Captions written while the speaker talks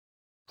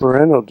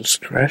Parental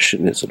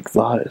discretion is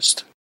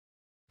advised.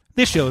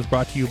 This show is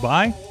brought to you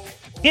by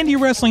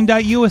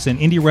IndieWrestling.us and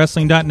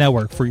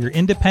IndieWrestling.network for your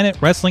independent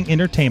wrestling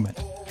entertainment.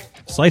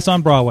 Slice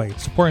on Broadway,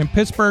 supporting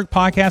Pittsburgh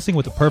podcasting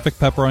with the perfect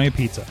pepperoni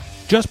pizza.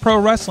 Just Pro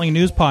Wrestling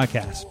News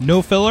Podcast.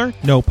 No filler,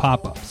 no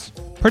pop-ups.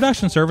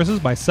 Production services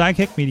by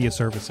Sidekick Media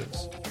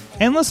Services.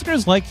 And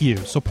listeners like you,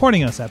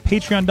 supporting us at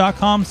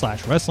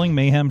patreon.com/Wrestling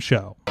Mayhem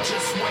Show.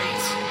 Just wait,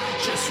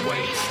 just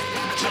wait,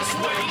 just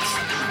wait,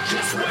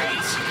 just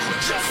wait,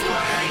 just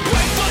wait.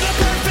 Wait for the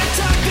perfect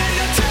time, then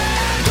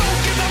attack. Don't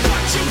give up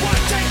what you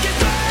want, take it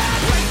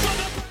back. Wait for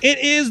the... It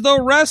is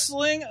the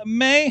Wrestling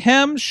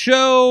Mayhem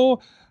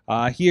Show.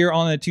 Here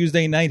on a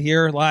Tuesday night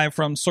here, live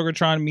from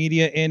Sorgatron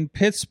Media in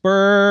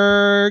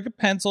Pittsburgh,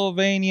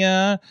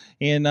 Pennsylvania.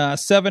 In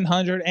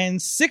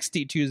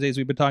 760 Tuesdays,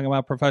 we've been talking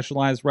about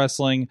professionalized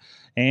wrestling.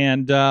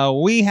 And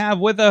we have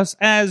with us,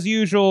 as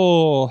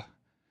usual,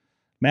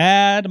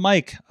 Mad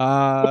Mike.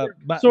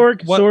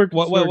 Sorg.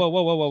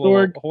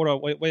 Hold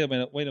on. Wait a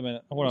minute. Hold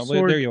on.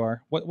 Sorg. There you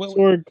are.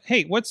 Sorg.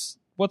 Hey, what's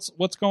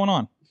going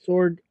on?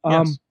 Sorg.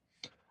 Yes.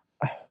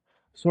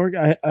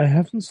 Sorg, I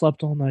haven't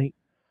slept all night.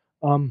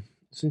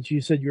 Since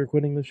you said you were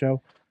quitting the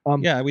show.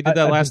 Yeah, we did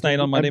that last night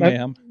on Monday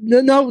Mayhem.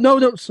 No.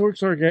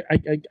 Sorg. I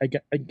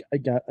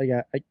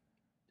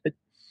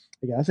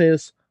gotta say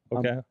this.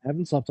 Okay. I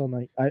haven't slept all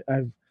night.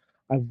 I've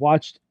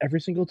watched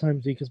every single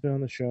time Zeke has been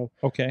on the show.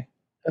 Okay.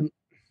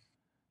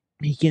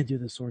 He can't do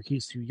this, Sorg.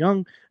 He's too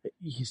young.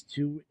 He's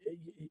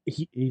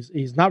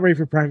not ready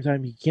for prime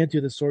time. He can't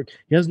do this, Sorg.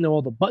 He doesn't know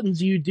all the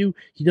buttons you do.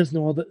 He doesn't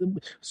know all the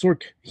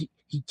Sorg. He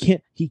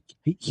can't.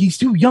 He's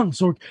too young,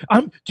 Sorg.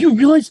 Do you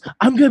realize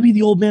I'm gonna be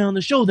the old man on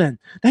the show? Then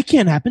that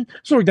can't happen,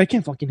 Sorg. That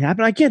can't fucking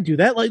happen. I can't do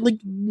that.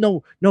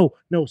 No,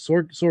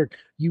 Sorg.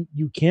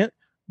 You can't.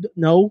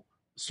 No,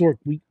 Sorg.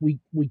 We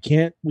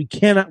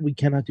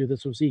cannot do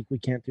this with Zeke. We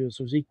can't do this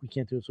with Zeke. We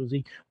can't do this with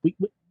Zeke. We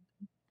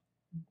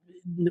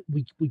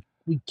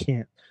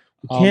can't.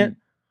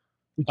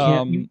 We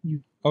can't.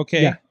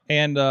 Okay. Yeah.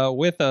 And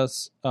with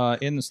us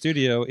in the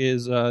studio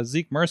is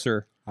Zeke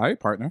Mercer. Hi,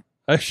 partner.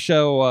 A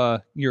show,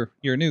 your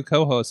new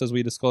co-host, as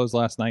we disclosed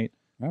last night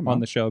Yeah,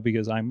 on the show,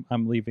 because I'm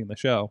leaving the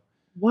show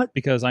What?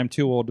 because I'm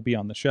too old to be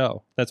on the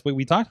show. That's what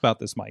we talked about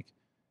this, Mike.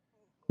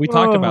 We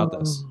talked about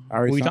this.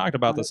 We talked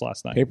about this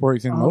last night.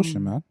 Paperwork's in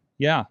motion, man.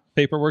 Yeah,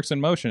 paperwork's in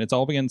motion. It's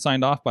all being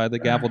signed off by the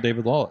gavel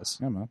David Lawless.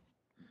 Yeah, man.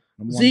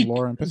 Number one Zeke.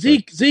 lore in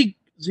Pittsburgh. Zeke.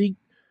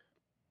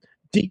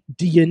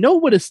 Do you know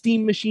what a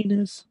steam machine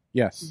is?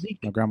 Yes, Zeke.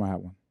 my grandma had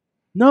one.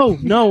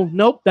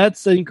 Nope.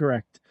 That's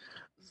incorrect.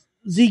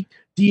 Zeke,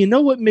 do you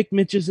know what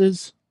McMitches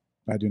is?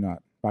 I do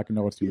not. But I can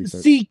know what's the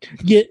research. Zeke,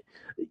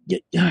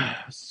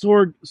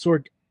 Sorg.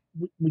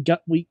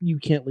 You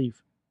can't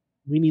leave.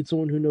 We need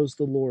someone who knows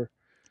the lore.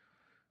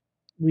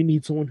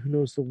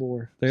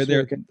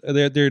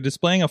 They're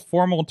displaying a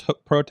formal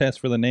protest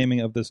for the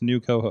naming of this new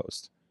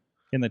co-host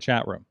in the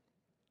chat room.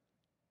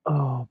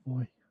 Oh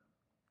boy.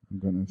 Oh,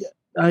 goodness.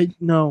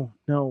 No.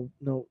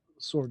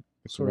 Sorg.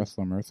 It's a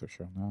Wrestler Mercer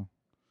show now.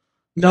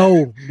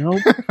 No. Come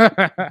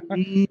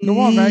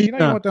on, man. You know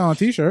you want that on a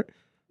t-shirt.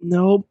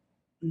 No.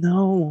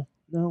 Don't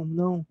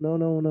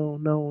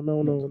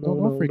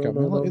freak out,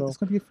 man. Look, it's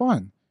going to be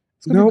fun.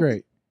 It's going to be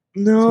great.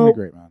 It's going to be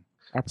great, man.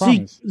 I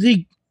promise.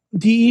 Zeke,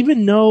 do you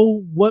even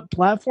know what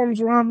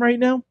platforms we're on right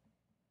now?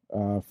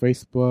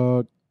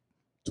 Facebook,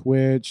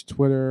 Twitch,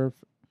 Twitter.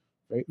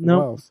 No.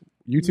 What else?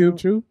 YouTube,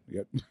 too?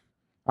 Yep.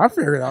 I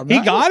figured it out, man.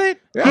 He got it?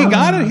 Yeah. He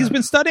got it. He's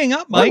been studying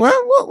up, Mike.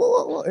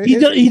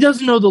 He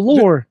doesn't know the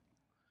lore.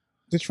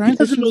 The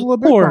transition's a little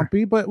bit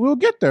bumpy, but we'll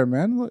get there,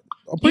 man. I'm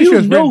Do pretty sure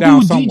you it's know written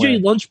down who somewhere.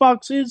 DJ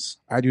Lunchbox is?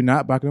 I do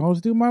not, but I can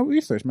always do my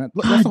research, man.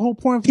 Look, God that's the whole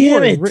point of damn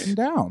lore. It's it. written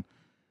down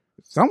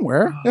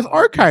somewhere. There's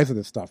archives of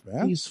this stuff,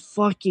 man. These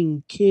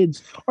fucking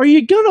kids. Are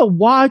you gonna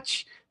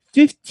watch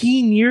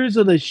 15 years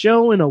of the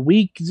show in a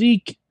week,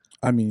 Zeke?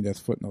 I mean, there's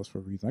footnotes for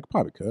a reason. I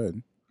probably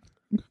could.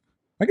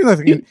 I guess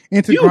I You-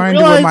 can you grind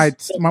with realize my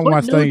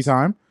study footnotes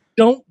time.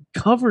 Don't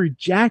cover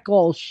jack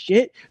all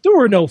shit. There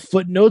were no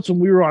footnotes when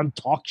we were on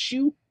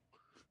TalkShoe.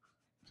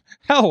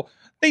 Hell,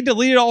 they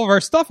deleted all of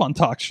our stuff on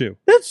TalkShoe.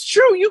 That's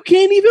true. You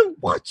can't even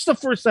watch the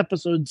first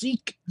episode,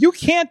 Zeke. You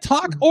can't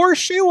talk or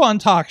shoe on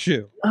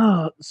TalkShoe.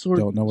 Sorg,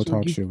 Don't know what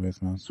Sorg, talk show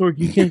is, man. Sorg,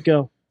 you can't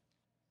go.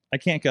 I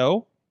can't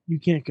go. You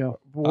can't go.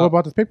 What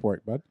about this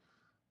paperwork, bud?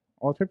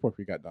 All the paperwork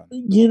we got done.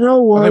 You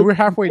know what? Like, we're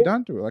halfway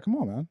done through it. Like, come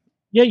on, man.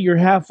 Yeah, you're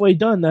halfway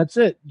done. That's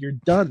it. You're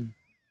done.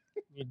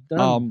 You're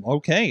done.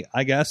 Okay.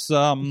 I guess.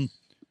 Wait.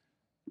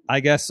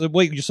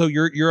 So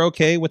you're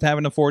okay with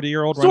having a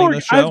 40-year-old running the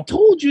Sorg, show? I've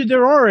told you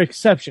there are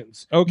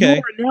exceptions. Okay.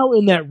 You are now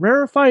in that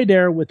rarefied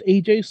air with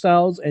AJ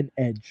Styles and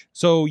Edge.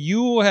 So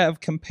you have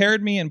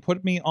compared me and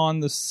put me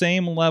on the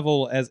same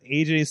level as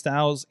AJ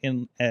Styles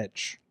and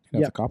Edge.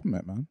 That's Yeah. a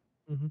compliment, man.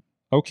 Mm-hmm.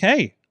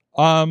 Okay.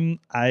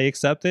 I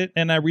accept it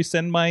and I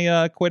rescind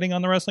my quitting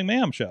on the Wrestling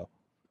Mayhem show.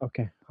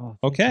 Okay. Oh,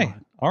 thank Okay.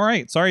 God. All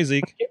right. Sorry,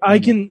 Zeke. I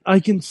can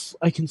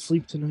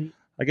sleep tonight.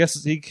 I guess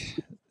Zeke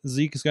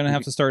is going to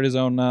have to start his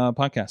own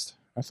podcast.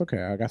 That's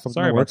okay. I got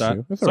something. Sorry about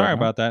that. Sorry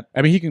about that.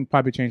 I mean, he can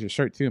probably change his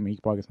shirt too. I mean, he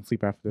can probably get some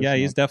sleep after this. Yeah,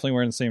 he's definitely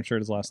wearing the same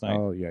shirt as last night.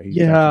 Oh yeah.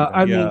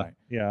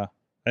 Yeah.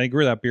 I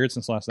grew that beard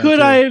since last night.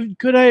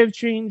 Could I have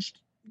changed?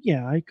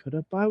 Yeah, I could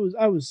have. I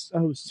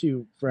was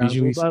too frazzled.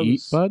 Did you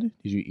eat, bud?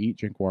 Did you eat,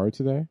 drink water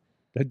today?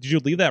 Did you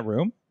leave that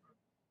room?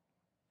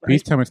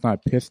 Please tell me it's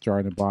not piss jar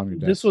in the bottom of your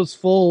desk. This was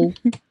full.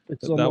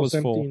 It's that was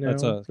empty full. now.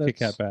 That's a Kit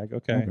Kat bag.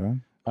 Okay.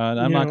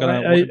 I'm not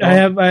gonna. I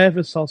have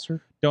a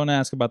seltzer. Don't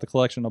ask about the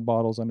collection of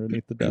bottles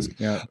underneath the desk.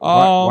 Yeah.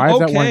 Why is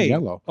that one okay.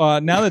 yellow?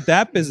 Now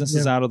that business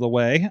is out of the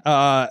way,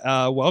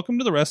 welcome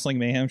to the Wrestling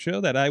Mayhem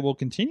Show that I will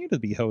continue to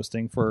be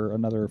hosting for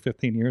another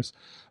 15 years.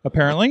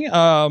 Apparently,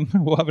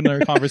 we'll have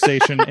another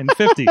conversation in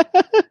 50.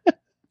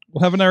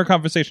 We'll have another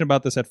conversation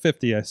about this at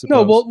 50, I suppose.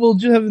 No, we'll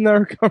just have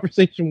another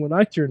conversation when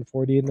I turn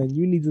 40, and then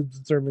you need to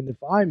determine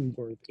if I'm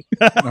worthy.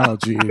 Oh,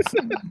 jeez.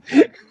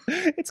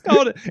 It's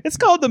called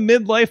the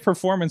midlife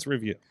performance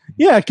review.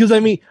 Yeah, because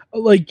I mean,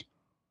 like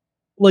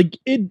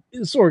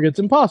Sorg, it's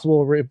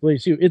impossible to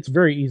replace you. It's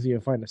very easy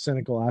to find a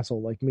cynical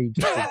asshole like me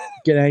just to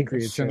get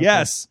angry at you.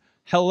 Yes.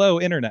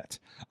 Hello, internet.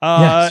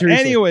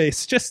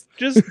 Anyways, just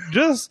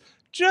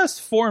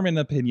form an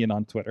opinion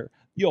on Twitter.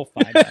 You'll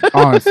find it.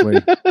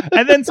 Honestly.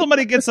 And then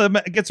somebody gets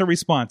a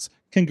response.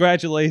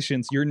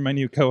 Congratulations, you're my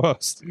new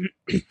co-host.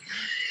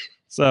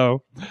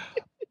 So,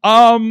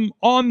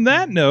 on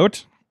that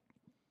note,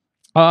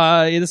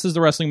 this is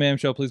the Wrestling Mayhem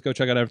Show. Please go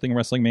check out everything at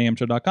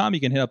WrestlingMayhemShow.com. You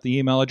can hit up the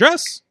email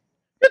address.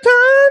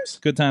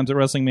 Good times at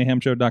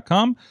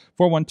WrestlingMayhemShow.com.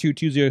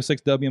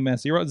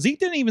 412-206-WMS0. Zeke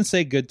didn't even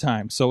say good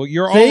times, so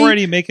you're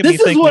already making me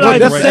think.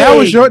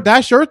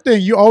 That's your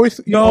thing. You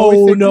always no.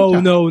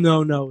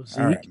 Zeke.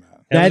 Right,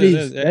 that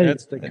is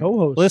the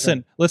co-host.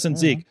 Listen,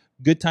 Zeke.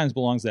 Good times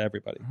belongs to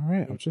everybody. All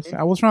right,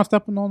 I was trying to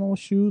step on no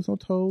shoes, no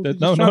toes.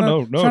 No.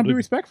 Trying to be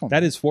respectful.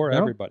 That is for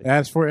everybody.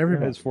 That's for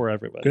everybody. That is for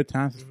everybody. Good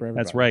times is for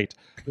everybody. That's right.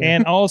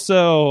 And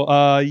also,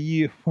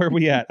 where are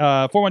we at?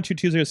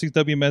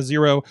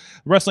 412-206-WMS0,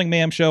 Wrestling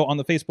Mayhem Show on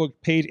the Facebook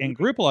page and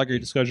group. A lot of great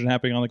discussion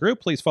happening on the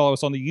group. Please follow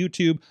us on the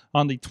YouTube,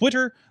 on the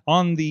Twitter,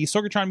 on the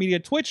Sorgatron Media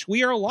Twitch.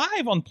 We are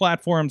live on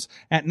platforms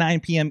at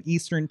 9 p.m.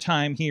 Eastern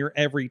Time here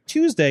every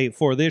Tuesday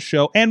for this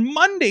show, and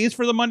Mondays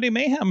for the Monday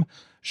Mayhem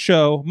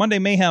Show, Monday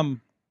Mayhem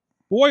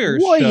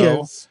Warriors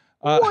Show.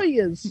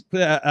 Warriors.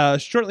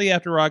 Shortly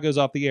after Raw goes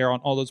off the air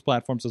on all those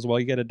platforms as well,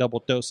 you get a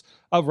double dose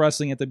of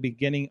wrestling at the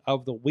beginning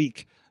of the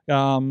week.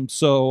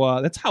 So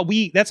that's how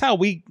we, that's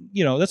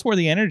where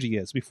the energy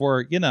is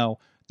before,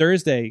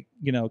 Thursday,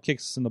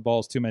 kicks us in the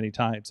balls too many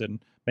times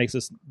and makes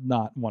us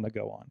not want to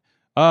go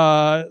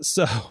on.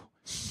 So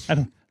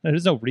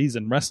there's no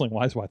reason wrestling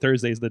wise why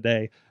Thursday's the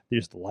day.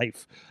 There's the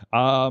life.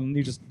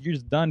 You're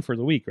just done for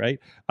the week,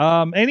 right?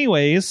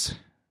 Anyways,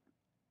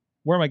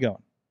 where am I going?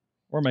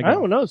 I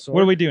don't know. So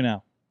what do we do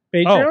now?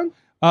 Patreon?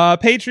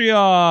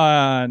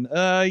 Patreon.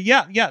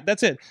 Yeah,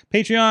 that's it.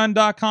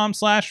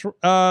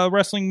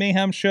 Patreon.com/Wrestling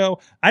Mayhem Show.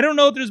 I don't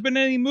know if there's been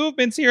any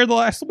movements here the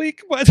last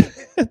week, but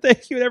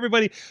thank you to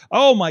everybody.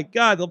 Oh my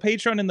God, the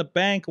Patreon in the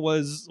bank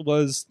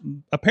was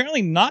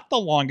apparently not the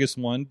longest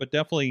one, but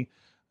definitely,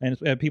 and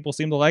people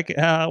seem to like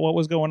what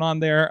was going on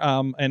there.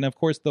 And of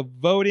course, the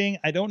voting.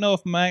 I don't know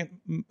if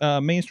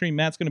Mainstream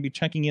Matt's going to be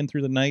checking in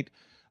through the night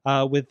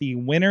with the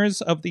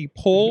winners of the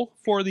poll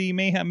for the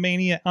Mayhem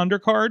Mania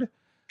undercard.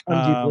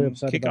 I'm deeply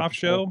upset kickoff about the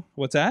show. poll.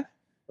 What's that?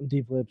 I'm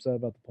deeply upset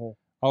about the poll.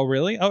 Oh,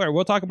 really? All right,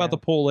 we'll talk about the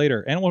poll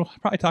later. And we'll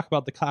probably talk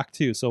about the cock,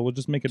 too. So we'll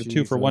just make it a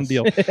 2-for-1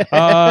 deal.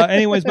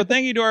 Anyways, but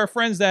thank you to our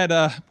friends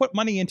that put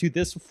money into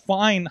this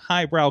fine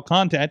highbrow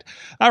content.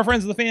 Our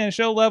friends at the Fan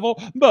Show level,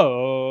 Bo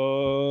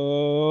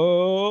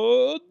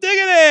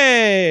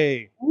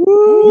Diggity!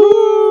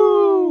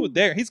 Woo!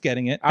 There, he's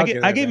getting it.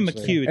 I gave him a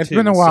cue, It's too.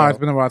 Been a while. So it's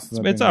been a while.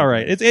 Since it's all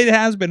right. It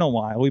has been a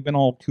while. We've been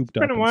all cooped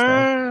up.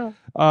 Your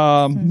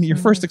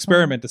first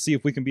experiment to see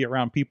if we can be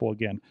around people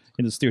again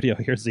in the studio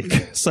here,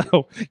 Zeke.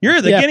 So you're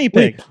the guinea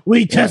pig.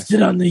 We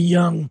tested on the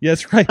young.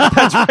 Yes, right.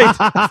 That's right.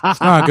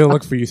 It's not a good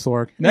look for you,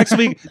 Sorg. Next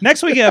week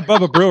we have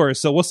Bubba Brewer,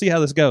 so we'll see how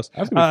this goes.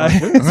 That's gonna be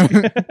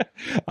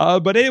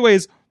fun. But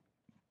anyways,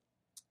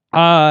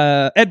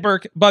 Ed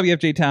Burke, Bobby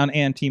FJ Town,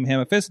 and Team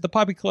Hammerfist at the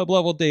Poppy Club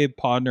level, Dave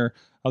Podner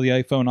of the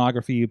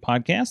iPhoneography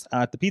podcast.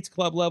 At the Pizza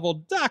Club level,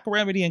 Doc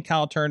Remedy and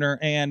Kyle Turner,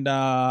 and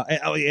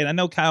I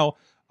know Kyle.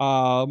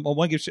 I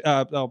want to give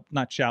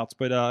not shouts,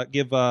 but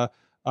give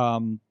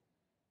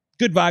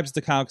good vibes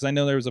to Kyle, because I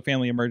know there was a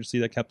family emergency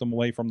that kept him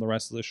away from the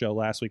rest of the show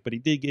last week, but he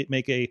did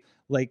make a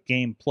late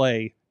game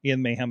play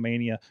in Mayhem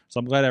Mania, so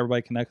I'm glad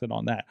everybody connected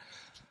on that.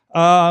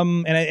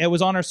 And it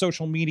was on our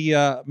social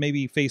media,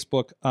 maybe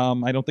Facebook.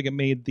 I don't think it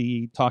made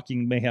the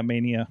Talking Mayhem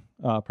Mania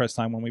press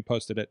time when we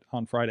posted it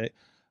on Friday.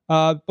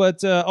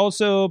 But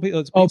also,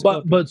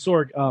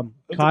 Sorg,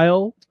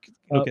 Kyle.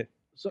 Okay.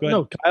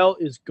 Kyle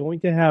is going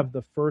to have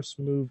the first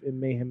move in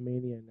Mayhem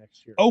Mania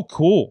next year. Oh,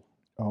 cool.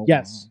 Oh,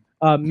 yes.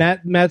 Wow.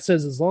 Matt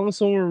says as long as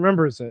someone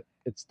remembers it,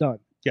 it's done.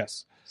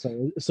 Yes.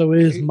 So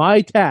it is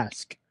my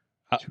task.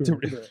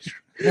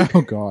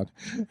 Oh God.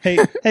 Hey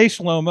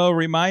Shlomo,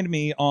 remind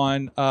me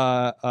on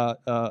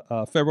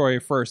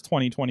February 1st,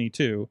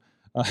 2022,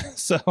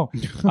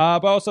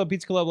 But also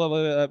Pizza Club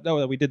Love.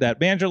 No, we did that.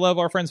 Manager Love,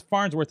 our friends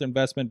Farnsworth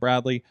Investment,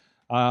 Bradley,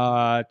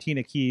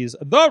 Tina Keys,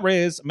 The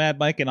Riz, Mad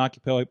Mike, and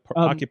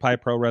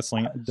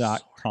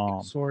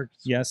OccupyProWrestling.com.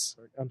 Yes.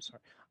 I'm sorry.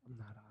 I'm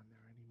not on there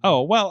anymore.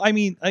 Oh, well, I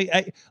mean,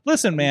 I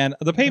listen, man,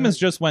 the payments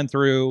just went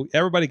through.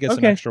 Everybody gets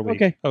an extra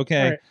week. Okay. All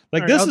right.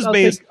 Like, All this right, is I'll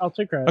based, I'll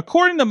take credit.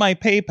 according to my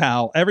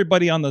PayPal,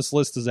 everybody on this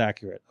list is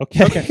accurate.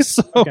 Okay.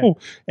 So,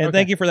 and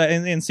thank you for that.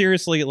 And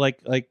seriously, like,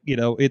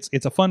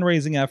 it's a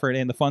fundraising effort,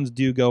 and the funds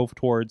do go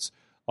towards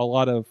a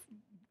lot of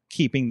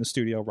keeping the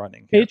studio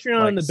running.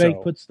 Patreon in the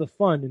bank puts the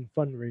fun in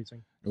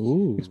fundraising.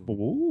 Ooh,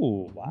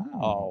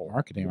 wow.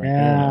 Marketing right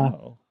Yeah. there.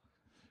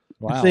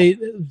 Wow.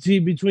 See,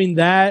 between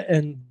that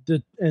and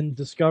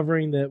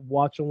discovering that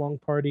Watch Along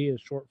Party is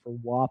short for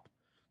WAP,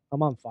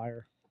 I'm on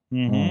fire.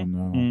 Mm-hmm. Oh,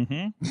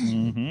 no.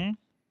 Mm-hmm.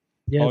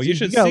 Yeah, Oh, you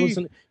should gotta see.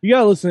 listen. You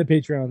gotta listen to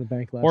Patreon in the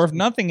bank last. Or if week.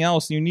 nothing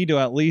else, you need to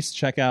at least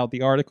check out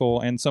the article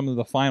and some of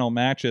the final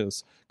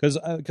matches. Because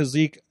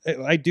Zeke,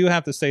 I do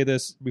have to say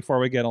this before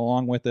we get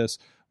along with this.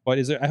 But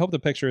I hope the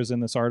picture is in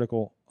this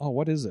article. Oh,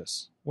 what is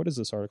this? What is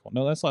this article?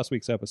 No, that's last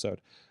week's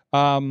episode.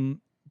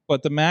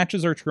 But the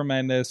matches are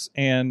tremendous,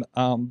 and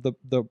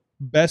the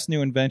best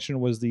new invention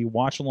was the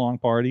Watch Along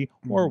Party,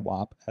 or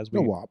WAP, as we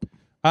The WAP.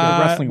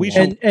 wrestling we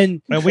WAP. should-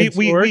 and we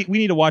Sorg,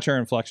 need to watch our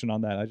inflection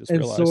on that. I just and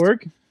realized.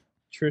 Sorg,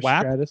 Trish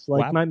WAP? Stratus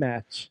like WAP? my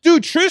match.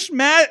 Dude,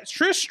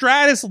 Trish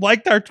Stratus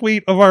liked our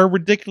tweet of our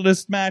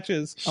ridiculous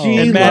matches. She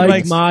And Mad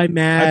liked Mike's- my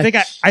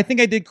match. I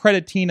think I did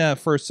credit Tina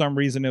for some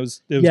reason. It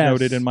was Yes,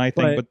 noted in my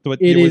thing, but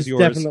it was is yours.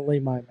 definitely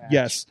my match.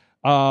 Yes.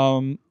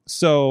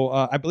 So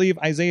I believe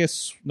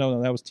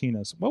no, that was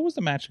Tina's. What was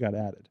the match that got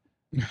added?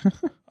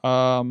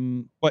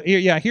 But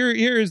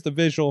here is the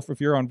visual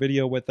if you're on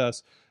video with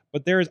us.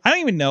 But I don't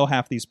even know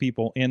half these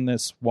people in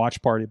this watch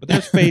party. But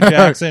there's Faye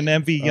Jackson,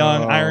 MV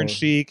Young, Iron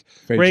Sheik,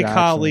 Faye Ray Jackson.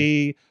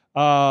 Khali.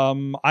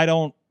 I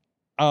don't.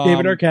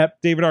 David Arquette.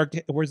 David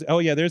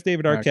Arquette. There's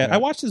David Arquette. Arquette. I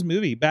watched his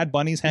movie. Bad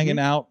Bunny's hanging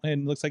out,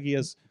 and looks like he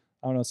has,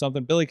 I don't know,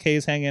 something. Billy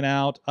Kay's hanging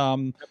out.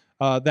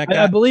 That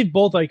guy, I believe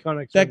both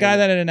Iconics. that guy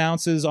that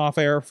announces off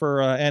air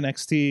for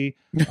NXT.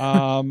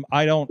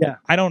 I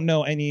don't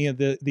know any of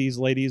these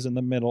ladies in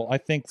the middle. I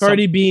think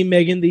Cardi B,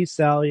 Megan Thee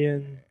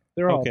Stallion.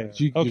 They're all Okay.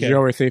 there. Did you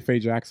already say Faye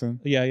Jackson?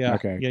 Yeah.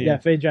 Okay. Yeah.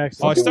 Faye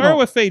Jackson. Oh, I started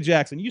with Faye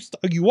Jackson. You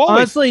always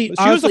Honestly,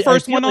 she was the I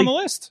first feel one on like- the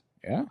list.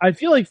 Yeah. I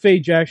feel like Faye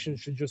Jackson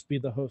should just be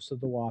the host of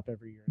the WAP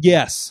every year.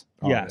 Yes.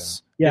 Oh,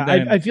 yes. Yeah, And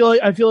then- I feel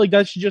like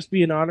that should just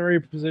be an honorary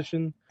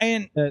position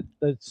and that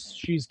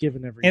she's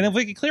given every and year. if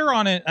we get clear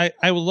on it,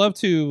 I would love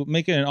to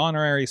make it an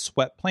honorary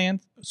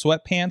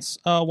sweatpants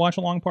watch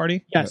along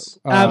party. Yes,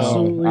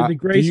 absolutely. The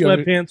gray do you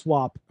sweatpants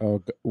WAP.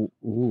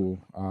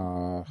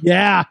 Oh,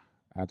 Yeah,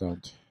 I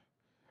don't.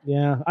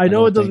 yeah. I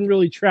know don't it doesn't think-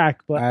 really track,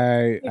 but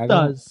Uh, it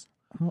does.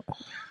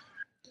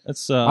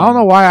 It's I don't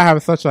know why I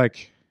have such a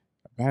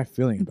bad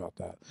feeling about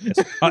that.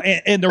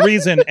 and the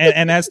reason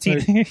and as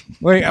Tina,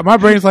 Like my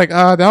brain's like,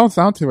 that don't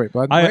sound too right,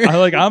 bud. I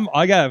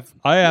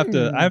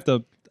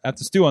have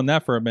to stew on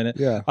that for a minute.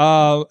 Yeah.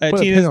 Put a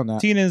pin on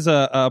that. Tina's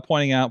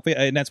pointing out,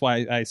 and that's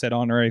why I said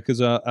honorary,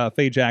 because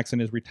Faye Jackson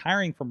is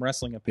retiring from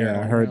wrestling apparently.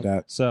 Yeah, I heard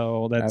that.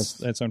 So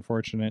that's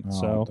unfortunate.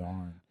 Oh, So,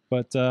 darn.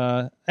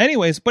 but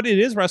anyways, but it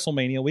is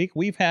WrestleMania week.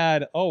 We've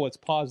had it's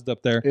paused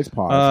up there. It's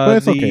paused, but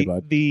it's the, okay,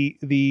 bud.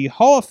 The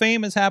Hall of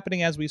Fame is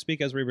happening as we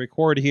speak, as we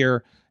record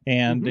here,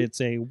 and it's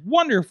a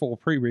wonderful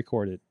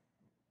pre-recorded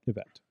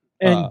event.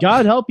 And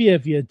God help you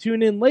if you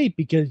tune in late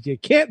because you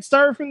can't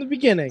start from the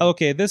beginning.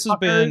 Okay, this has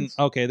been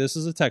Fuckers. this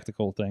is a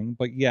technical thing,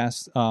 but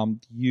yes,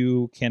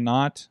 you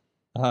cannot.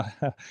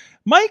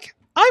 Mike,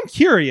 I'm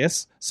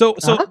curious. So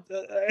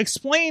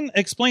explain.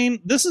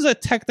 This is a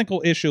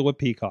technical issue with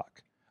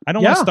Peacock. I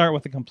don't want to Yeah. start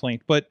with a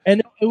complaint, but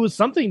And it was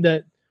something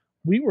that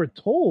we were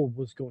told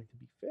was going to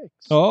be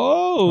fixed.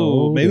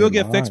 maybe it'll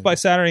get my. fixed by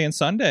Saturday and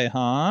Sunday,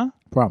 huh?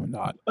 Probably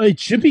not. It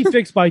should be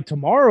fixed by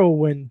tomorrow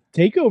when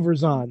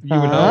Takeover's on. You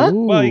would Huh?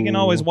 hope. Well, you can Ooh.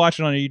 always watch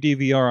it on your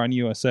DVR on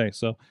USA.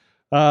 So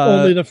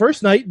Only the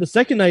first night. The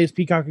second night is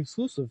Peacock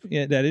exclusive.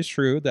 yeah, that is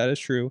true. That is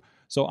true.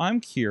 So I'm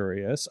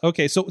curious.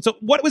 Okay, so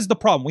what was the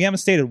problem? We haven't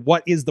stated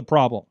what is the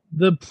problem.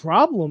 The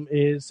problem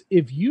is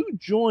if you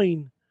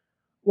join,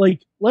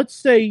 like, let's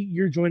say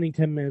you're joining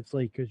 10 minutes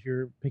late because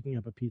you're picking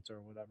up a pizza or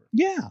whatever.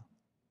 Yeah.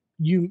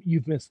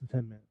 You've missed the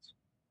 10 minutes.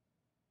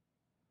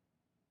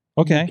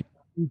 Okay.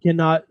 You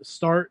cannot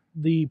start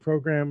the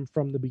program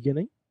from the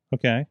beginning.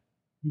 Okay.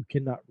 You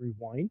cannot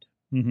rewind.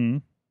 Mm-hmm.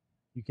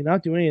 You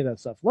cannot do any of that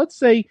stuff. Let's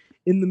say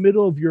in the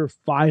middle of your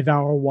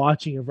 5-hour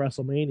watching of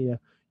WrestleMania,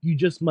 you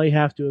just might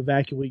have to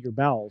evacuate your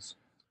bowels.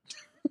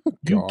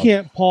 You God.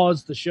 can't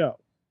pause the show.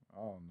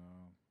 Oh no.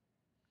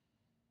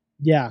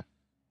 Yeah.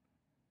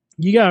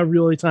 You gotta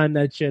really time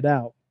that shit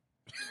out.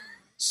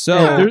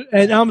 So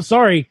And I'm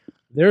sorry,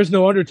 there's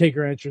no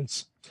Undertaker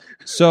entrance.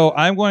 So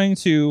I'm going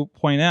to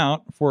point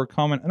out for a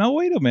comment. No,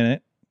 wait a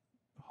minute.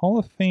 Hall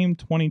of Fame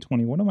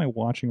 2020. What am I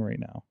watching right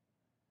now?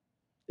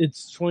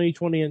 It's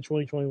 2020 and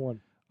 2021.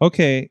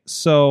 Okay,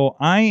 so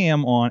I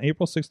am on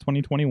April 6,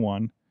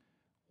 2021.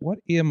 What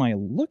am I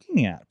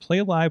looking at?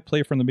 Play live,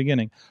 play from the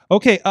beginning.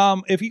 Okay,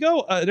 if you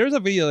go, there's a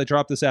video that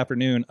dropped this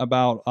afternoon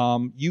about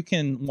you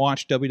can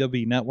watch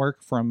WWE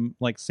Network from,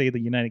 like, say, the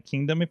United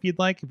Kingdom if you'd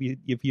like.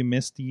 If you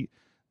miss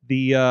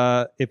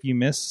if you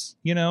miss,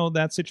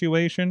 that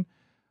situation.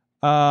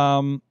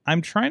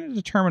 I'm trying to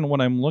determine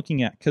what I'm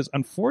looking at, because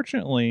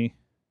unfortunately,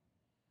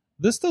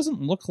 this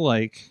doesn't look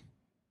like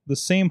the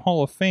same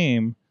Hall of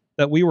Fame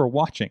that we were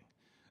watching.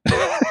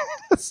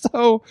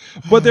 So,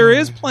 but there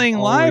is playing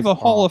live a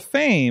Hall of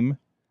Fame.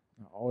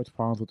 Always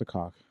problems with the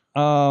cock.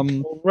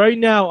 Well, right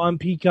now on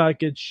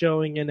Peacock, it's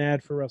showing an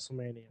ad for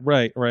WrestleMania.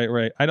 Right.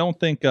 I don't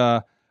think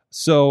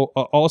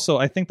also,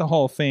 I think the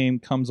Hall of Fame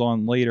comes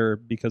on later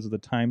because of the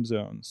time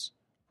zones.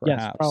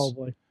 Perhaps. Yes,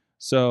 probably.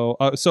 So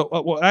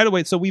either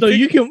way,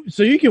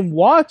 you can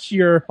watch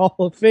your Hall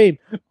of Fame,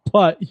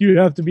 but you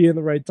have to be in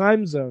the right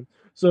time zone.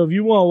 So if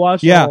you want to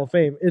watch the Hall of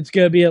Fame, it's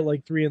gonna be at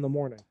like 3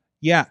 a.m.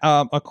 Yeah.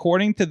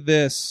 According to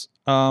this,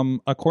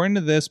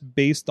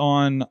 based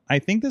on, I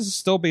think this is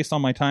still based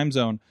on my time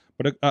zone.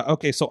 But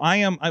okay, so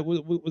I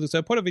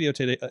put a video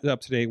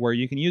up today where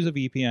you can use a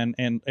VPN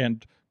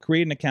and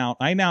create an account.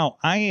 I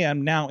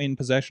am now in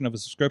possession of a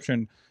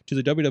subscription to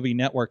the WWE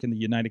Network in the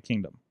United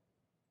Kingdom.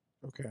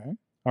 Okay.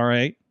 All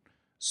right.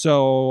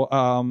 So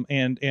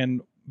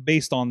and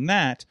based on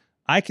that,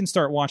 I can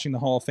start watching the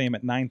Hall of Fame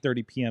at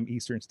 9:30 p.m.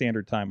 Eastern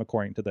Standard Time,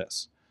 according to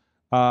this.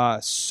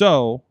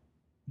 So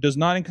does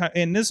not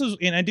and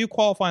I do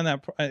qualify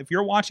that if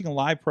you're watching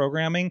live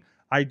programming,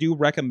 I do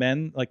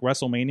recommend, like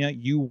WrestleMania,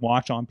 you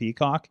watch on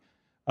Peacock,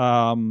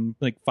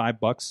 like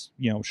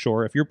 $5,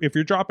 sure. If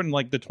you're dropping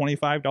like the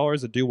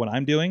 $25 to do what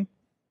I'm doing,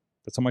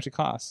 that's how much it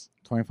costs.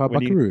 25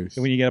 buckaroos.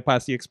 When you get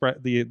past the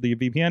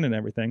VPN and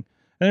everything,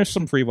 and there's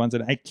some free ones,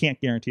 and I can't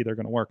guarantee they're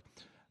going to work.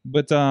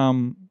 But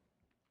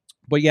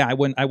yeah, I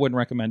wouldn't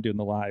recommend doing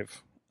the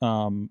live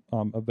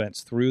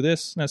events through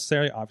this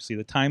necessarily. Obviously,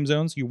 the time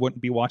zones, you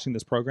wouldn't be watching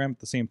this program at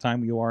the same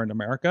time you are in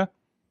America.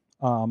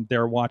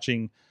 They're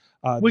watching.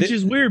 Which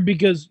is weird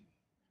because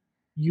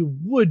you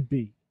would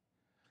be.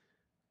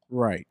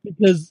 Right.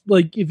 Because,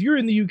 like, if you're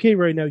in the UK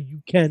right now,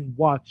 you can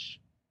watch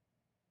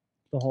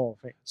the Hall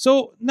of Fame.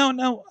 So,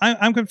 no,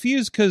 I'm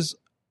confused because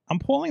I'm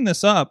pulling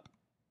this up.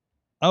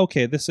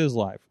 Okay, this is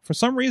live. For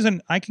some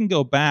reason, I can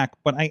go back,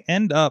 but I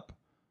end up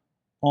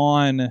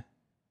on...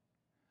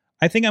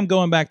 I think I'm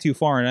going back too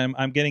far, and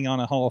I'm getting on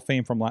a Hall of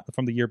Fame from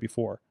the year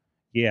before.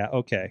 Yeah,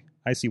 okay.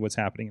 I see what's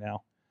happening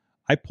now.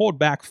 I pulled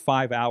back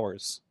 5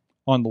 hours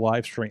on the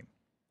live stream.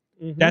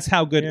 Mm-hmm. That's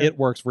how good it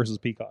works versus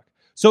Peacock.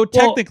 So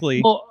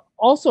technically... Well,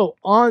 also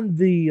on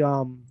the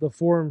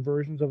foreign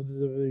versions of the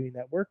WWE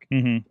Network,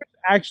 there's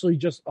actually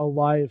just a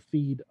live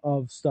feed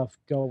of stuff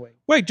going.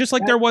 Right, just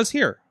like there was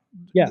here.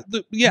 Yeah.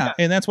 Yeah,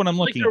 and that's what I'm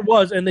looking at. There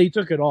was, and they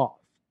took it off.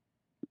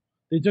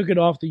 They took it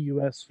off the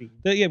US feed.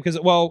 Yeah, because,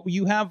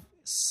 you have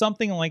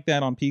something like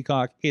that on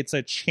Peacock. It's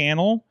a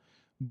channel,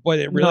 but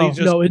it really it's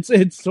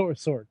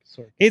Sorg.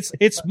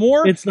 It's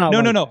more. It's not.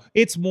 No.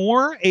 It's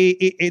more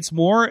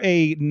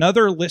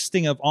another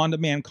listing of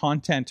on-demand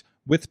content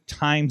with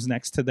times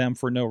next to them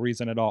for no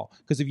reason at all.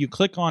 Because if you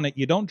click on it,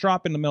 you don't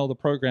drop in the middle of the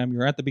program.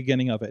 You're at the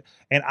beginning of it,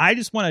 and I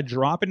just want to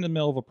drop in the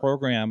middle of a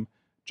program,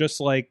 just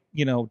like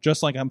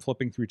I'm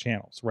flipping through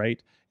channels,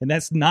 right? And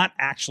that's not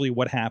actually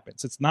what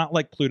happens. It's not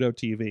like Pluto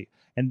TV,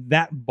 and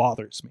that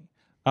bothers me.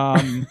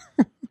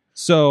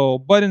 So,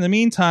 but in the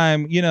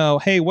meantime,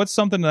 hey, what's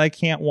something that I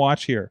can't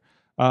watch here?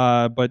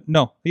 But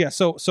no, yeah.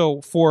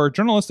 So for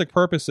journalistic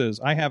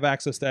purposes, I have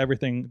access to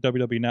everything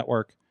WWE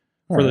Network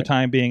for the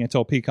time being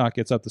until Peacock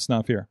gets up to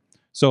snuff here.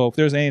 So if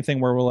there's anything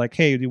where we're like,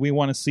 hey, do we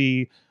want to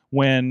see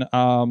when,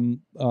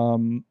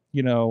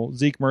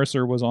 Zeke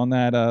Mercer was on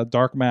that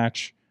dark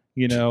match,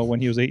 when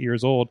he was 8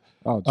 years old,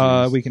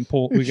 we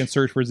can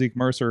search for Zeke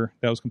Mercer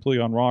that was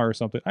completely on Raw or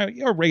something,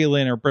 or Ray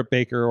Lynn or Britt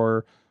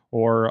Baker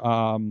or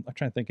I'm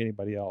trying to think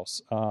anybody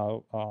else.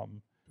 Bill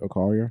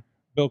Collier.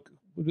 Bill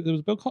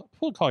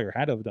Collier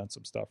had to have done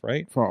some stuff,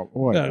 right? For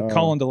what?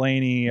 Colin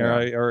Delaney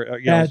or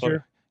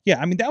Badger. Yeah,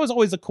 I mean that was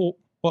always a cool.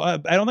 Well,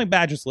 I don't think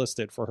Badger's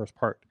listed for her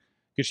part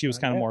because she was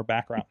kind of more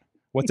background.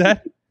 What's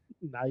that?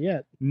 Not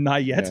yet.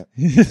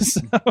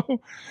 So,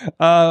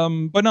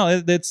 but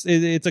no, it's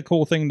a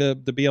cool thing to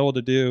be able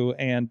to do,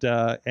 and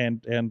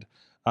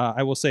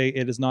I will say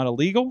it is not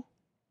illegal,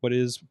 but it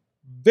is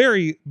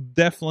very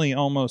definitely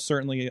almost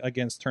certainly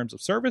against terms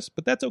of service,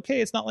 but that's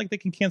okay. It's not like they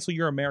can cancel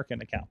your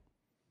American account.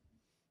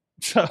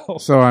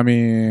 So I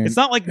mean, it's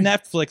not like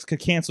Netflix could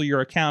cancel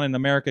your account in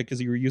America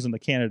because you were using the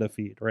Canada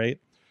feed, right?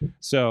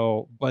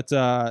 So, but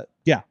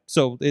yeah,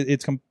 so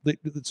it's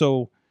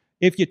so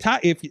if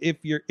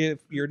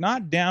you're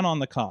not down on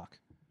the cock,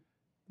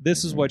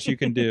 this is what you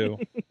can do,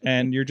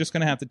 and you're just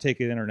going to have to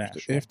take it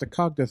international. If the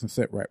cock doesn't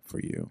sit right for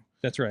you,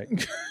 that's right.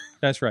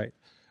 That's right.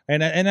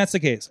 And that's the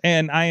case.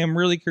 And I am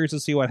really curious to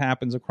see what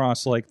happens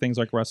across like things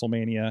like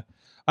WrestleMania.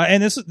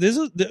 And this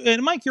is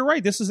and Mike, you're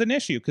right. This is an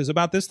issue because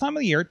about this time of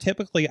the year,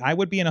 typically I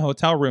would be in a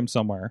hotel room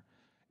somewhere,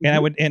 and I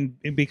would and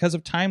because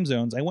of time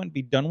zones, I wouldn't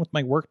be done with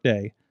my work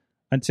day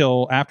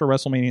until after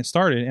WrestleMania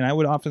started, and I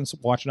would often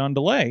watch it on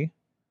delay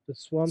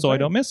That's what I'm so saying. I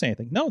don't miss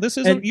anything. No, this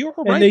isn't. And- You're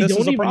right. And they this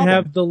don't is a even problem.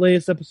 have the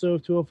latest episode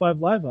of 205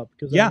 Live up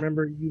because Yeah. I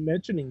remember you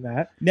mentioning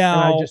that.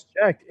 now. And I just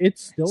checked.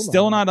 It's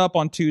still not up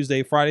on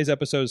Tuesday. Friday's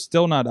episode is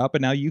still not up,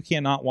 and now you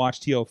cannot watch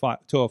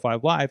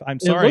 205 Live. I'm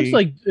sorry.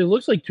 It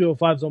looks like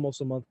 205 is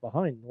almost a month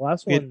behind. The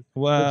last one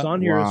that's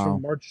on here wow.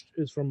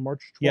 is from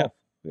March 12th.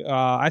 Yeah.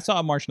 I saw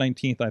it March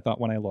 19th. I thought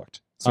when I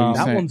looked. So you're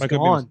That saying- one's I could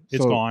be gone.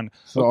 It's gone.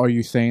 So are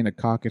you saying the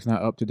cock is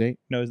not up to date?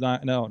 No, it's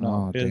not. No.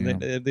 Oh, they damn.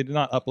 did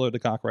not upload the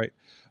cock right.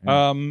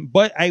 Yeah.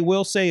 But I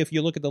will say, if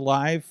you look at the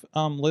live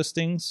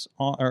listings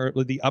or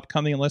the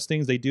upcoming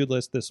listings, they do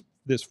list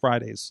this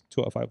Friday's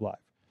 205 Live.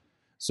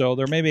 So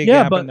there may be a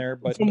gap in there,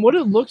 but from what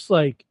it looks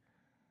like,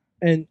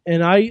 and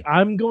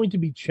I'm going to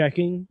be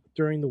checking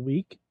during the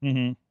week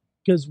Mhm.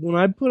 because when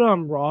I put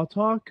on Raw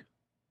Talk,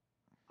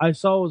 I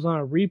saw it was on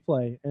a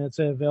replay and it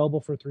said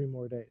available for 3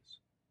 more days.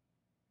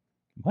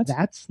 What?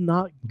 That's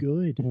not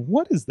good.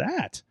 What is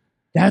that?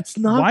 That's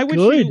not Why would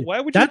good. you?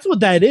 Why would That's what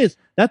that is.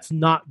 That's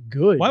not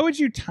good. Why would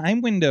you time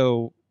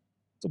window?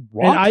 It's a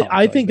Raw And Talk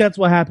I like think that. that's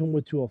what happened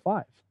with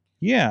 205.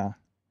 Yeah.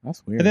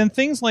 That's weird. And then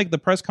things like the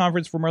press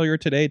conference from earlier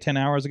today, 10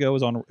 hours ago,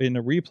 was in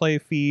a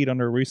replay feed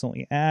under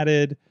recently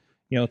added.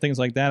 Things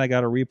like that. I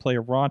got a replay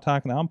of Raw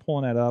Talk. Now I'm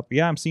pulling that up.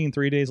 Yeah, I'm seeing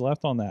 3 days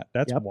left on that.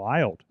 That's Yep.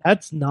 wild.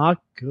 That's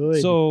not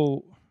good.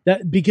 So,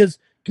 that because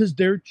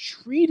they're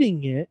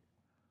treating it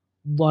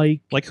like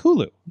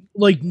Hulu.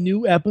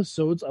 new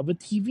episodes of a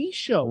TV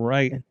show.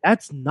 Right. And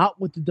that's not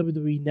what the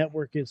WWE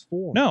Network is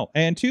for. No,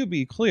 and to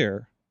be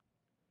clear,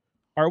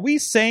 are we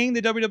saying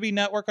the WWE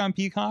Network on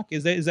Peacock?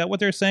 Is that what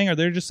they're saying? Or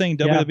they're just saying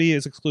WWE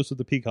is exclusive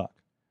to Peacock?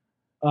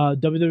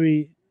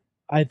 WWE,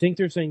 I think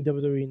they're saying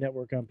WWE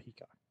Network on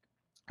Peacock.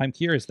 I'm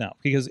curious now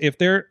because if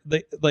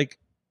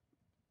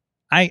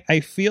I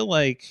feel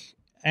like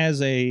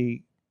as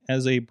a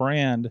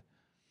brand,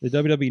 the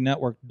WWE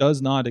Network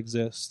does not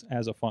exist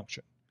as a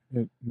function.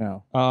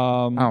 No,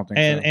 I don't think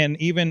so.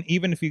 And even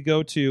if you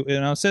go to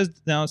it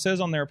says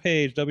on their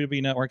page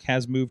WWE Network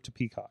has moved to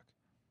Peacock.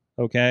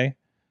 Okay.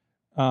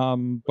 But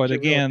Which it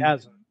again, really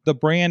hasn't. the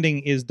branding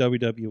is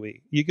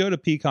WWE. You go to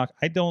Peacock,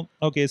 it's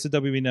the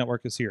WWE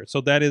Network is here.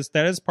 So that is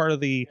part of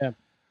the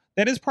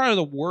that is part of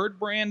the word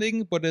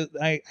branding, but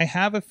I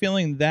have a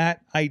feeling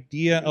that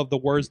idea of the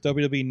words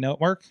WWE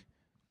Network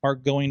are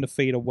going to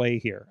fade away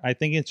here. I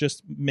think it's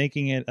just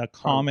making it a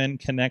common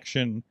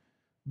connection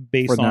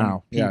based for on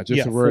now. Yeah,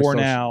 just we're for so,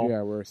 now.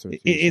 Yeah, we're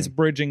It's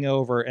bridging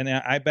over, and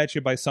I bet you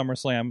by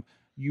SummerSlam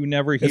you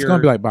never hear it's going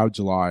to be like by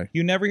July.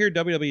 you never hear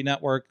WWE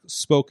Network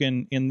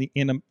spoken in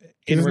It's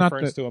not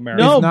reference the- to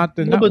America. It's not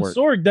the but network.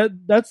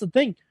 Sorg, that's the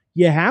thing.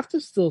 You have to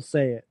still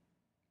say it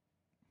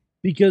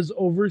because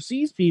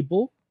overseas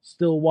people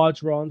still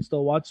watch Raw and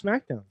still watch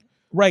SmackDown.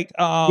 Right.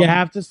 You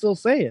have to still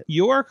say it.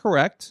 You are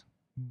correct,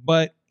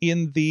 but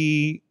in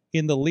the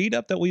lead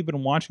up that we've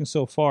been watching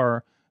so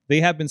far, they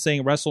have been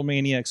saying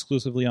WrestleMania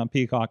exclusively on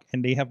Peacock,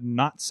 and they have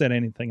not said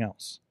anything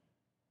else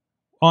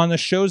on the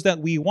shows that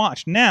we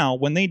watch. Now,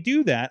 when they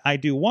do that, I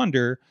do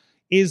wonder: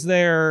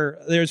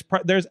 there's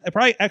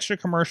probably extra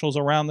commercials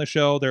around the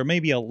show? There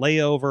may be a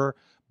layover.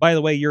 By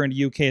the way, you're in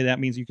the UK. That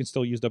means you can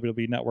still use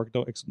WWE Network.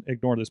 Don't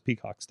ignore this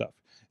Peacock stuff.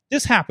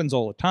 This happens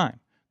all the time.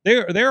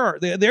 There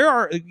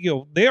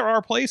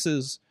are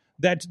places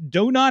that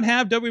do not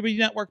have WWE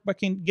Network but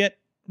can get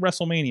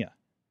WrestleMania,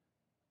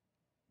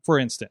 for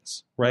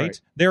instance,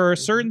 right? There are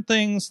certain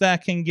things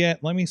that can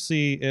get. Let me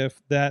see if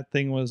that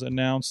thing was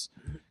announced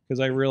because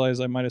I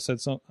realized I might have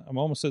said something. I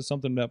almost said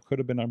something that could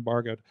have been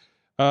embargoed.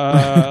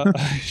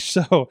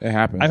 So it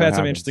happens. I've had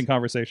some interesting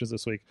conversations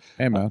this week.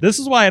 Hey, man. This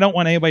is why I don't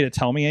want anybody to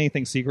tell me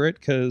anything secret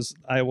because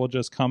I will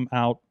just come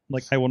out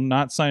like I will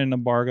not sign an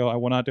embargo. I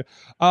will not do.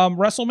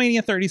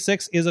 WrestleMania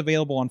 36 is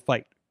available on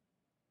Fight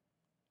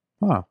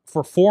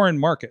for foreign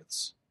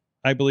markets,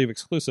 I believe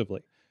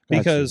exclusively.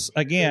 Because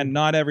again,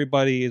 not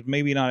everybody is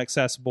maybe not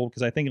accessible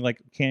because I think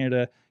like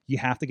Canada, you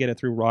have to get it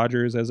through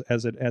Rogers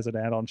as an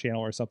add-on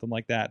channel or something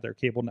like that. Their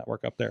cable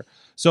network up there.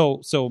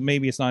 So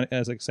maybe it's not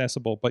as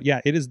accessible. But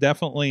yeah, it is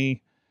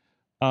definitely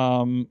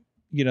on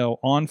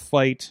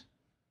Fight.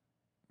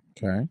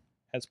 Okay.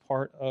 As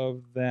part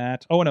of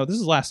that. Oh no, this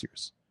is last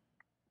year's.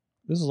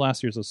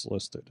 That's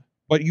listed.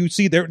 But you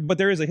see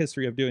there is a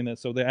history of doing this.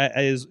 So there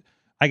is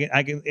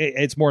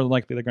it's more than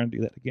likely they're going to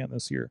do that again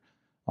this year,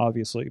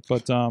 obviously.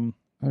 But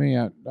I mean,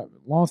 as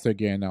long as they're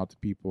getting out to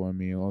people, I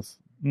mean,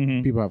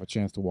 people have a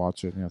chance to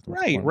watch it.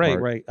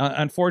 Right.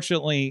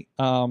 Unfortunately,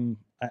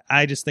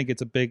 I just think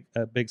it's a big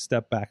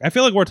step back. I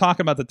feel like we're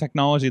talking about the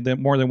technology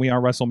more than we are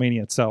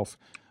WrestleMania itself.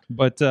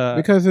 But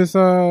because it's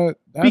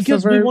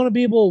we want to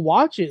be able to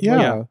watch it.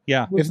 Yeah.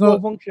 With full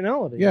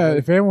functionality. Yeah,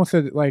 if everyone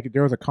said like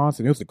there was a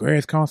concert, it was the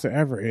greatest concert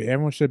ever.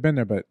 Everyone should have been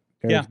there, but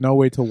there's no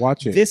way to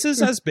watch it. This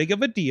is as big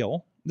of a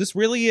deal. This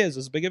really is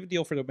as big of a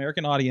deal for the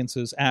American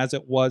audiences as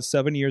it was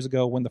 7 years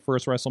ago when the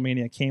first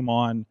WrestleMania came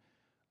on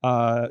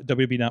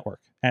WWE Network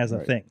as a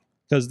thing.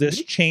 Because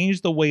this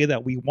changed the way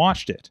that we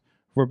watched it,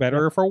 for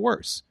better or for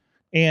worse.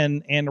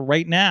 And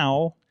right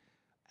now,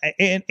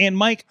 and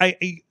Mike,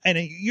 and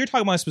you're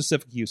talking about a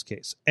specific use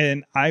case,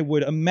 and I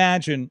would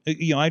imagine,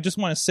 I just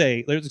want to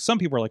say, there's some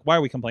people are like, why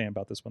are we complaining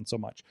about this one so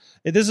much?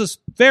 This is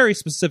a very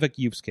specific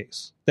use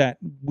case that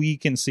we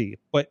can see,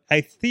 but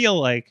I feel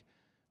like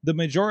the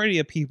majority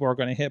of people are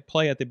going to hit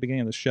play at the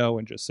beginning of the show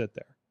and just sit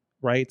there,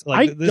 right?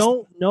 Like, I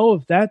don't know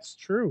if that's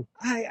true.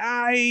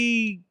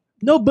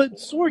 No, but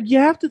Sorg, you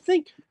have to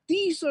think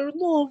these are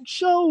long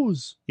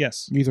shows.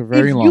 Yes, these are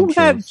very long. If you shows.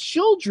 have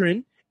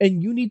children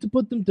and you need to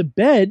put them to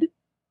bed,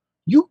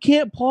 you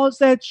can't pause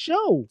that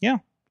show. Yeah.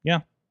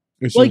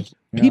 It's like just,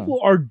 yeah. people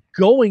are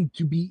going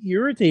to be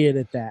irritated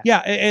at that. Yeah,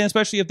 and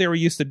especially if they were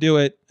used to do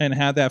it and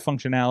had that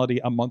functionality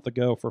a month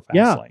ago for Fastlane.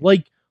 Yeah,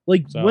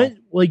 like So- when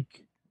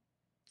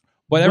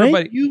but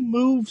everybody,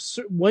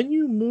 when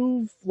you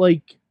move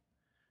like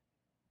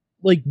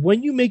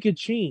when you make a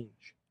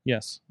change,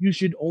 yes, you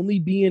should only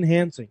be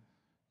enhancing.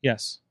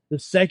 yes. The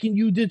second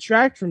you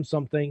detract from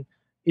something,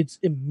 it's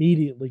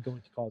immediately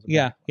going to cause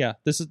a Yeah.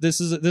 This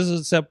is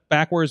a step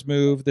backwards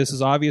move. This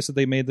is obvious that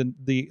they made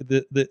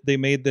they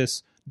made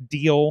this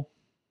deal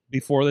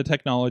before the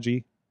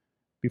technology,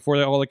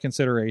 before all the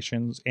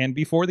considerations, and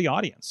before the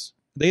audience.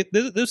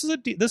 This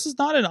is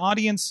not an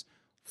audience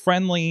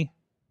friendly.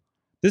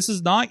 This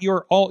is not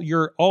your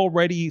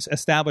already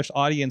established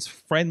audience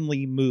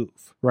friendly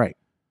move. Right.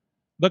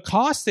 The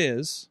cost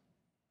is,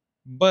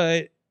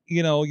 but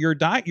you're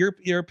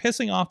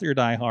pissing off your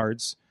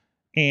diehards.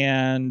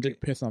 And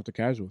pissing off the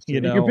casuals too.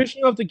 You're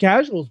pissing off the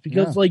casuals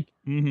because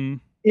mm-hmm.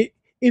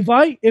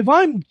 if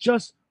I'm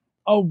just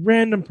a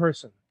random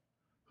person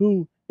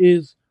who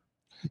is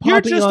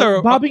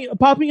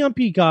popping on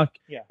Peacock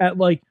at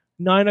like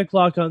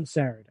 9:00 on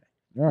Saturday.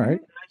 All right.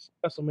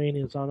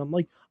 WrestleMania's on. I'm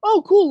like,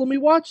 oh cool, let me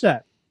watch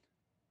that.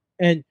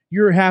 And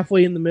you're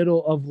halfway in the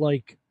middle of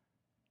like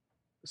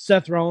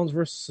Seth Rollins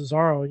versus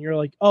Cesaro, and you're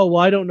like, oh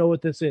well, I don't know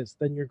what this is.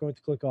 Then you're going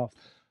to click off.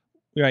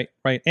 Right.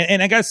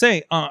 And I gotta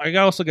say,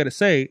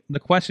 the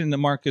question that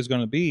Mark is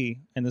going to be,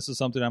 and this is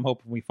something I'm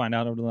hoping we find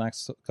out over the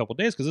next couple of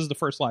days, because this is the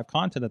first live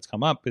content that's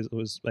come up. It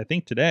was, I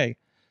think, today.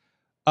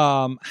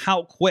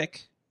 How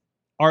quick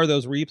are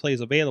those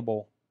replays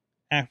available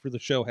after the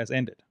show has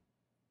ended?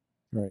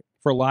 Right.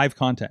 For live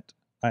content,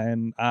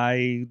 and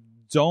I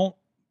don't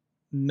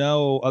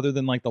know, other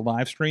than like the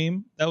live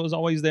stream that was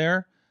always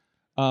there.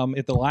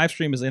 If the live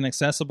stream is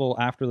inaccessible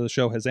after the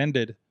show has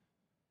ended,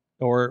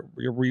 or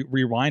you're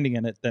rewinding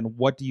in it, then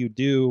what do you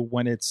do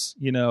when it's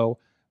 10:50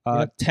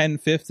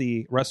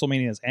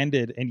 WrestleMania has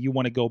ended and you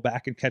want to go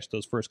back and catch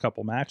those first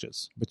couple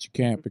matches? But you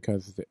can't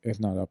because it's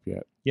not up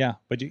yet. Yeah,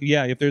 but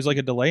if there's like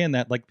a delay in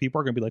that, like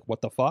people are gonna be like,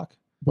 "What the fuck?"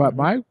 But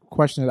my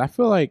question is, I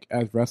feel like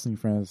as wrestling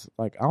fans,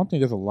 like I don't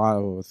think there's a lot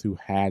of us who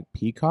had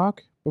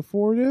Peacock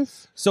before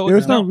this. So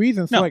there's no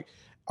reason. So like,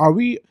 are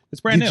we?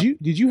 It's brand new.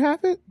 Did you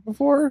have it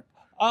before?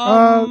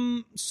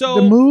 So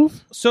the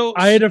move. So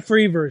I had a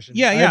free version.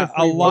 Yeah.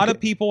 A lot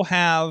of people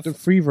have the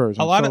free version.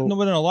 A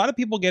lot of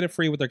people get it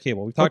free with their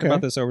cable. We've talked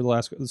about this over the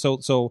last.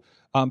 So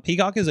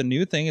Peacock is a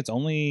new thing. It's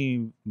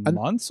only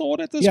months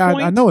old at this point.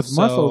 Yeah, I know it's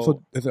months old.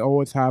 So does it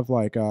always have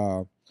like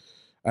the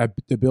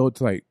ability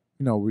to like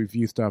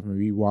review stuff and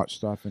rewatch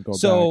stuff and go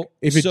back?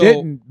 If it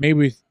didn't,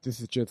 maybe this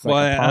is just like.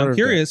 Well, I'm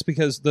curious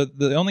because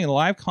the only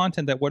live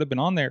content that would have been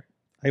on there,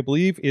 I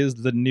believe, is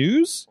the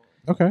news.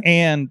 Okay.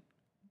 And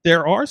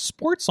there are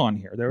sports on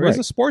here. There is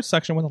a sports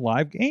section with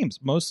live games.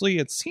 Mostly,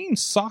 it seems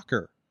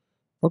soccer.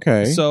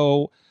 Okay.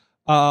 So,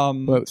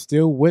 but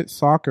still, with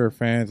soccer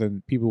fans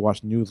and people who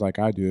watch news like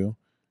I do,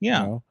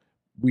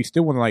 we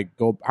still want to like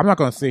go. I'm not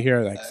going to sit here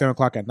at like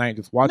 7:00 at night and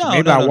just watch it.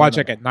 Maybe I'll watch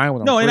it at 9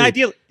 when I'm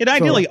free. And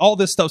ideally, all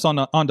this stuff's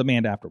on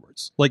demand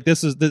afterwards. Like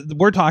this is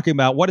we're talking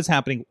about what is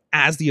happening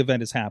as the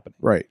event is happening.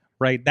 Right.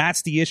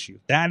 That's the issue.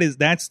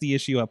 That's the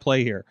issue at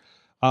play here.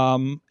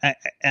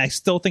 I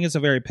still think it's a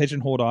very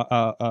pigeonholed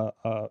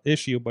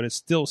issue, but it's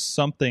still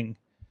something.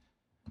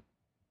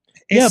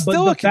 It's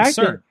still a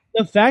concern.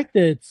 The fact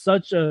that it's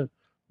such a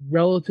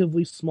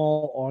relatively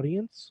small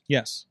audience.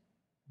 Yes.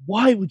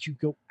 Why would you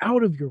go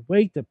out of your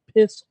way to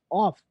piss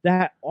off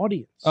that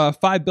audience?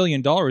 $5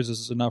 billion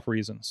is enough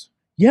reasons.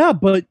 Yeah,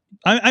 but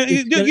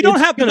you don't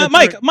have to,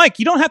 Mike.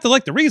 You don't have to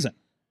like the reason.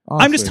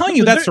 Honestly. I'm just telling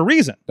you that's the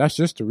reason. That's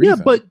just the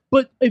reason. Yeah,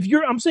 but if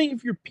you're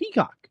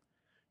Peacock,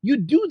 you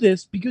do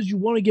this because you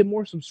want to get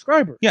more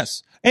subscribers.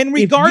 Yes, and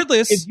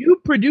regardless, if you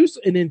produce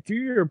an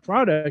inferior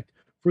product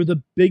for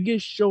the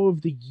biggest show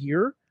of the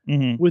year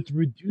with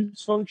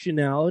reduced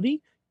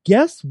functionality,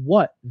 guess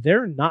what?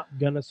 They're not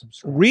gonna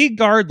subscribe.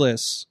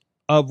 Regardless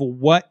of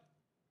what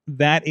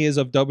that is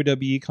of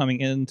WWE coming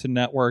into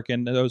network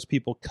and those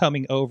people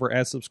coming over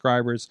as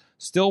subscribers,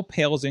 still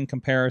pales in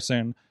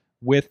comparison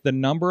with the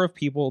number of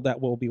people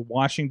that will be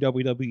watching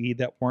WWE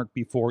that weren't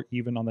before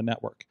even on the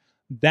network.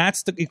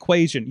 That's the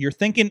equation. You're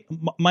thinking,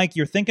 Mike,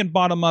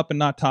 bottom up and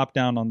not top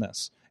down on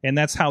this. And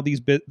that's how these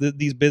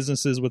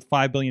businesses with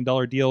 $5 billion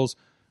deals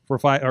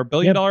for $5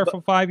 billion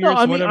for 5 years.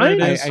 I mean, whatever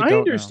it is. I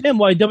understand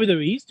why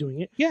WWE's doing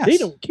it. Yes. They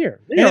don't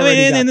care.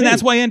 And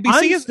that's why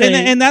NBC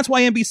and that's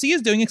why NBC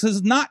is doing it, because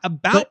it's not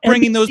about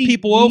bringing those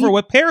people over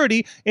with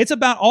parity. It's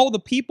about all the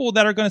people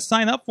that are going to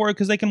sign up for it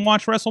because they can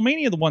watch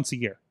WrestleMania once a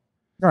year.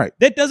 Right.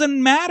 That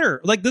doesn't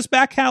matter. Like this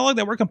back catalog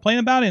that we're complaining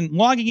about and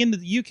logging into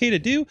the UK to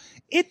do,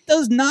 it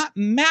does not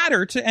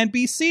matter to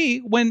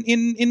NBC when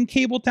in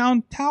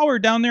Cabletown Tower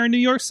down there in New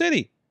York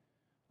City.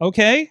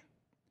 Okay?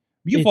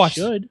 You've watched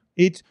should.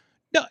 It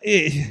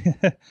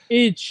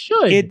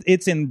should.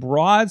 It's in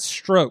broad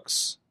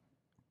strokes.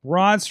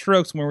 Broad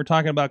strokes when we're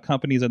talking about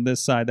companies on this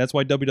side. That's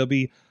why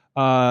WWE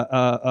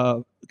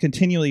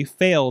continually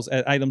fails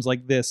at items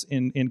like this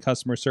in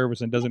customer service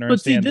and doesn't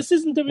understand this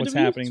isn't WWE's what's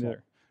happening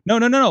there.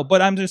 No.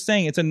 But I'm just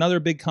saying it's another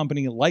big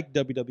company like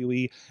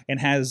WWE and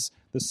has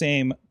the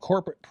same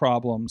corporate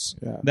problems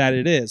that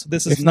it is.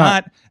 This is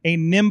not a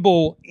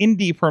nimble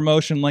indie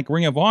promotion like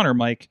Ring of Honor,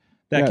 Mike,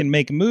 that can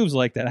make moves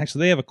like that.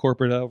 Actually, they have a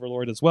corporate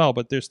overlord as well,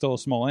 but they're still a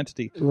small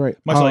entity. Right.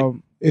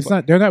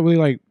 They're not really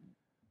like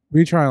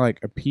really trying to like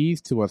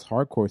appease to us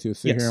hardcore to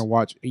sit here and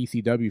watch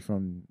ACW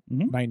from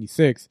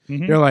 '96.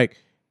 They're like,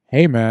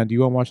 hey man, do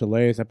you want to watch the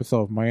latest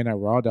episode of Monday Night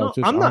Raw?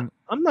 I'm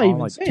not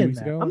even saying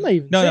that. I'm not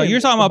even. No.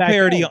 You're talking about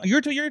parody. You're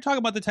talking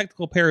about the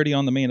technical parody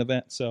on the main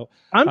event. So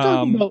I'm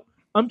talking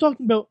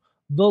about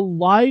the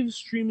live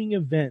streaming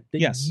event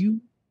that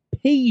you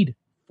paid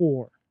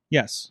for.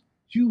 Yes.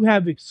 You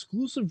have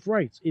exclusive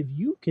rights. If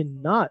you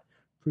cannot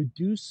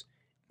produce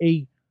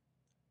a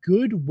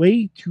good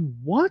way to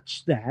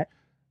watch that,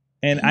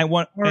 and I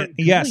want,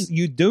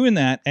 you doing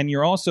that, and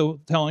you're also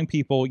telling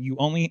people you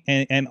only,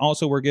 and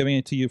also we're giving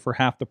it to you for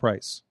half the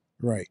price.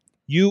 Right.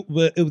 The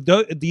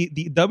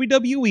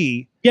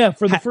WWE. Yeah,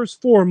 for the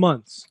first 4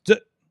 months.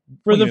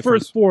 For the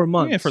first 4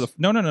 months. Yeah,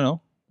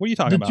 no. What are you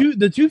talking about?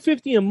 The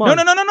 $250 a month.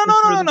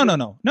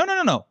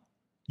 No.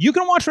 You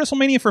can watch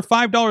WrestleMania for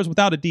 $5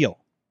 without a deal.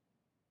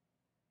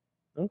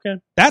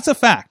 Okay. That's a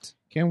fact.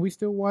 Can we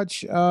still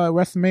watch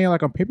WrestleMania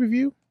like on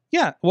pay-per-view?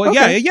 Yeah. Well,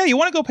 yeah. You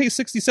want to go pay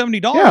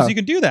 $60, $70, you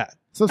can do do that.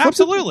 So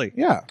absolutely.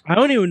 Yeah. I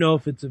don't even know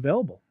if it's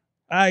available.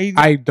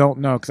 I don't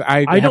know because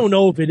I don't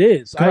know if it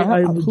is.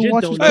 I legit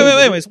don't know.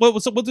 Anyways, we'll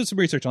do some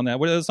research on that.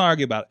 Let's not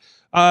argue about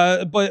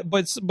it.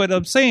 But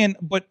I'm saying,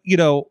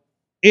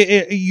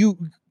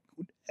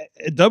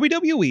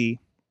 WWE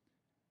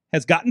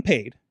has gotten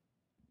paid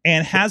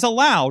and has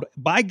allowed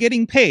by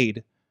getting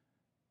paid.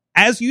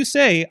 As you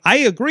say, I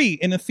agree,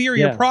 an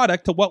inferior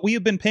product to what we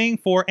have been paying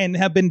for and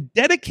have been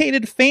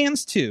dedicated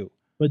fans to.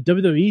 But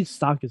WWE's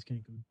stock is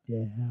going to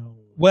go down.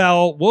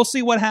 Well, we'll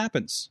see what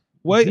happens.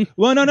 Wait,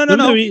 well, no.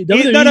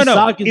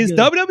 WWE Is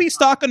WWE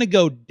stock going to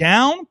go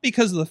down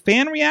because of the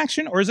fan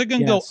reaction, or is it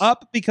going to go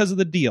up because of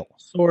the deal?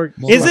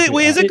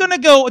 Is it going to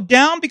go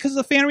down because of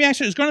the fan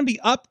reaction? It's going to be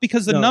up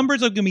because the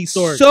numbers are going to be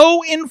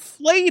so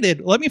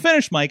inflated. Let me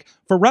finish, Mike.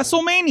 For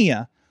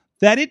WrestleMania,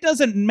 that it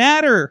doesn't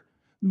matter.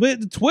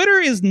 Twitter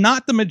is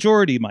not the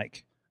majority,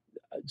 Mike.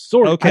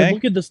 Okay. I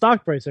look at the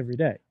stock price every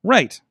day.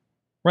 Right.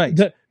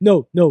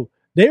 No.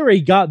 They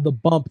already got the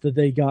bump that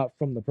they got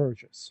from the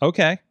purchase.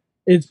 Okay.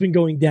 It's been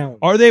going down.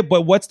 Are they?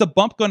 But what's the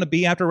bump going to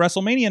be after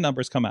WrestleMania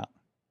numbers come out?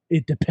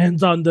 It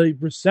depends on the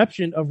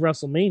reception of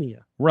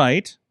WrestleMania.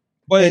 Right.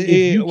 But if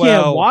you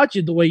can't watch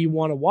it the way you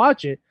want to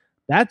watch it,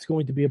 that's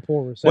going to be a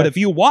poor reception. But if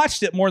you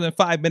watched it more than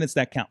 5 minutes,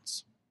 that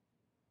counts.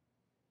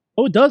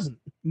 Oh, it doesn't.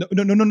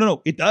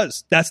 No. It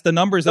does. That's the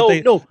numbers that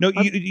they. No.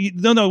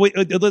 Wait,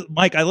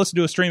 Mike. I listen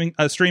to a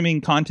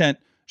streaming content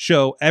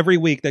show every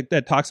week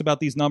that talks about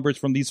these numbers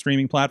from these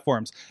streaming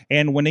platforms.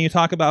 And when you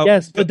talk about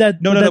but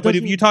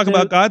if you talk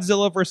about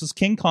Godzilla versus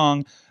King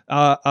Kong,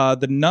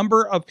 the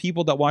number of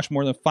people that watch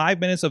more than 5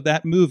 minutes of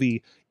that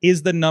movie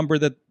is the number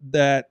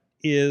that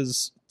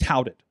is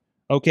touted.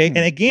 Okay, and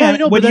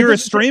again, when you're a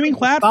streaming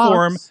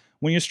platform,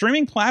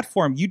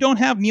 you don't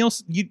have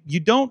Nielsen. You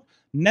don't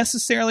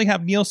necessarily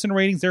have Nielsen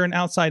ratings. They're an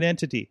outside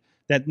entity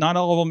that not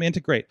all of them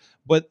integrate.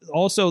 But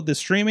also the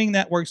streaming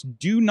networks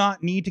do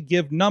not need to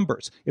give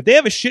numbers. If they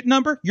have a shit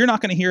number, you're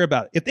not going to hear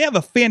about it. If they have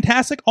a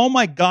fantastic, oh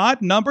my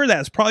God number,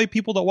 that's probably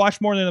people that watch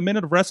more than a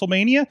minute of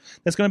WrestleMania,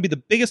 that's going to be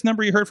the biggest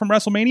number you heard from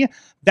WrestleMania,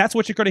 that's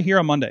what you're going to hear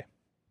on Monday.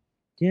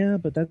 Yeah,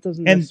 but that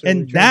doesn't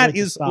and that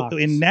is how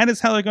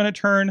they're going to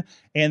turn,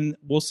 and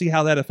we'll see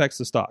how that affects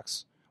the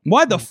stocks.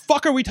 Why the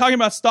fuck are we talking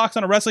about stocks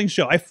on a wrestling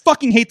show? I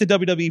fucking hate the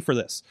WWE for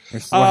this.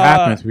 This is what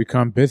happens. We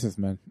become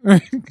businessmen.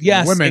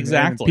 Yes, women,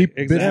 exactly.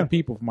 Business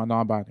people from my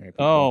non-binary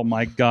people. Oh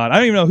my God. I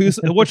don't even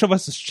know which of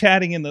us is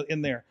chatting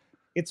in there.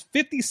 It's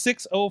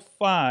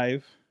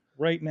 56:05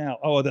 right now.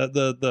 Oh, I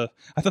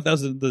thought that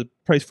was the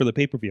price for the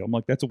pay-per-view. I'm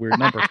like, that's a weird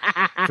number.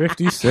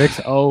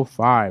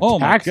 56:05. Oh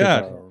my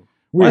God.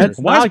 That's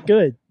not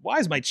good. Why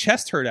is my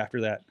chest hurt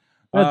after that?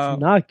 That's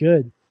not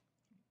good.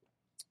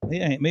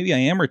 Yeah, maybe I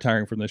am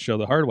retiring from this show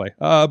the hard way.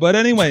 But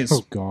anyways.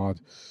 Oh, God.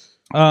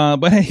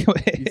 But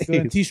anyway. He's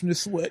going to teach him to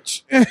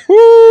switch.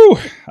 Woo!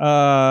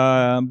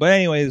 But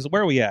anyways,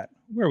 where are we at?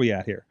 Where are we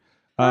at here?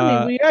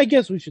 I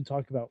guess we should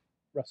talk about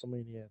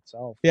WrestleMania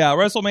itself. Yeah,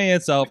 WrestleMania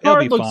itself. The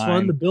card it'll be looks fine.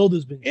 fun. The build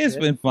has been. It's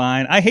shit. been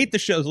fine. I hate the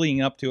shows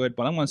leading up to it,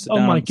 but I'm going to sit Oh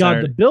down. my on god,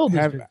 Saturday. the build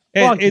has been.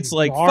 It's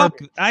like garbage.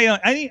 fuck.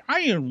 I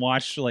didn't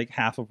watch like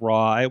half of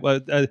Raw.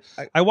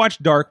 I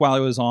watched Dark while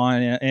it was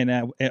on,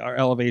 and our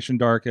Elevation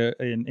Dark,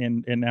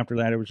 and after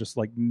that it was just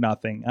like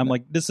nothing. I'm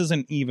like, this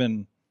isn't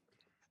even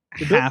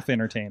half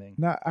entertaining.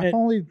 No, I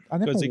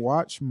never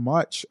watched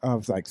much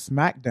of like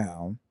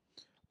SmackDown,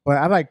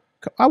 but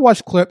I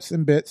watch clips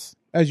and bits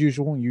as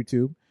usual on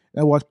YouTube.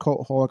 I watch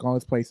Cultaholic on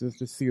those places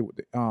to see what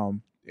the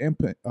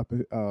input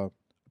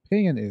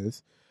opinion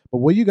is. But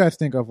what do you guys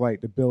think of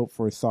like the build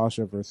for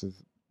Sasha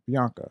versus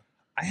Bianca?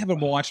 I haven't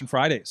been watching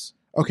Fridays.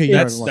 Okay,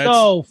 It's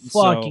so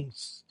fucking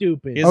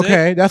stupid. Is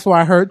that's what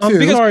I heard too.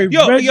 I'm sorry,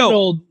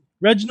 Yo.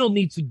 Reginald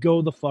needs to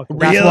go the fuck.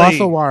 Really? That's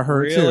also what I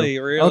heard too.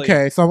 Really?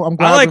 Okay, so I'm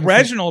glad. I like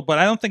Reginald, but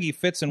I don't think he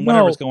fits in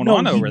whatever's going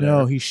on over there.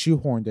 No, he's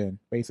shoehorned in.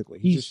 Basically,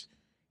 he's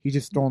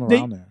just thrown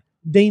around there.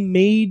 They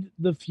made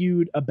the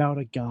feud about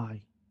a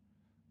guy.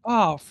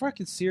 Oh,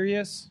 fucking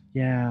serious?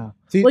 Yeah.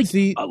 See,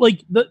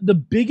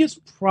 the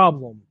biggest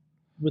problem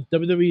with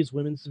WWE's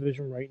women's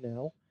division right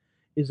now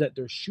is that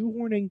they're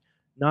shoehorning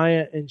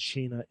Nia and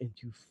Shayna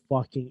into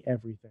fucking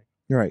everything.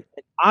 You're right.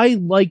 And I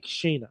like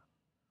Shayna.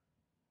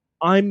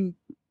 I'm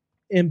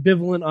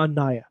ambivalent on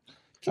Nia.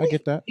 I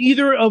get that.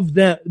 Either of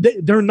them,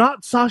 they're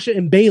not Sasha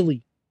and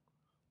Bailey.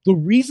 The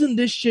reason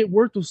this shit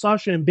worked with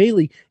Sasha and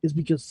Bailey is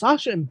because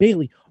Sasha and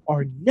Bailey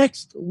are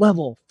next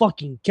level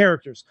fucking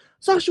characters.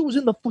 Sasha was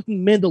in the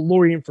fucking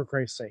Mandalorian, for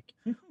Christ's sake.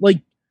 Like,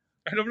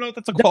 I don't know if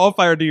that's a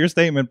qualifier to your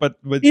statement, but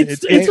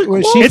it's a popular.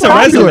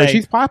 resume.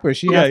 She's popular.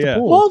 She has to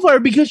pull.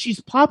 Qualifier because she's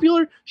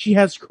popular, she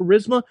has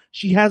charisma,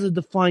 she has a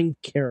defined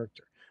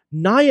character.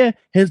 Nia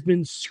has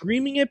been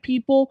screaming at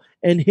people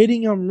and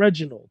hitting on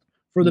Reginald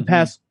for the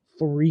past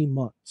 3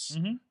 months.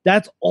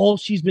 That's all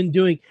she's been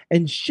doing.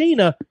 And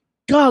Shayna,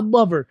 God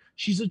love her,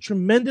 she's a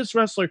tremendous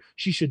wrestler.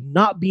 She should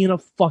not be in a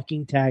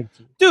fucking tag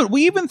team. Dude,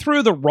 we even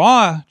threw the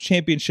Raw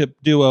Championship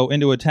duo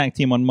into a tag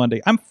team on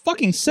Monday. I'm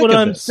fucking sick of what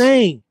this. I'm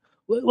saying.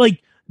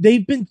 Like,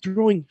 they've been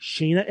throwing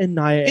Shayna and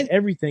Nia and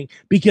everything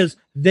because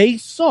they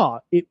saw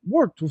it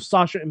worked with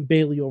Sasha and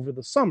Bailey over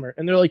the summer.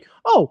 And they're like,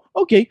 oh,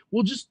 okay,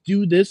 we'll just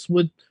do this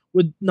with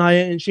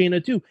Nia and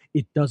Shayna too.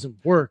 It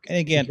doesn't work. And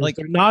again, like,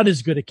 they're not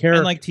as good a character.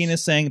 And like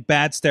Tina's saying,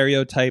 bad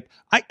stereotype.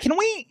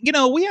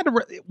 We had a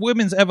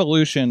women's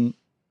evolution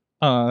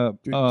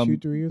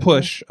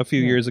push a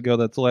few years ago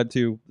that's led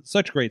to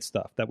such great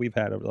stuff that we've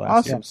had over the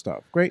last year. Awesome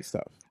stuff. Great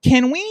stuff.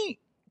 Can we?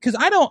 Because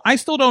I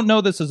still don't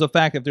know this as a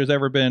fact if there's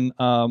ever been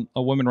a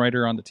woman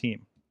writer on the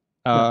team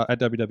at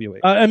WWE.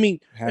 I mean,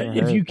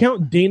 if you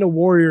count Dana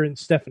Warrior and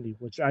Stephanie,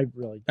 which I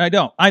really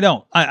don't.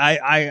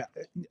 I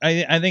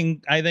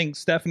think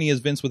Stephanie is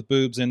Vince with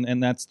boobs,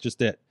 and that's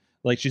just it.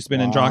 Like, she's been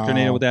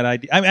indoctrinated with that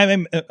idea. I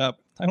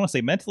don't want to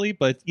say mentally,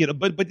 but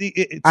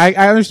I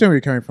understand where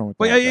you're coming from with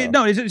that.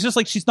 No, it's just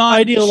like she's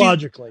not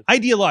ideologically.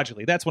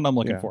 Ideologically, that's what I'm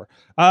looking for.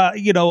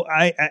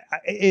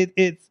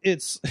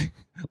 It's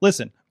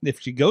listen. If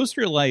she goes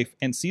through life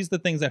and sees the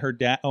things that her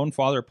own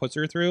father puts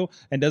her through,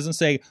 and doesn't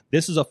say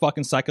this is a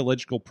fucking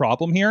psychological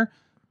problem here,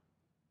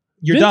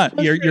 you're done.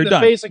 You're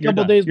done. Face a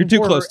couple days you're too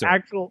close to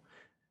it.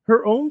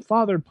 Her own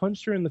father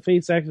punched her in the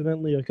face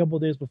accidentally a couple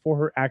of days before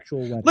her actual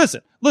wedding.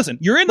 Listen.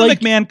 You're in the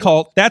McMahon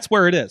cult. That's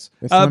where it is.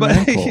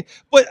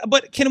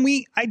 But can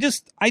we? I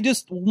just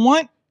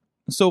want.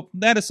 So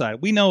that aside,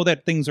 we know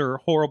that things are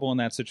horrible in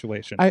that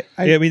situation. I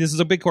mean, this is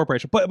a big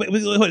corporation, but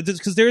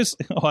because there's,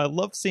 I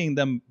love seeing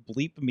them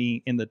bleep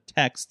me in the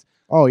text.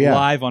 Oh yeah,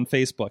 live on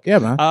Facebook. Yeah,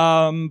 man.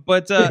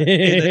 But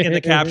in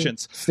the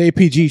captions, stay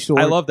PG.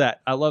 Sword. I love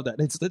that.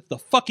 It's the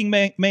fucking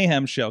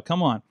mayhem show.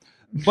 Come on.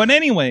 But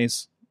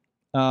anyways.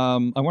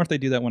 I wonder if they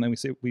do that when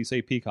we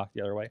say peacock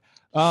the other way.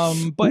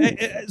 But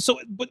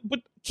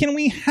can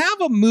we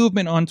have a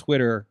movement on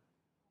Twitter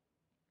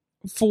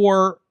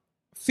for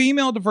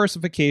female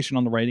diversification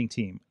on the writing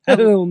team?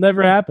 It'll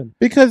never happen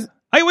because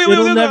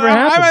it'll never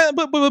happen.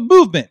 But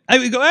movement.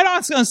 I'm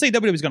not going to say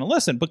WWE's going to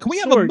listen, but can we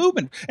have a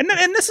movement? And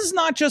this is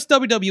not just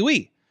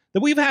WWE. That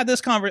we've had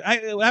this conversation.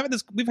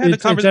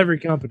 It's every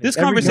company. This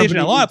conversation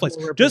in a lot of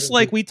places. Just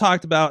like we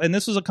talked about, and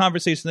this was a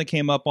conversation that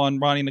came up on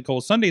Ronnie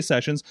Nicole's Sunday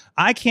sessions.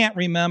 I can't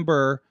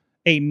remember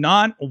a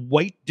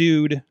non-white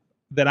dude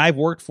that I've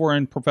worked for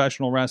in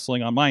professional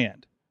wrestling on my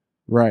end.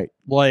 Right.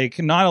 Like,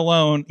 not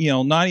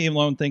even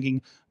alone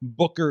thinking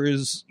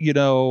bookers,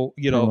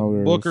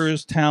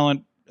 bookers,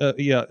 talent,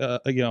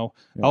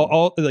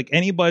 all like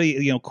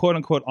anybody, quote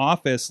unquote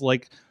office,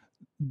 like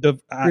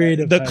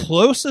the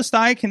closest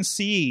I can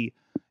see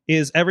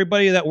is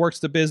everybody that works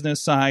the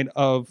business side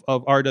of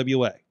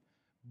RWA.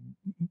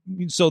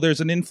 So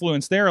there's an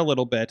influence there a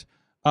little bit.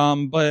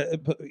 And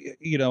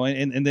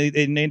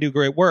they do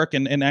great work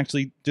and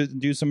actually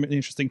do some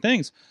interesting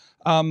things.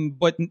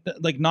 but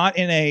like not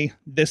in a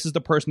this is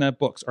the person that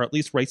books or at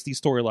least writes these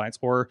storylines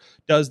or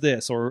does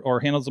this or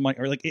handles the money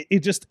or like it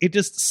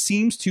just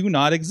seems to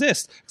not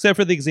exist except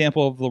for the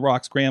example of The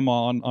Rock's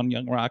grandma on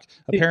Young Rock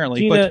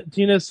apparently.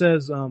 Tina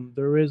says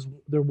there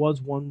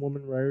was one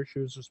woman writer. She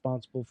was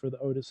responsible for the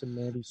Otis and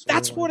Mandy storyline.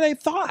 That's what I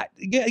thought,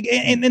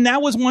 and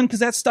that was one because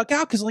that stuck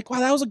out because like wow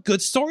that was a good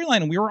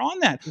storyline and we were on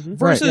that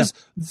versus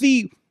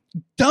the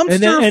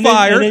dumpster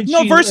fire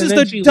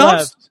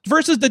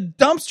versus the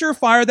dumpster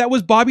fire that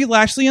was Bobby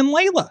Lashley and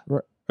Layla.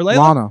 Right. Or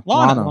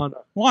Layla?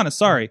 Lana,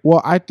 sorry.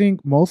 Well, I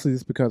think mostly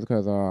it's because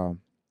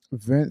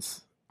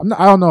Vince,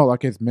 I don't know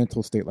like his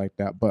mental state like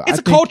that, but it's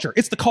culture.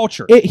 It's the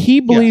culture. He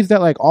believes that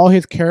like all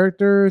his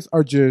characters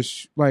are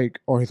just like,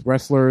 or his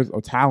wrestlers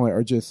or talent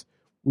are just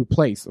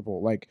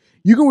replaceable. Like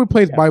you can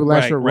replace Bobby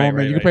Lashley with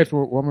Roman. You can replace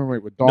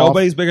Roman with Dolph.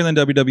 Nobody's bigger than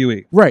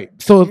WWE. Right.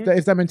 So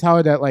it's that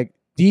mentality that like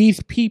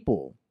these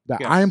people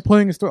that I am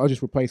putting in store are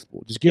just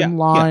replaceable. Just give them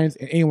lines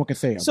and anyone can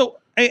say them. So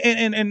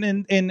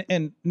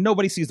and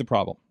nobody sees the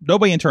problem.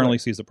 Nobody internally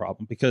sees the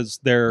problem because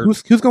they're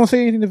who's going to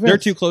say anything to Vince? They're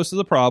too close to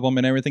the problem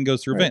and everything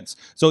goes through Vince.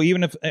 So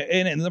even if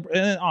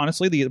and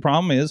honestly the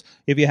problem is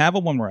if you have a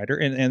woman writer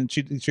and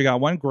she got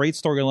one great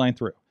storyline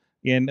through.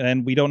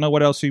 And we don't know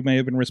what else she may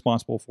have been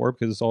responsible for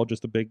because it's all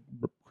just a big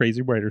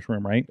crazy writer's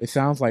room, right? It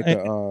sounds like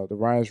the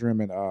writer's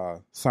room in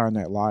Saturday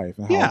Night Live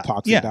and how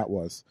toxic that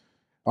was.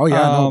 Oh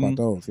yeah, I know about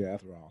those. Yeah,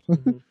 that's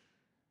wrong.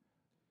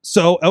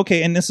 So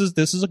okay, and this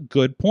is a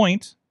good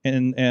point,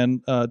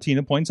 and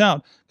Tina points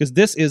out because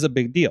this is a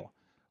big deal.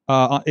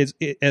 As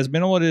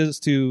minimal it is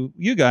to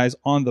you guys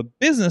on the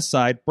business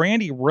side,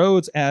 Brandy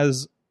Rhodes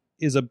is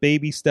a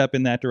baby step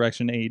in that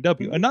direction.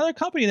 AEW, another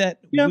company that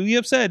we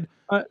have said.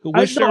 I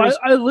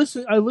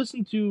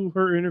listened to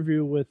her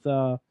interview with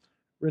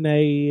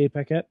Renee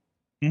Paquette,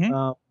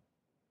 and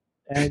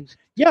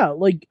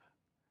like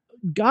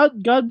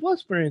God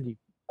bless Brandy.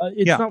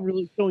 It's not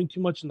really showing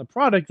too much in the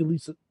product, at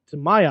least to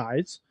my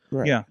eyes.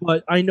 Right. Yeah,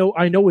 but I know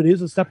it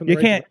is a step in the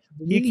right direction.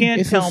 You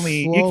can't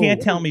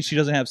tell me she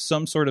doesn't have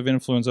some sort of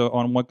influence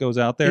on what goes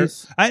out there.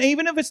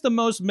 Even if it's the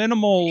most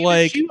minimal,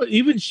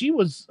 she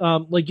was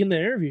like in the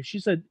interview, she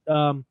said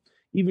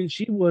even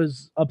she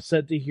was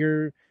upset to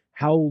hear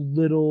how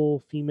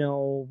little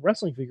female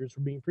wrestling figures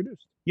were being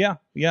produced. Yeah.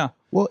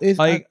 Well,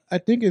 I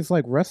think it's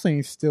like wrestling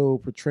is still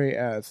portrayed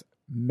as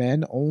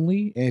men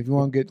only, and if you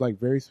want to get like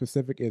very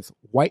specific, it's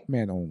white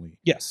men only.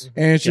 Yes,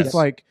 and it's just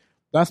like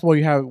that's what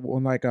you have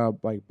when like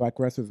Black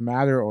Wrestlers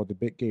Matter or the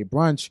Big Gay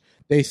Brunch.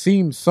 They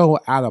seem so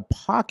out of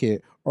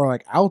pocket or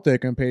like out there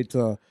compared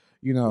to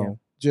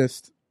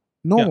just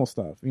normal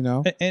stuff.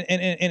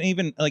 And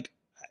even like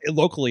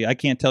locally, I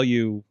can't tell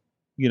you.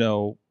 I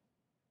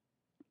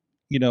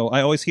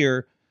always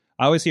hear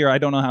I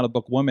don't know how to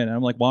book women, and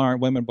I'm like, why aren't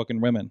women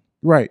booking women?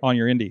 Right on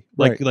your indie,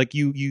 like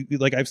you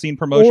like I've seen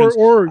promotions,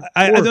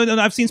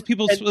 I've seen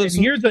people. And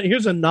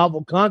here's a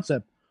novel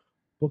concept: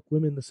 book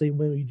women the same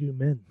way we do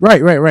men. Right.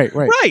 That's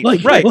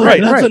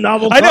a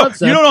novel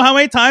concept. You don't know how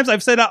many times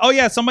I've said, "Oh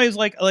yeah," somebody's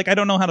like I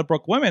don't know how to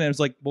book women, and it's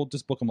like, well,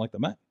 just book them like the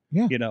men.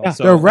 Yeah,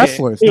 So they're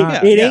wrestlers.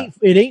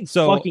 It ain't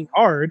so fucking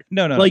hard.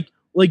 No.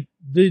 Like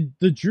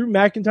the Drew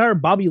McIntyre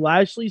Bobby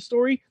Lashley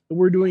story that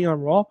we're doing on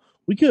Raw.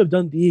 We could have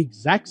done the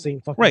exact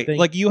same fucking thing.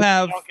 Like you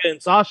have Bianca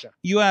and Sasha.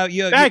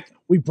 In fact,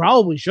 we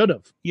probably should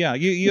have. Yeah,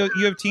 you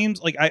have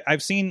teams like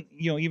I've seen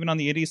even on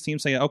the Indies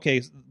teams say,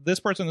 okay, this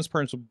person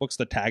books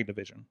the tag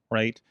division,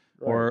 right?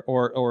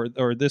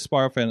 Or this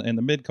bar and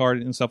the mid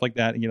card and stuff like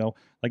that.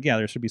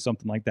 There should be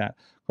something like that.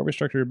 Corporate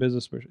structure of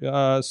business.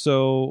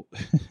 So,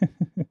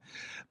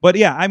 but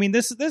yeah, I mean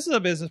this is a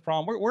business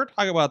problem. We're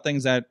talking about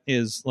things that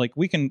is like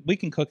we can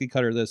cookie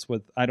cutter this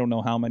with I don't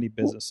know how many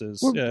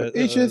businesses.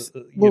 It's just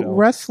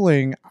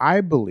wrestling.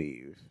 I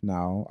believe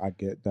now. I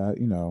get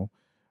that.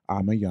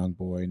 I'm a young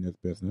boy in this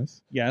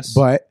business. Yes,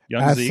 but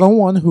young as Zeke.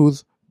 someone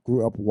who's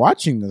grew up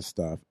watching this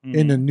stuff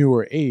in the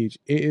newer age,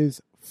 it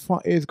is fun.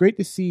 It's great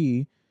to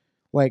see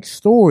like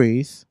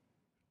stories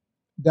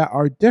that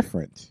are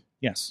different.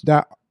 Yes,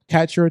 that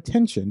catch your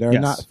attention. They're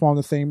not from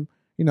the same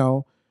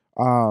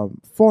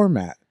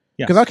format.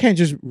 Because I can't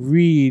just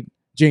read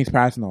James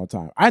Patterson all the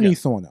time. I need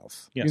someone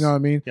else. Yes. You know what I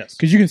mean? Yes.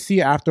 Because you can see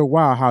after a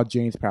while how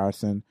James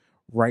Patterson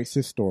writes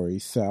his story,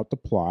 set up the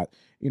plot.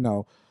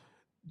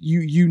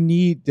 You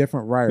need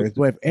different writers.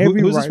 But if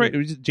who's this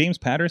writer? James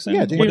Patterson?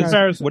 Yeah, James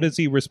Patterson. What is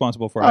he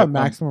responsible for?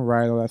 Maximum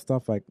Writer, all that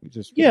stuff. Like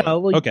just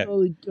okay.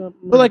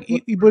 But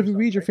if you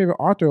read your favorite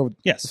author,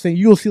 saying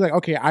you'll see like,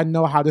 okay, I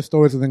know how this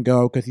story's gonna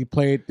go because he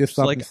played this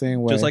stuff the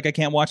same way. Just like I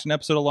can't watch an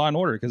episode of Law and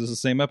Order because it's the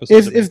same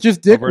episode. It's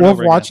just Dick Wolf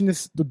watching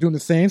this, doing the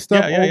same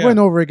stuff over and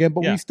over again.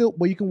 But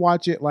you can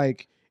watch it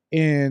like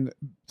in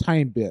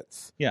tiny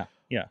bits. Yeah.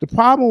 The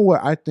problem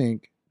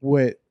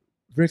with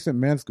Vincent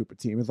Mann's group of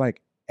team is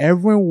like,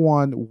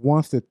 everyone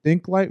wants to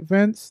think like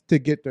Vince to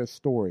get their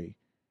story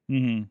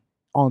on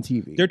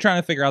TV. They're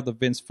trying to figure out the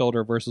Vince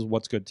filter versus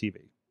what's good TV.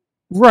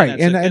 Right.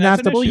 And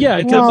that's the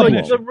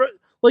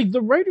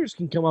the writers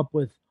can come up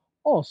with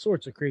all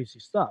sorts of crazy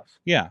stuff.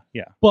 Yeah.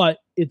 But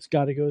it's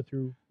got to go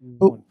through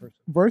one person.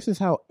 Versus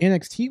how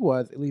NXT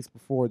was, at least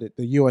before the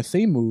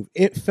USA move,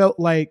 it felt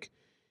like,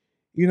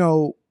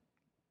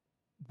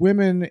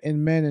 women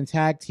and men in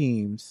tag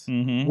teams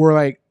were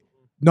like,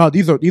 no,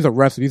 these are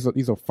wrestlers,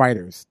 these are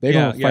fighters. They're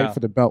gonna fight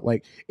for the belt.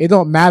 Like, it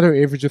don't matter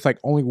if it's just like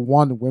only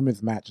one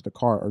women's match at the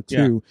card or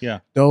two. Yeah.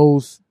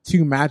 Those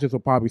two matches will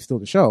probably steal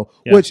the show,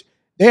 which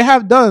they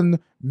have done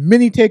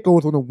many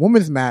takeovers when a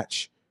women's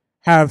match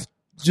have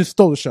just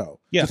stole the show.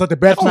 Yeah. It's like the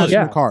best match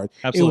on the card.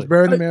 Absolutely. It was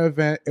better than the main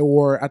event,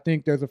 or I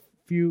think there's a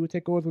few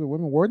takeovers where the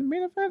women were the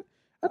main event.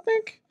 I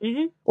think,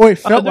 or it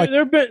felt like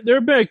there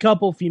have been a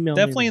couple female.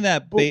 Definitely in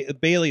that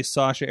Bailey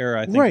Sasha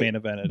era, I think main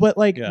evented. But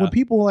like when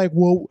people were like,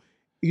 well,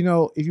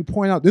 if you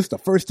point out this is the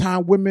first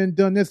time women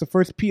done this, the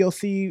first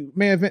PLC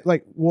main event,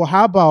 like, well,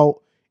 how about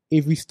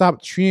if we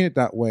stop treating it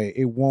that way?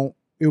 It will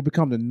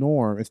become the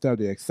norm instead of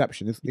the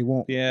exception. It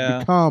won't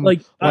become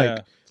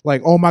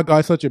like, oh my God,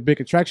 it's such a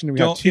big attraction. And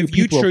we have two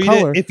people of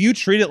color. If you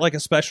treat it like a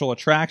special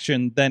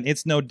attraction, then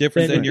it's no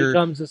different than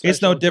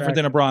different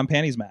than a bra and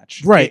panties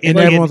match, right? And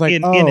everyone's like,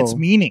 in its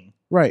meaning,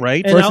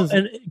 right?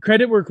 And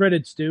credit where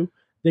credit's due,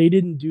 they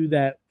didn't do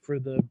that for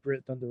the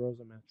Britt Thunder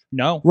Rosa match.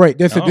 No, right?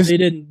 They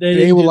didn't.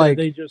 They were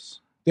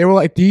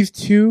like these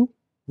two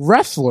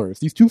wrestlers,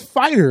 these two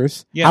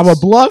fighters have a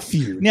blood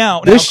feud.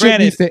 Now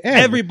granted,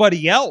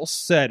 everybody else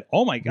said,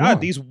 "Oh my God,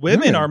 these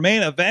women are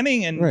main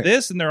eventing and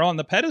this, and they're on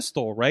the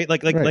pedestal, right?"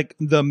 Like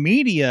the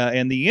media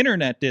and the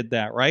internet did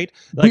that, right?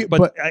 Like,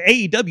 but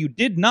AEW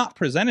did not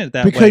present it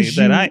that way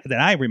that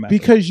I remember.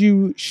 Because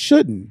you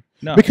shouldn't.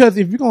 No. Because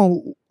if you're gonna,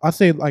 I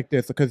say it like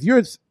this, because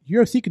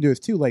UFC can do this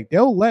too. Like,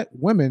 they'll let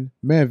women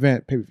main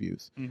event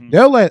pay-per-views.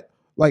 They'll let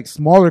like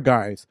smaller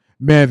guys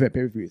main event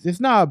pay-per-views. It's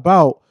not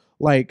about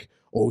like,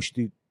 oh,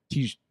 should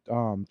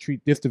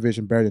treat this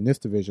division better than this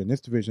division is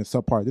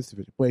subpart of this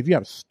division. But if you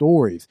have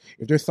stories,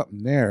 if there's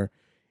something there,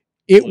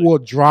 it will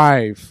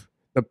drive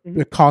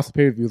the cost of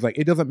pay-per-views. Like,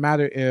 it doesn't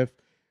matter if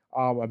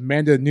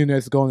Amanda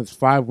Nunes is going its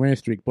 5-win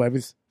streak, but if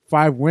it's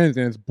 5 wins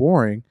and it's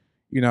boring,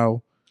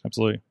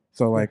 Absolutely.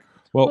 So like,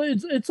 well,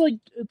 it's like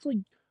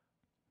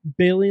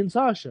Bailey and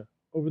Sasha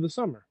over the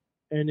summer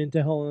and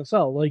into Hell in a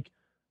Cell. Like,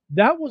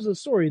 that was a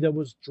story that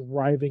was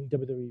driving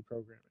WWE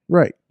programming.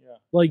 Right.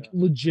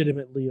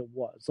 Legitimately it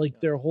was.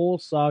 Like, their whole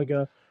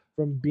saga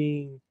from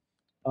being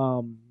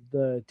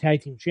the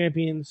tag team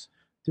champions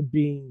to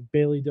being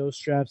Bailey Dose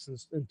Straps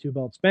and 2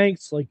 Belts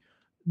Banks. Like,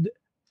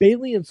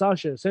 Bailey and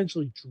Sasha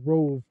essentially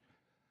drove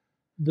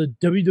the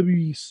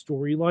WWE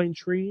storyline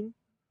train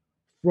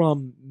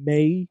from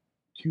May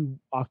to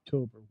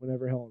October,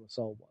 whenever Hell in a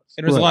Cell was.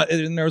 And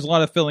there was a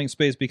lot of filling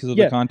space because of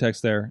the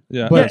context there.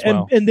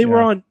 And they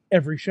were on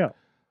every show.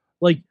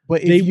 Like,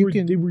 but they were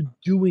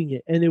doing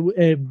it, and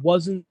it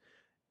wasn't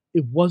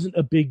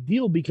a big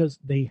deal because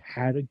they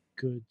had a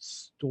good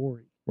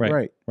story.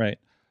 Right.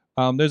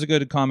 There's a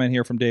good comment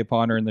here from Dave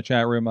Potter in the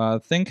chat room.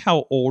 Think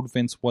how old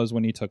Vince was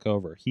when he took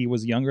over. He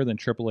was younger than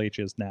Triple H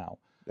is now.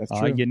 That's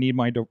true. You need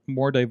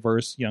more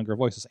diverse, younger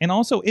voices, and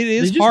also it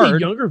is just hard.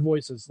 Younger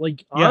voices,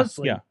 like,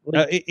 honestly,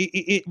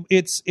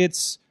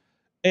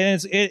 in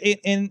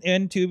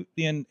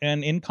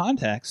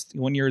context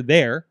when you're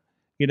there,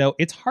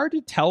 it's hard to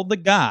tell the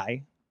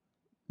guy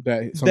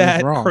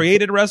that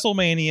created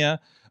WrestleMania,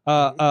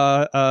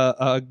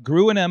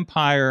 grew an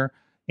empire,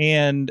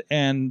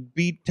 and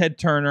beat Ted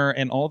Turner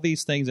and all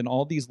these things and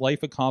all these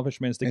life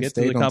accomplishments to get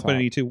to the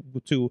company to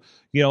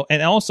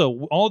and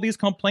also all these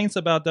complaints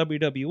about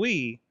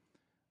WWE,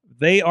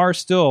 they are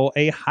still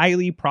a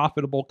highly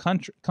profitable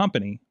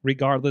company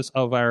regardless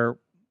of our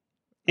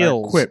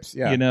ills, quips,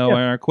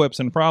 our quips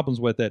and problems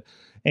with it.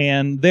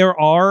 And there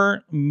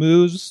are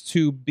moves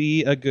to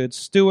be a good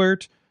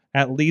steward,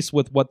 at least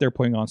with what they're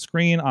putting on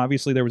screen.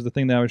 Obviously, there was the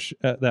thing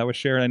that was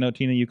shared. I know,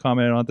 Tina, you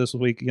commented on it this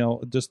week.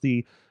 Just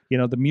the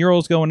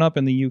murals going up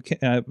in the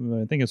UK. I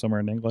think it's somewhere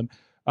in England.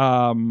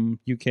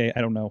 UK, I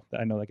don't know.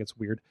 I know that gets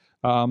weird.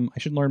 I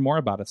should learn more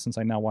about it since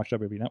I now watch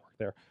WWE Network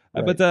there.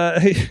 Right.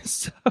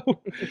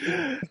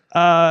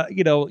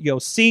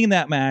 Seeing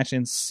that match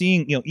and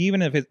seeing,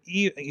 even if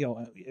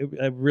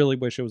I really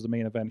wish it was the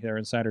main event here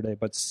on Saturday,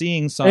 but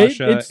seeing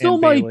Sasha, it still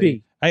and might Bayley,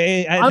 be.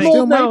 I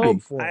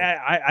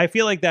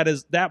feel like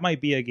that might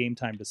be a game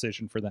time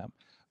decision for them.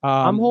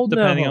 I'm holding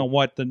depending on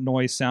what the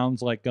noise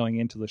sounds like going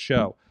into the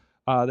show.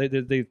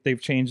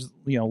 They've changed,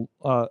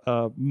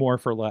 more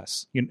for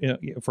less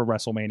for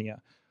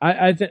WrestleMania.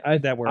 I think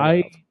that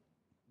were.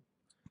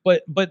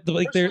 But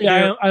like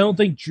I don't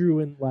think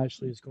Drew and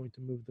Lashley is going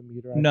to move the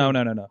meter. No.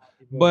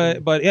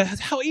 But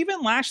how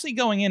even Lashley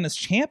going in as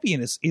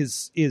champion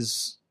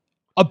is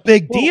a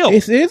big deal.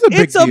 It is a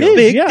big deal.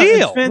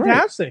 It's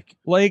fantastic.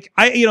 Right.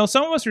 Like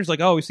some of us are just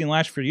like, oh, we've seen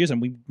Lashley for years,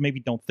 and we maybe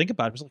don't think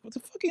about it. It's like, what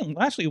the fucking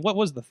Lashley? What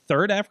was the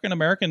third African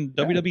American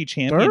WWE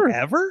champion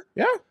ever?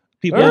 Yeah,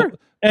 people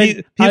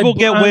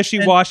get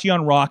wishy-washy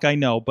on Rock. I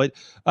know, but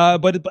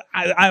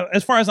I,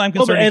 as far as I'm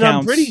concerned, it counts.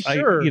 I'm pretty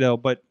sure.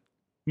 But.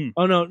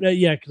 Oh no,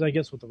 yeah, because I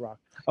guess with The Rock,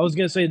 I was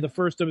gonna say the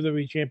first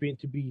WWE champion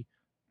to be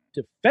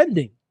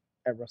defending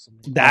at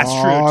WrestleMania. That's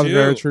Oh, true too.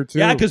 very true, too.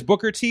 Yeah, because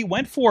Booker T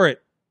went for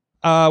it.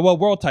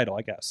 World title,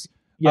 I guess.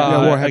 Yeah,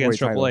 world heavyweight against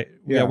Triple H. title.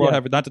 Yeah, world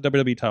heavyweight, not the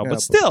WWE title, Yeah,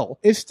 but still.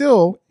 It's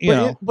still, You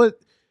know. but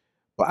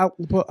But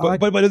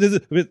this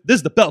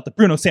is the belt that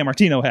Bruno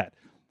Sammartino had.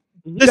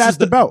 This That's is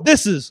the belt.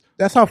 This is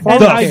that's how far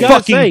And it I came. gotta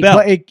fucking say,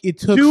 belt. But it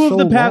took two so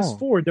of the past long.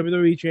 4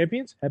 WWE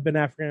champions have been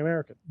African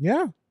American.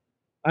 Yeah,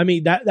 I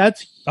mean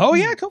that's Oh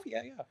yeah, Kofi.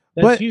 Yeah. that's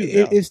but huge.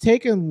 it's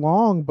taken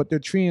long. But they're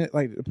treating it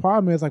like the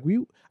problem is like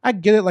I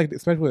get it, like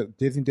especially what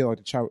Disney did, like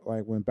the child,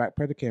 like when Black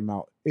Panther came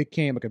out, it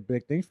came like a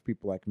big thing for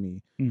people like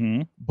me.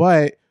 Mm-hmm.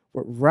 But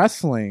with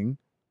wrestling,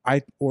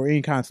 or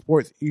any kind of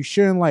sports, you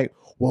shouldn't like.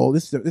 Well,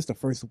 this is the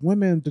first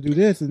women to do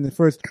this, and the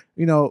first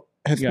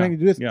Hispanic to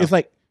do this. Yeah. It's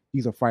like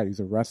these are fighters,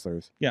 these are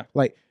wrestlers. Yeah.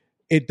 Like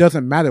it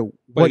doesn't matter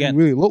what again, you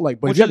really look like,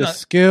 but which if you have is the not-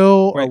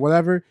 skill or Right.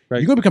 whatever, Right.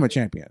 you're gonna become a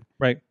champion.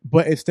 Right.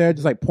 But instead of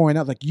just like pointing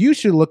out, like you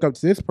should look up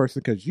to this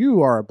person because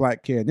you are a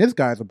black kid, and this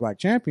guy's a black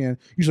champion.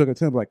 You should look up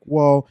to him like,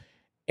 well,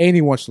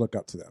 anyone should look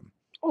up to them.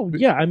 oh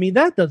yeah, I mean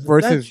that doesn't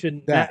Versus that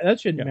shouldn't that. that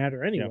shouldn't Yeah.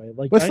 matter anyway.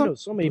 Like But I some- know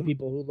so many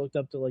people who looked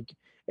up to like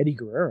Eddie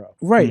Guerrero.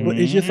 Right, but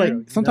it's just like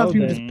Mhm. sometimes No,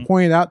 people then- just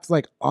point it out to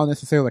like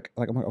unnecessary, like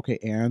I'm like, okay,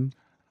 and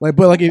like,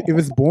 but like if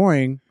it's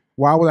boring,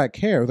 why would I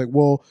care? It's like,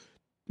 well,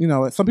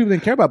 some people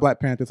didn't care about Black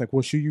Panther. It's like,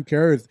 well, should you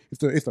care?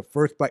 It's the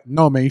first black.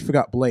 No, man, you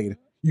forgot Blade.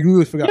 You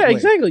really forgot. Yeah, Blade.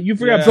 exactly. You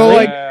forgot Yeah. So, Blade,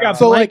 like- you forgot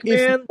so, Black like,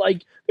 it's- Man.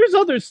 Like there's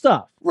other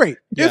stuff. Right.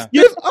 Yeah.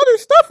 There's other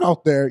stuff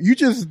out there. You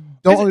just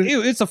don't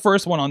It's the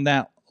first one on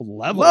that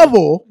level.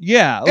 level.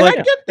 Yeah, And like I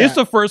get that. it's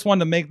the first one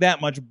to make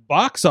that much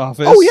box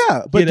office. Oh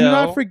yeah, but you do know,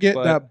 not forget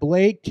but- that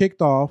Blade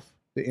kicked off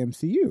the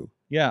MCU.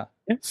 Yeah,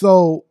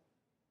 So,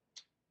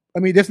 I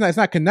mean, it's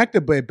not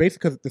connected, but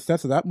basically because the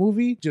sets of that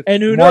movie, just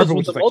And who Marvel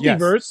knows was with the just like,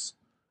 multiverse?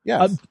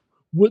 yes.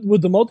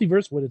 Would the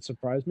multiverse? Would it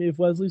surprise me if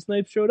Wesley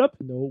Snipes showed up?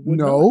 No, it would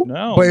No,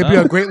 No, but it'd be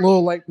no. a great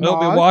little like. they'll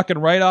be nod. walking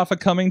right off of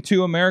Coming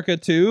to America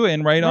 2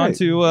 and right Right.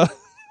 onto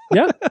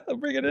Yeah.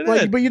 bringing it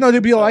But in.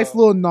 there'd be a nice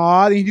little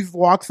nod, and he just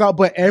walks out,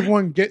 but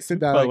everyone gets it.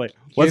 That By the like,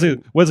 way,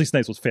 kid- Wesley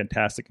Snipes was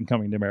fantastic in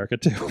Coming to America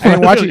too. I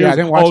didn't watch it yet. I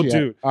didn't watch oh, it yet.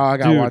 dude, I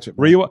gotta dude, watch it.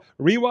 man.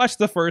 Rewatch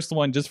the first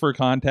one just for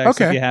context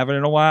if Okay. you haven't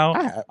in a while.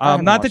 I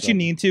haven't Not watched that you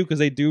need to because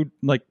they do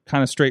like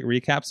kind of straight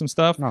recaps and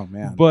stuff. Oh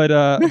man, But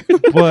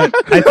but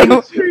I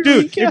think,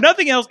 dude, Recap. if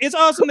nothing else, it's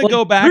awesome to Like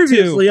go back to.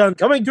 previously on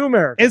Coming to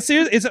America. It's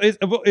serious.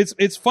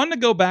 It's fun to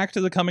go back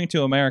to the Coming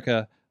to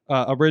America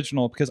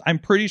original because I'm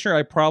pretty sure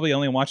I probably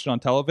only watched it on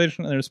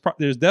television, and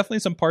there's definitely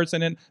some parts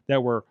in it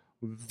that were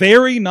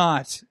very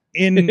not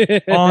in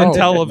on Oh,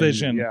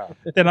 television. yeah.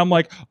 Then I'm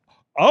like,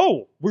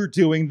 oh, we're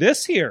doing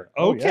this here.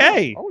 Oh, yeah.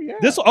 Okay. Oh, yeah.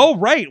 This. Oh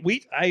right.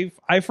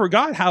 I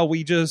forgot how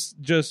we just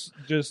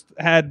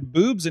had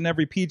boobs in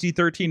every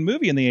PG-13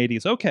 movie in the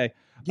 80s. Okay.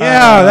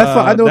 Yeah, that's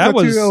what I know. that That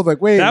was- I was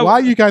like, wait, that- why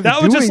are you guys that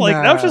doing was just like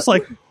that? that was just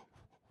like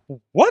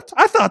what?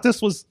 I thought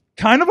this was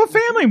kind of a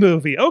family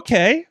movie.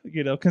 Okay,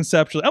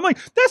 conceptually, I'm like,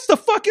 that's the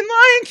fucking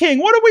Lion King.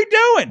 What are we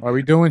doing? What are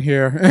we doing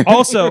here?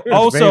 Also,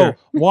 Vader.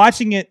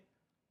 watching it.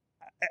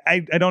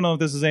 I don't know if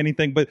this is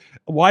anything, but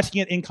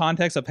watching it in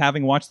context of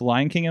having watched The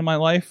Lion King in my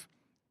life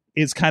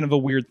is kind of a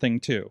weird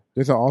thing too,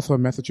 There's also a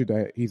message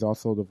that he's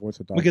also the voice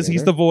of Darth because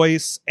he's Vader. the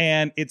voice,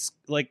 and it's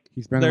like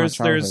He's been in my there's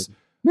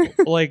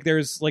childhood.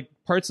 there's like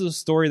parts of the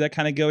story that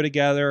kind of go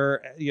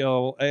together,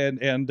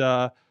 and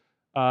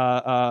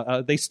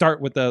they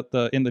start with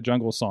the In the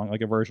Jungle song,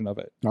 like a version of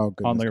it Oh,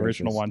 goodness on the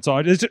original gracious.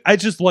 one. So it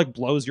just like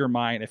blows your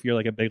mind if you're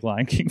like a big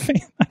Lion King fan.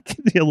 I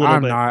can be a little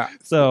I'm bit. not.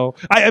 So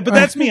but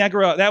that's me. I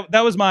grew up.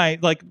 That was my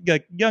like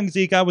young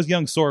Zeke. I was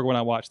young Sorg when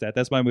I watched that.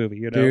 That's my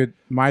movie. Dude,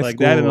 my like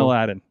school, that and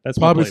Aladdin. That's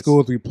my public place.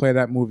 schools, we play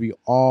that movie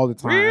all the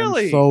time.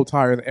 Really? I'm so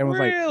tired. Everyone's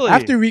Really? like,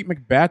 after you read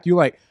Macbeth, you're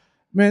like,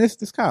 man, this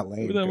kind of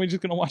lame. Then we're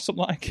just gonna watch some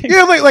Lion King.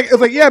 Yeah, it's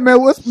like, yeah, man.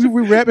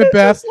 We read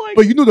Macbeth, just like-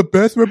 but the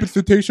best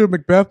representation of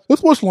Macbeth.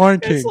 Let's watch Lion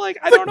King. It's like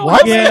I don't know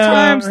what? how many Yeah,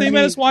 times they I made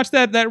mean- us watch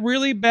that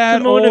really bad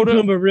Timon old.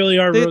 and Pumbaa really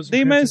are.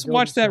 They made us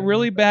watch that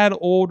really bad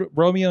old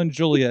Romeo and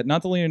Juliet,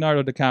 not the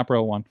Leonardo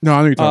DiCaprio one. No, I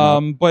know you're talking about. I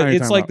know But you're it's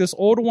talking like about. this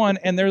old one,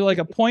 and there's like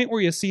a point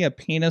where you see a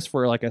penis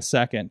for like a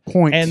second,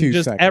 0.2 and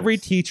just seconds. every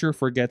teacher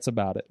forgets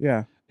about it.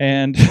 Yeah,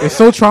 And it's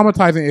so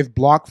traumatizing. It's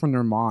blocked from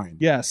their mind.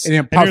 yes, and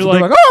then pops you're up,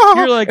 they're like, like, oh,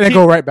 you're like, and then "Te-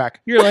 go right back.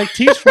 You're like,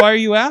 Teach, why are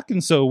you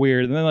acting so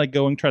weird? And then like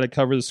go and try to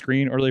cover the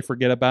screen, or they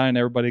forget about it, and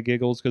everybody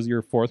giggles because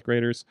you're fourth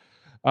graders.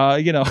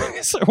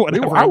 So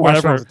whatever. I watched when I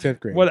whatever. was in 10th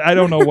grade. What I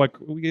don't know what.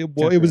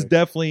 Well, it was grade.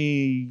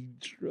 definitely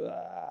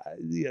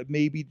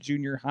maybe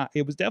junior high.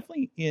 It was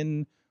definitely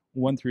in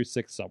 1 through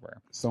 6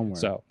 somewhere. Somewhere.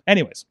 So,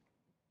 anyways,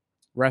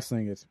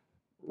 wrestling is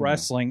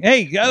wrestling.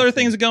 Hey, other Wrestling.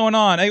 things going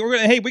on.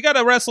 Hey, we got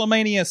a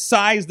WrestleMania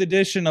sized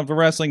edition of the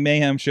Wrestling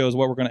Mayhem show is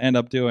what we're going to end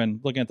up doing.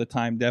 Looking at the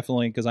time,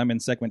 definitely because I'm in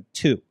segment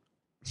 2,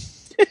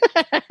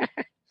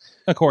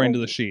 according to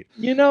the sheet.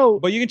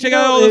 But you can check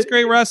out all this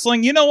great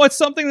wrestling. You know what?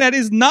 Something that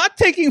is not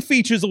taking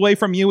features away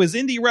from you is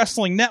Indie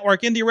Wrestling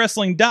Network,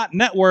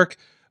 IndieWrestling.network.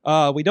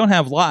 We don't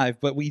have live,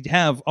 but we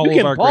have all You of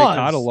can our pause.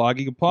 great catalog.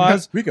 You can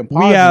pause. We can We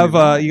pause. have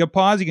it. you can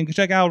pause. You can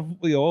check out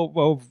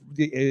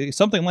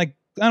something like,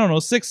 I don't know,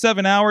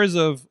 6-7 hours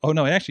of. Oh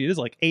no, actually it is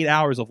like 8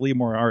 hours of Lee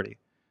Moriarty.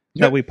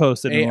 that we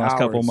posted in 8 the last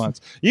couple hours.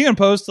 months. You can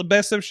post the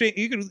best of Shane.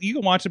 You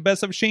can watch the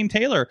best of Shane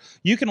Taylor.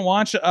 You can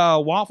watch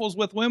Waffles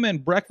with Women,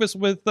 Breakfast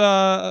with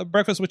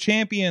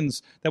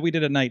Champions that we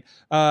did at night.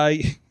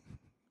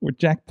 Where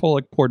Jack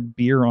Pollock poured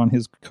beer on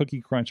his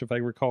Cookie Crunch, if I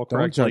recall Don't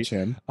correctly. judge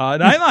him. I'm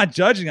not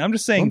judging. I'm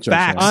just saying Don't judge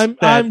facts. him.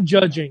 I'm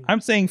judging.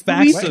 I'm saying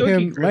facts. eats Let Cookie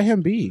him, Crisp? let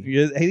him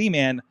be. Hey,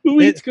 man. Who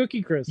eats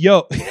Cookie Crisp?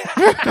 Yo.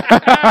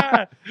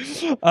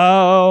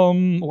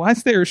 Why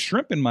is there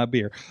shrimp in my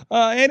beer?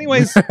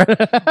 Anyways.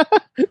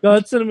 No,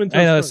 it's cinnamon toast.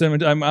 I know Crunch.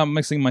 cinnamon. I'm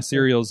mixing my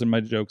cereals and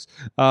my jokes.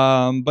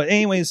 But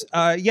anyways,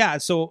 yeah.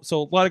 So a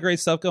lot of great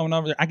stuff going on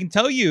over there. I can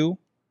tell you,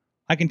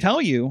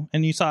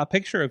 and you saw a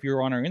picture if you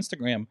were on our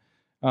Instagram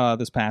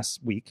this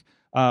past week.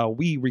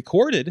 We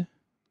recorded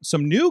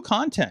some new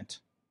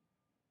content,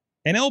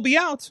 and it'll be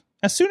out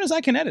as soon as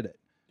I can edit it.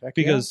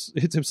 Because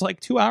it's like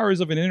 2 hours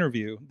of an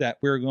interview that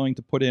we're going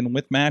to put in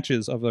with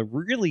matches of a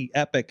really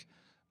epic.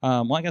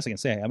 Well, I guess I can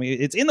say. I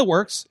mean, it's in the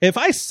works. If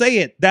I say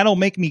it, that'll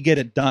make me get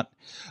it done.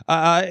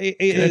 The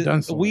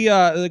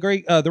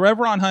Rev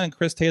Ron Hunt and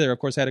Chris Taylor, of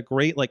course, had a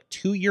great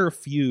 2-year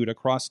feud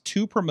across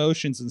 2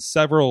 promotions and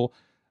several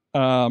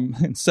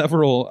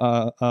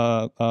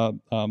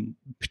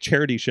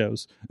charity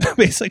shows.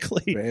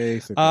 Basically.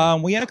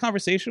 We had a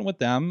conversation with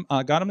them,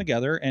 got them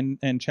together,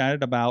 and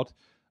chatted about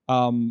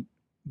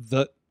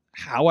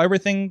how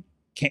everything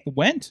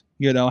went,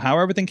 how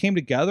everything came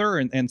together,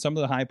 and some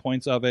of the high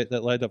points of it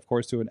that led, of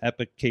course, to an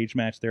epic cage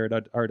match there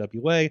at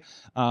RWA.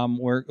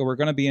 We're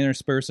going to be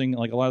interspersing a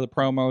lot of the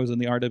promos and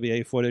the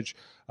RWA footage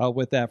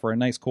with that for a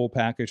nice, cool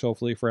package,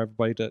 hopefully for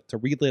everybody to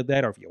relive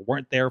that. Or if you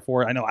weren't there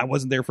for it, I know I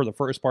wasn't there for the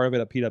first part of it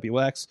at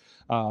PWX,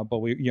 but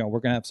we're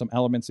going to have some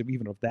elements of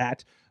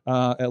that.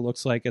 It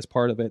looks like as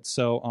part of it.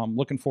 So I'm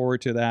looking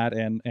forward to that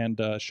and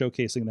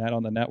showcasing that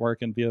on the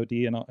network and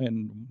VOD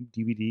and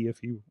DVD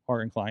if you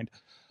are inclined.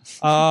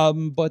 So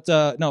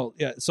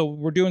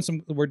we're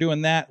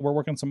doing that. We're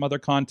working on some other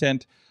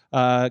content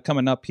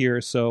coming up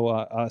here.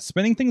 So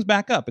spinning things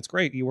back up. It's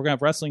great. We're gonna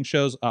have wrestling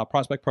shows.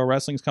 Prospect Pro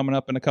Wrestling's coming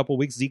up in a couple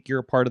weeks. Zeke, you're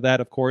a part of that,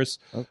 of course.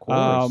 Of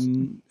course.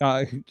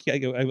 I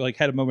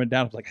had a moment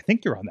down. I was like, I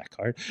think you're on that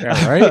card.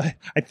 Yeah, right.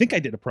 I think I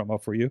did a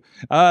promo for you.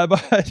 Zeke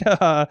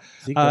does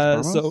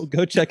promos? So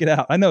go check it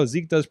out. I know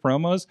Zeke does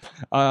promos.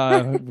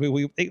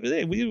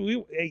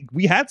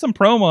 We had some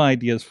promo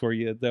ideas for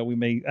you that we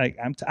may.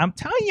 I'm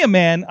telling you,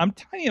 man.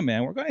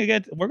 We're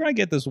gonna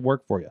get this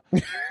work for you.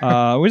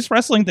 We're just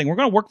wrestling thing. We're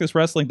gonna work this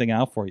wrestling thing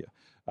out for you.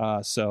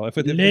 So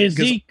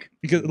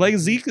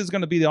because Zeke is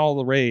going to be all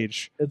the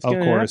rage, of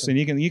course, and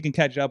you can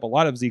catch up. A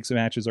lot of Zeke's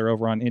matches are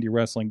over on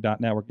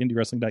IndieWrestling.network,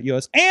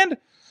 IndieWrestling.us, and a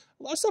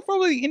lot of stuff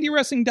over the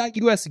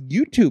IndieWrestling.us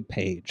YouTube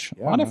page.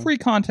 Yeah, a lot of free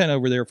content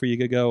over there for you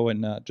to go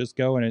and just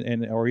go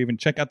and or even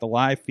check out the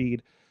live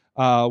feed.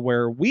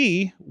 Where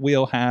we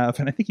will have,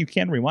 and I think you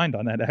can rewind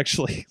on that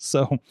actually.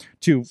 So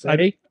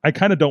I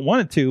kind of don't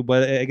want it to,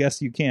 but I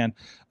guess you can.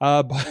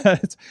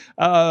 But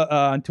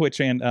on Twitch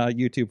and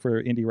YouTube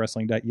for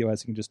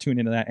IndieWrestling.us, you can just tune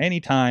into that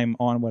anytime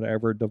on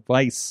whatever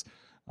device.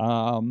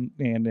 And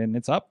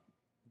it's up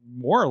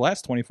more or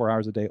less 24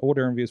 hours a day. Old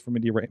interviews from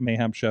Indie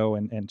Mayhem Show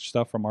and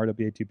stuff from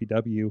RWA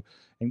 2PW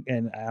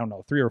and I don't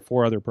know, 3 or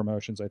 4 other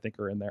promotions I think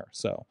are in there.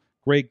 So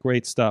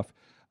great stuff.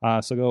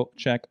 So go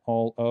check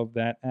all of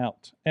that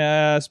out.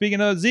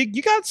 Speaking of Zeke,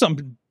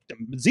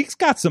 Zeke's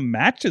got some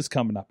matches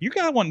coming up. You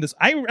got one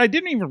I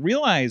didn't even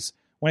realize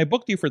when I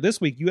booked you for this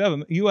week. You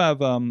have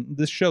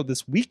this show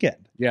this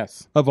weekend.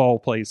 Yes. Of all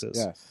places.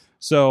 Yes.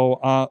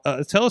 So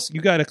tell us, you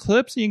got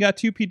Eclipse and you got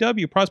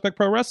 2PW Prospect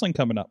Pro Wrestling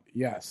coming up.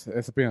 Yes,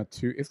 it's gonna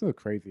be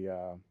crazy.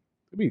 It'll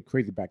be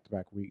crazy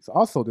back-to-back weeks.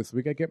 Also, this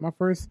week I get my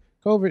first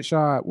COVID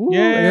shot. Woo!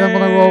 And then I'm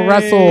gonna go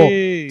wrestle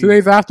 2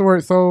 days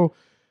afterwards. So.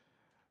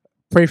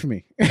 Pray for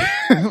me.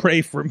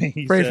 Pray for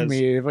me. Pray for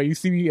me. If you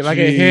see me, if I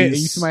get hit, and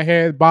you see my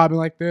head bobbing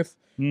like this,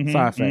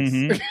 side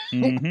effects.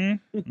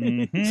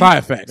 Side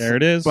effects. There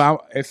it is.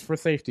 But it's for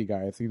safety,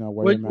 guys.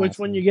 Which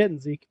one you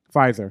getting, Zeke?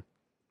 Pfizer.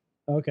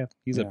 Okay.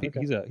 He's a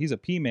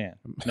P man.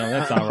 No,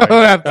 that's not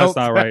right. That's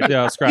not right.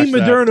 Yeah, scratch Team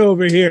that. Moderna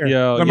over here.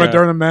 Yo, the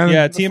Moderna man.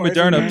 Yeah, Team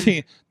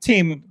Moderna.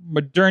 Team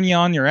Moderna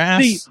on your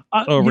ass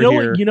over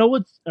here. You know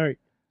what's all right?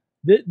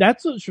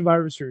 That's what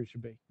Survivor Series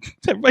should be.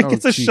 Everybody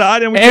gets a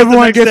shot, and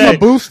everyone gets a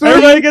booster.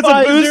 Everybody gets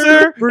a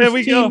booster. Versus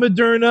we Team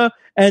Moderna,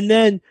 and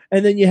then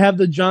you have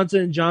the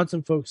Johnson &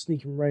 Johnson folks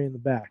sneaking right in the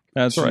back.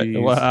 That's right.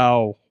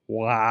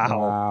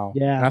 Wow.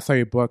 Yeah, that's how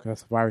you book a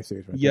Survivor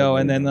Series. Right there.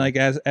 And then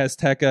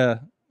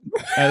Azteca.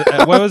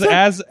 What was it?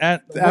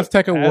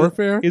 Azteca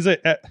Warfare? Is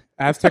it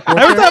Aztec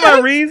Warfare? Every time I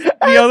read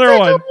the other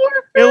one,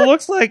 it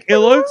looks like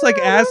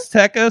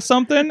Azteca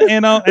something,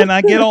 and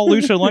I get all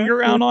Lucha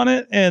Underground on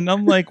it, and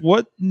I'm like,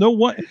 what? No,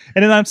 what?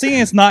 And then I'm seeing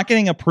it's not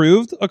getting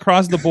approved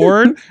across the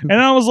board, and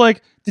I was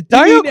like, did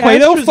Dario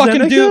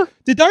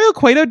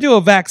Cueto do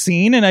a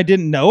vaccine and I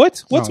didn't know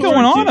it? What's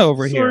going on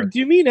over here? Do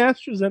you mean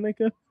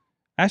AstraZeneca?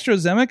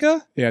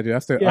 AstraZeneca? Yeah, dude,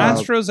 that's the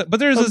AstraZeneca,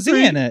 but there's a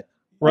Z in it.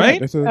 right?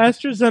 This is-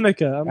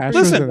 AstraZeneca.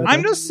 Astra- Listen, AstraZeneca.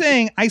 I'm just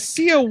saying. I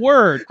see a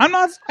word. I'm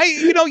not.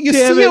 You Damn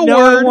see it, a now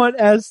I word. want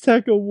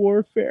Azteca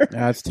Warfare.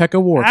 It's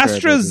Tekka Warfare. baby.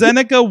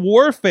 AstraZeneca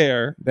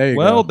Warfare. There you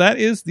Well, go. that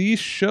is the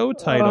show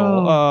title.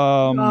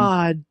 Oh,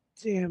 God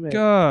damn it.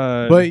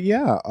 God. But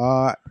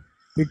yeah,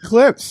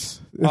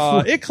 Eclipse.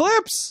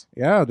 Eclipse.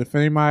 Yeah,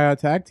 defending my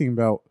tag team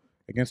belt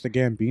against the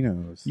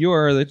Gambinos. You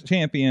are the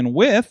champion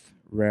with.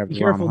 Rev Be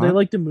careful, Ron they Hunt.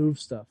 like to move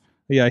stuff.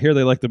 Yeah, I hear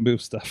they like to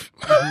move stuff.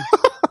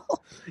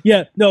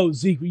 Yeah, no,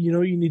 Zeke, you know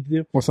what you need to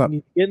do? What's up? You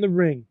need to get in the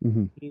ring.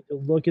 Mhm. You need to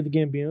look at the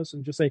Gambinos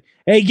and just say,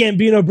 hey,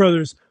 Gambino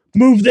brothers,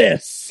 move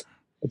this.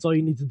 That's all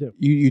you need to do.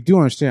 You do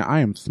understand I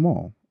am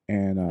small.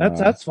 And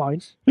That's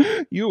fine.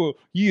 You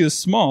is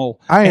small.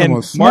 I am and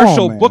a small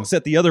Marshall man. books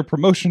at the other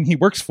promotion he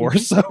works for.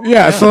 So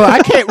Yeah, so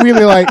I can't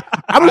really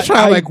I'm just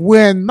trying to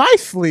win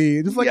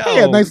nicely. Just like, Yo,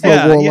 hey, a nice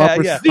little roll up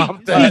or yeah.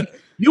 something. Zeke,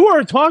 you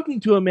are talking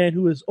to a man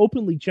who has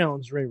openly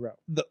challenged Ray Rowe.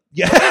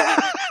 yeah.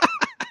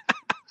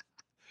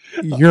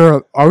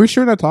 Are we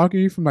sure not talking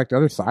to you from like the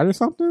other side or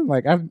something?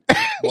 Like I've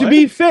To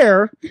be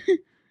fair,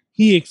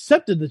 he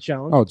accepted the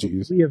challenge. Oh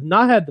jeez. We have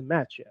not had the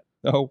match yet.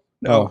 Oh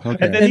no. Oh,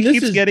 okay. And then And he this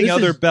keeps is- getting this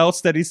other is-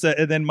 belts that he said,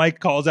 and then Mike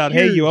calls out,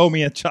 "Hey, you owe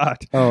me a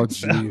shot." Oh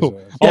So, Jesus.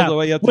 all Yeah, the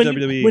way up to when,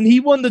 WWE. When he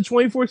won the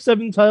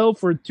 24/7 title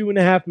for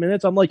 2.5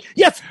 minutes, I'm like,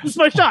 yes, this is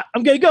my shot.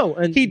 I'm gonna go.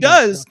 And He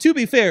does, to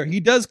be fair, he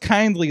does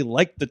kindly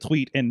like the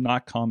tweet and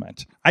not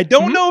comment. I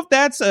don't know if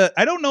that's a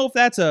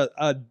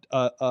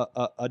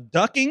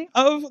ducking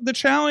of the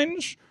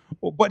challenge,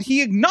 but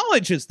he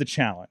acknowledges the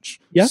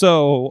challenge. Yeah.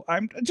 So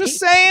I'm just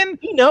saying,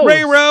 He knows.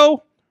 Ray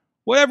Rowe,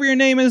 whatever your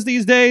name is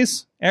these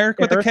days, Eric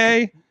with a Eric.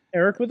 K.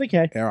 Eric with a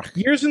K. Yeah.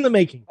 Years in the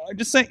making. I'm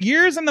just saying,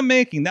 years in the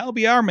making. That'll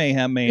be our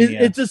Mayhem Mania.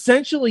 It's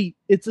essentially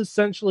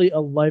a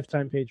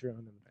lifetime Patreon.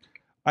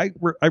 I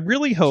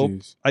really hope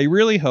Jeez. I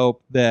really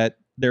hope that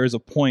there is a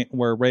point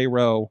where Ray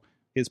Rowe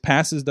is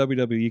past his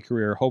WWE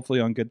career,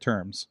 hopefully on good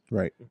terms,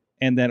 Right.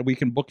 and that we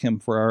can book him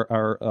for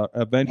our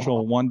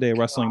eventual one-day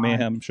Wrestling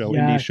Mayhem show, indie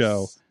Yes.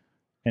 show,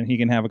 and he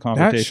can have a That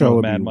conversation show with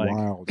would Mad be Mike.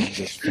 wild and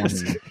just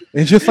funny.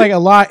 It's just like a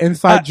lot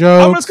inside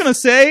jokes. I'm just gonna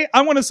say,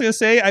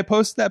 I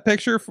posted that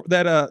picture for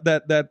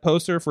that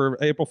poster for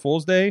April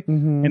Fool's Day,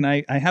 Mhm. and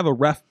I have a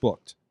ref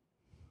booked,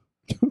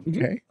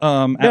 Okay.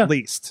 Yeah. at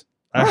least.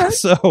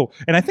 So,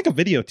 and I think a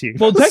video team.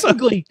 Well, So-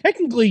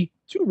 technically,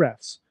 2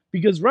 refs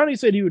because Ronnie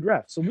said he would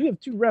ref, so we have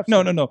 2 refs.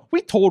 no.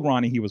 We told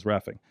Ronnie he was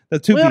reffing.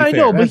 To Well, be I fair.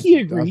 know, but That's- he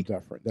agreed.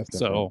 That's different. That's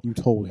So- different. You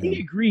told him. He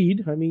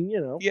agreed. I mean, he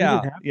didn't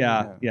have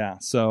to. Yeah.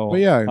 So, But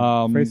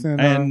yeah, facing,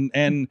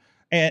 and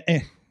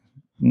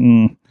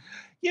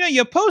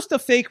you post a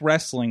fake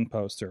wrestling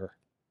poster,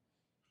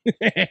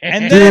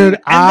 and Dude,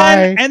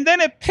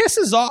 then it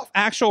pisses off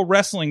actual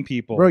wrestling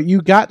people. Bro,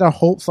 you got the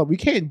hopes up. We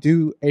can't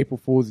do April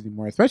Fools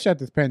anymore, especially at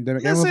this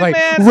pandemic. Listen, Everyone's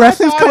like, man,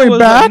 wrestling's I thought it coming was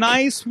back. a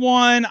nice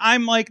one.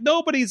 I'm like,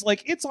 nobody's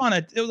like, it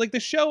was like the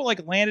show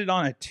like landed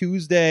on a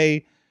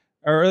Tuesday.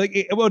 Or like,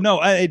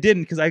 it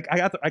didn't because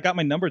I got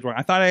my numbers wrong.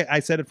 I thought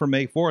I said it for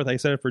May 4th. I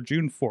said it for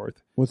June 4th.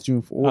 What's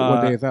June?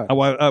 What day is that?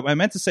 I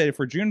meant to say it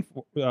for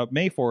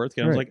May 4th.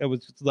 I was Right. like, it was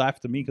just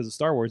laughed to me because of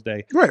Star Wars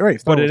Day.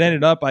 Right. Star But it Wars.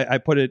 ended up,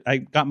 I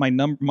got my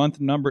month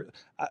number.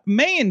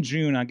 May and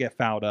June, I get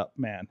fouled up,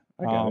 man.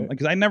 I get it.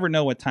 Because I never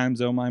know what time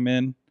zone I'm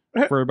in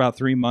for about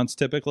 3 months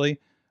typically.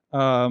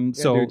 dude,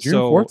 June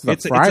 4th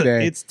is a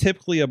Friday. It's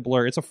typically a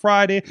blur. It's a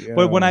Friday, Yeah.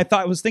 but when I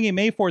was thinking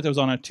May 4th, it was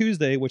on a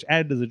Tuesday, which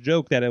added to the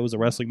joke that it was a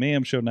Wrestling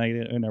Mayhem show night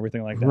and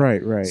everything like that.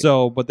 Right.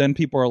 So, but then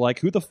people are like,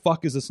 "Who the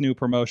fuck is this new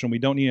promotion? We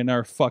don't need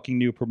another fucking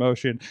new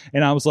promotion."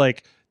 And I was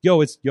like,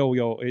 it's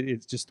not.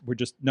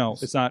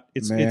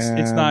 It's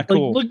Man. not Like,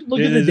 cool. look at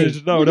the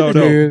date. No. Dude.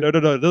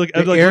 Look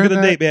at the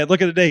internet- date, man.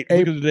 Look at the date.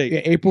 Look at the date.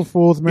 Yeah, April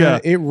Fools,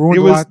 man. Yeah. It ruined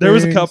a lot of There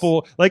was a things.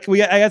 couple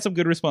I had some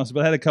good responses,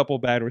 but I had a couple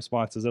bad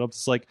responses, and I'm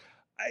just like,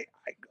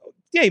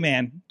 yeah,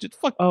 man, just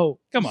fuck. Oh,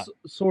 Come on.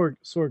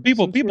 Sorg.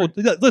 People,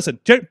 listen.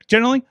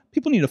 Generally,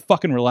 people need to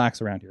fucking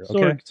relax around here. Okay.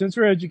 Sorg, since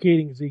we're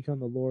educating Zeke on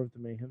the lore of the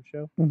Mayhem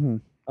show,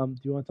 Mhm. do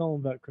you want to tell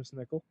him about Chris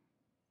Nickel?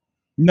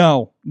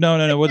 No.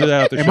 We'll do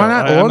that after the Am show. I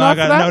not I'm old enough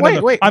for that?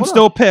 No. Wait, I'm hold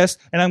still pissed,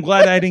 and I'm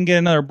glad I didn't get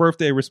another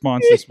birthday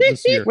response this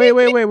year. Wait. So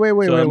Am I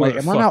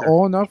not motherfucker.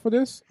 old enough for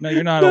this? No,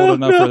 you're not old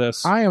enough for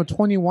this. I am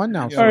 21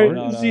 now, No, sir.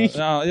 All right, Zeke.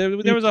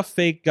 There was a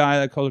fake guy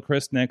that called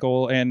Chris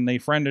Nickel, and they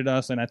friended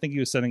us, and I think he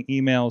was sending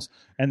emails.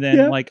 And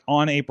then, like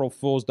on April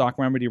Fool's, Doc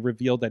Remedy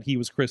revealed that he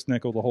was Chris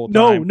Nickel the whole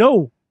time.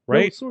 No,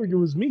 Right? No, Sorg, it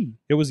was me.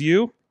 It was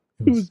you.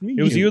 It was me.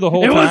 It was you the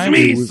whole It was time.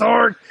 me,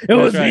 Sorg. It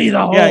was That's me right.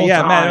 the whole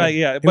yeah, time. man,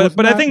 yeah. was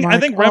But I not think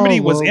Mike. Remedy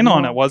was Oh, in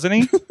on no. it, wasn't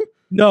he?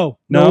 No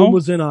No? one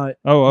was in on it.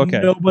 Oh, okay.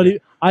 Nobody.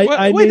 I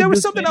Wait, made there was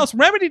this something thing- else.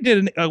 Remedy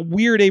did a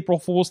weird April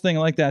Fool's thing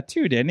like that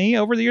too, didn't he?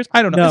 Over the years,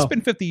 I don't know. No. It's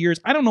been 50 years.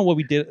 I don't know what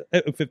we did.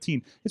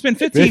 15. It's been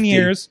 15 50.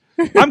 years.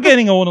 I'm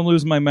getting old and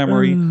losing my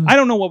memory. I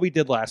don't know what we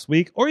did last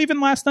week or even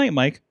last night,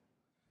 Mike.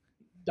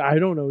 I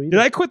don't know either. Did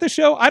I quit the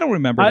show? I don't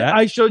remember that.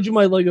 I showed you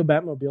my Lego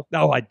Batmobile.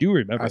 No, I do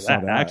remember I saw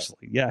that, that.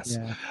 actually. Yes.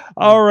 Yeah.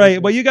 All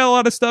right. Well, you got a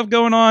lot of stuff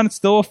going on.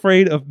 Still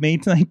afraid of May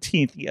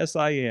 19th. Yes,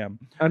 I am.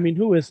 I mean,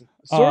 who isn't?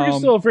 Sorg is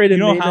still afraid of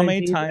you know May how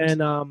many 19th times-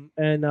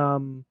 and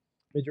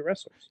midget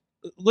wrestlers.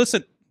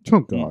 Listen, Oh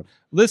God.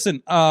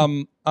 listen,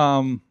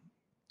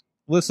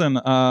 listen.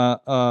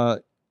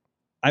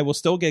 I will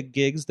still get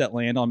gigs that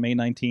land on May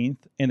 19th,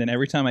 and then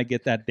every time I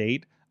get that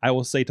date, I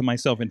will say to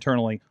myself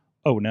internally,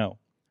 "Oh no."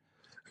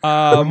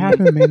 What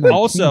happened May 19th?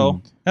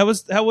 Also, that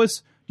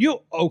was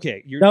you.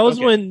 Okay, That was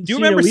okay. when Do you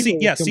See No remember? Evil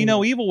was Yeah, coming See No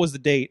out. Evil was the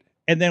date,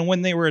 and then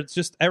when they were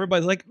just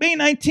everybody's like May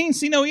 19th,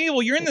 See No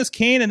Evil. You're in this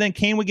Kane, and then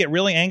Kane would get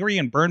really angry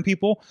and burn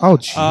people. Oh,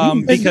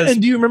 jeez. Because-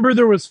 And do you remember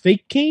there was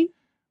fake Kane?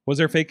 Was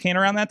there fake Kane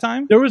around that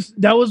time?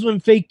 That was when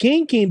fake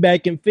Kane came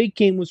back, and fake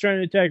Kane was trying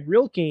to attack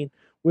real Kane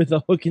with a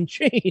hook and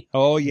chain.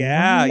 Oh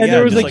yeah, And yeah.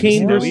 there was just a like Kane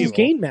See No versus Evil.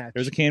 Kane match.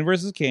 There was a Kane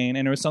versus Kane,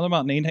 and there was something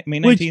about May which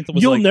 19th.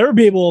 Was you'll like, never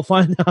be able to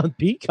find on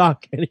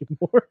Peacock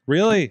anymore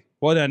really?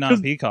 Well, not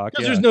 'Cause- Peacock.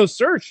 because Yeah. there's no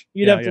search.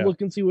 You'd Yeah, have to yeah.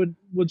 look and see what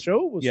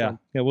show it was Yeah, from.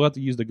 yeah, we'll have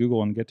to use the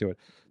Google and get to it.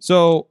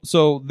 So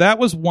that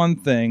was one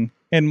thing.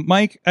 And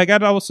Mike, I got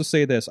to also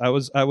say this: I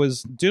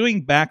was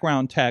doing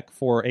background tech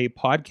for a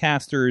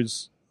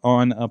podcasters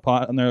on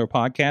their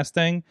podcast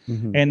thing,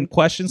 Mhm. and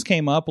questions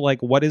came up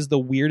like, "What is the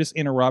weirdest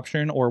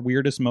interruption or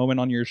weirdest moment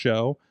on your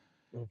show?"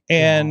 Oh,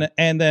 And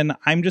then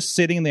I'm just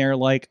sitting there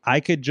like I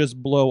could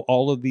just blow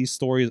all of these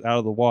stories out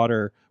of the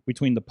water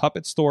between the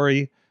puppet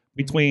story,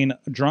 between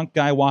a drunk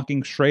guy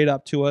walking straight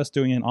up to us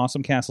doing an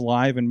Awesome Cast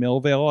live in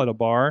Millvale at a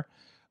bar.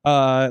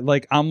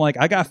 Like I'm like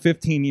I got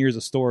 15 years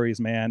of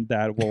stories, man,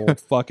 that will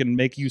fucking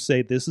make you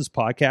say this is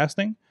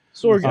podcasting.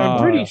 Sorg, I'm Uh,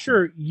 pretty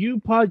sure you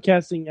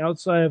podcasting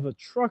outside of a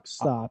truck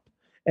stop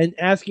and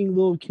asking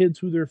little kids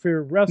who their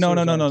favorite wrestlers No.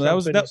 are. That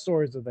was- some that-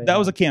 stories that they That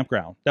was a have.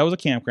 campground. That was a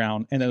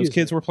campground, and those Excuse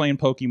kids me. were playing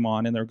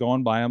Pokemon, and they're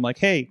going by. I'm like,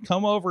 hey,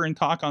 come over and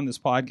talk on this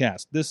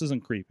podcast. This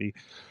isn't creepy.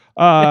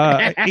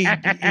 Like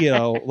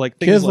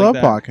things Kids like love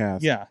that.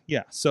 podcasts.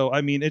 Yeah. So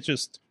I mean, it's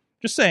just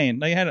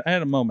saying. I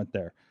had a moment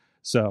there.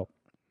 So,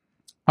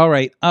 all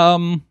right.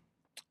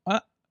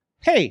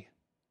 Hey,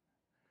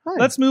 Hi.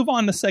 let's move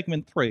on to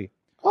segment 3.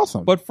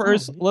 Awesome. But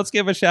first, let's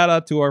give a shout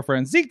out to our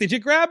friend Zeke. Did you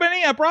grab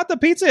any? I brought the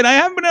pizza, and I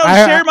haven't been able to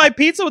I- share my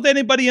pizza with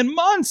anybody in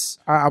months.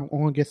 I'm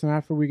gonna get some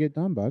after we get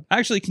done, bud.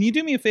 Actually, can you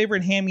do me a favor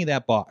and hand me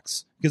that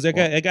box? Because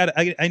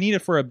I need it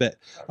for a bit.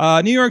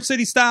 New York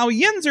City style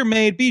yins are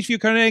made. Beachview,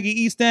 Carnegie,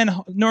 East End,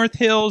 North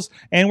Hills,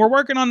 and we're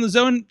working on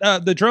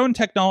the drone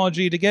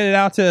technology to get it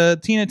out to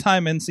Tina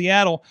Time in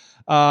Seattle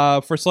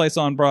for Slice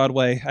on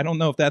Broadway. I don't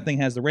know if that thing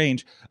has the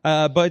range,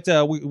 but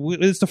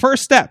it's the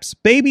first steps,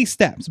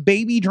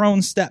 baby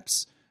drone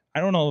steps. I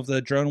don't know if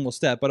the drone will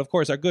step, but of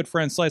course, our good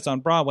friend Slice on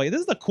Broadway.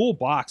 This is a cool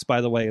box, by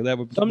the way, that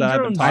I've been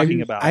drones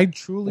talking about. I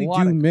truly A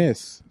lot do of-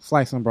 miss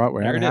Slice on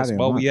Broadway. There I it haven't had is. it in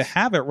Well, months. you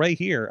have it right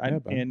here, Yeah,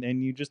 bud.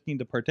 and you just need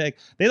to partake.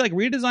 They like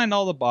redesigned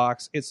all the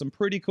box. It's some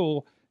pretty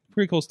cool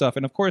stuff.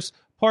 And of course,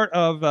 part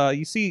of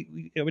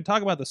we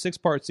talk about the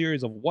 6-part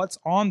series of what's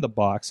on the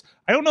box.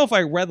 I don't know if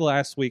I read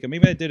last week, and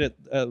maybe I did it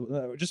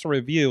just a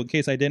review in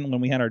case I didn't when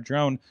we had our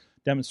drone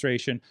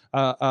demonstration.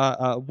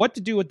 What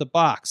to do with the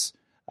box?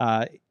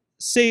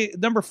 Say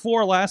number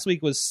 4 last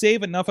week was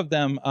save enough of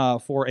them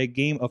for a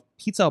game of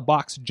pizza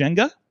box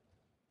Jenga.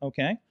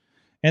 Okay.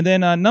 And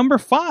then number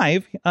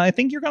 5, I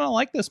think you're going to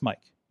like this,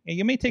 Mike.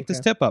 You may take this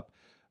tip up.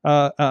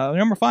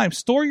 Number 5,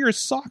 store your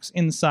socks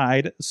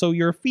inside so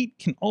your feet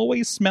can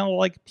always smell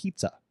like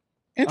pizza.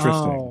 Interesting.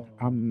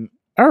 Oh.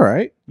 All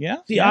right. Yeah?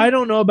 See, Yeah. I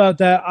don't know about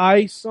that.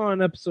 I saw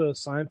an episode of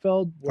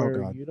Seinfeld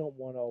where God. you don't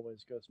want to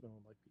always go smelling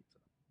like pizza.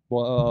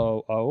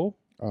 Well, Oh.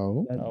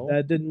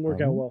 That didn't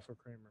work out Oh. well for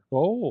Kramer.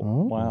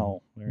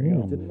 Wow. There you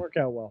Ooh. It didn't work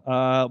out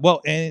well.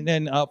 Well, and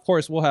then of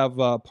course we'll have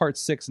part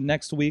 6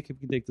 next week if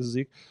you can take the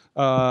Zeke,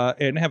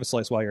 and have a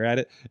slice while you're at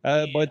it.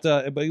 But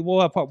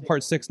we'll have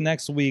part 6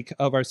 next week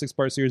of our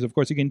 6-part series. Of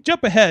course, you can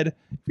jump ahead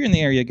if you're in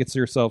the area, get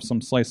yourself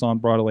some Slice on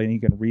Broadway, and you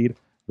can read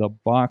the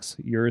box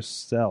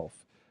yourself.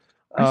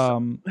 How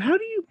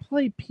do you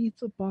play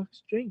pizza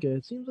box Jenga?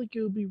 It seems like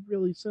it would be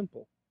really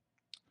simple.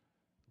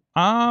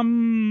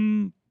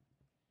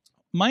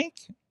 Mike,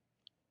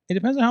 it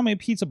depends on how many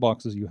pizza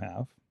boxes you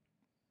have.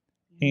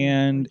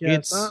 And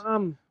Yes, it's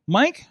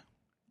Mike,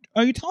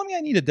 are you telling me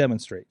I need to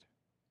demonstrate?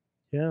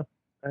 yeah,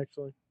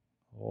 actually.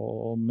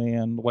 Oh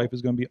man, the wife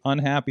is going to be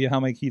unhappy at how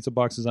many pizza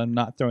boxes I'm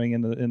not throwing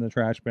in the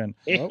trash bin.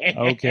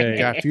 Okay.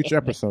 Got a future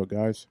episode,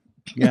 guys.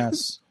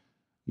 Yes.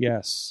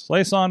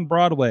 Slice on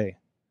Broadway.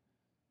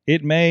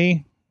 It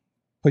may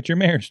put your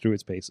marriage through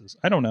its paces.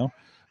 I don't know.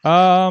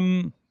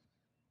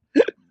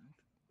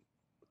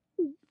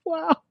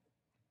 Wow.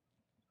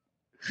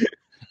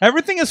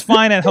 Everything is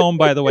fine at home,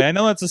 by the way. I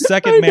know that's the I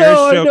second know, marriage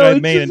I joke know, I've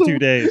it's made in just 2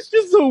 days. It's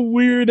just a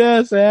weird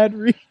ass ad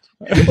read.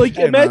 Like,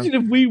 Hey, imagine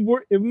if we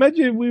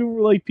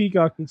were like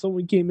Peacock and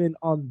someone came in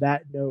on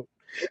that note.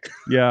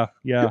 Yeah.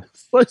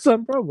 Slice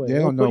on Broadway. They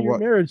It'll don't know put your what.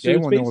 marriage They to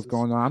its won't know what's basis.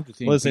 going on. I'm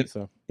just eating Listen.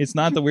 pizza. It's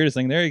not the weirdest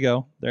thing. There you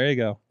go.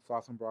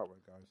 Slice on Broadway,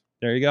 guys.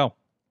 There you go.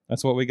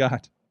 That's what we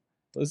got.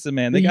 Listen,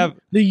 man, The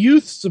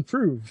youths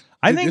approve.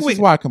 I think this is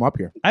why I come up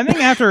here. I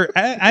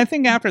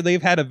think after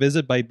they've had a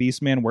visit by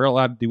Beastman, we're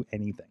allowed to do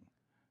anything.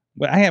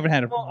 But I haven't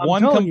had Well, I'm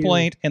one telling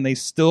complaint, and I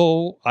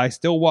still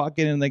walk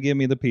in and they give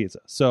me the pizza.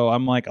 So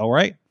I'm like, all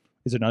right,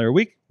 it's another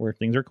week where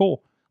things are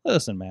cool.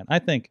 Listen, man, I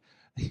think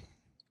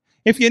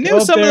If you knew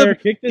some of the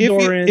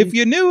if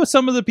you knew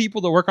some of the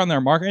people that work on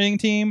their marketing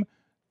team,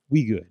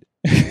 we good.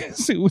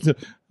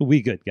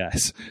 We good,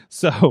 guys.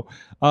 So,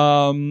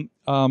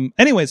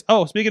 anyways,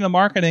 speaking of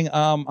marketing,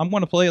 I'm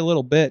going to play a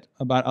little bit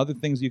about other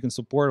things you can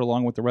support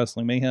along with the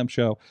Wrestling Mayhem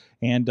show,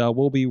 and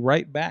we'll be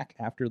right back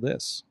after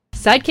this.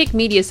 Sidekick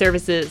Media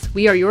Services.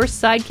 We are your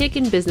sidekick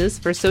in business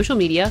for social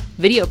media,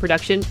 video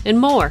production, and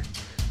more.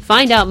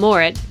 Find out more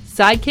at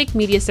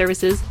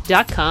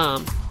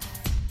sidekickmediaservices.com.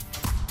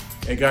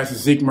 Hey guys,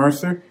 it's Zeke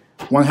Mercer,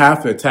 one half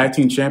of the Tag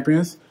Team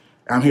Champions.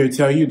 I'm here to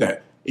tell you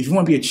that if you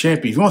want to be a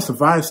champion, if you want to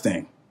survive this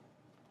thing,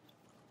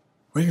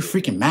 wear your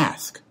freaking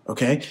mask,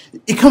 okay?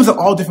 It comes in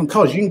all different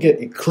colors. You can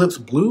get Eclipse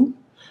Blue,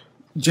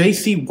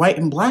 JC White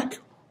and Black,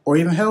 or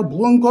even hell,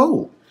 Blue and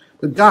Gold.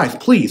 But guys,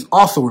 please,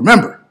 also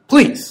remember,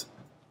 please,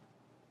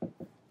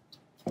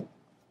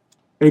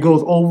 it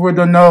goes over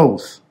the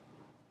nose.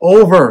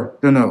 Over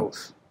the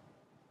nose.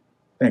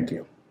 Thank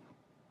you.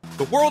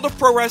 The world of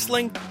pro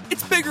wrestling,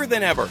 it's bigger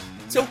than ever.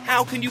 So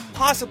how can you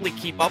possibly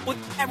keep up with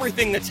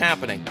everything that's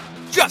happening?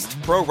 Just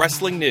pro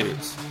wrestling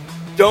news.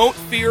 Don't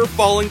fear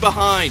falling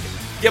behind.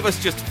 Give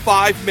us just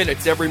 5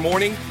 minutes every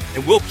morning,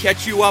 and we'll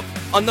catch you up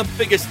on the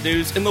biggest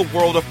news in the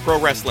world of pro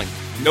wrestling.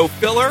 No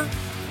filler,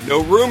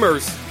 no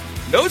rumors,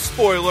 no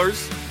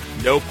spoilers,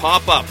 no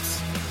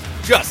pop-ups.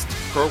 Just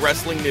pro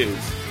wrestling news.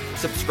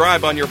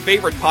 Subscribe on your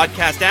favorite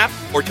podcast app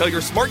or tell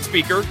your smart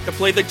speaker to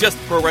play the Just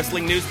Pro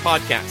Wrestling News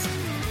podcast.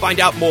 Find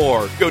out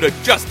more. Go to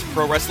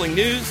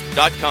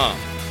justprowrestlingnews.com.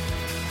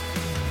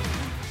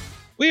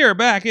 We are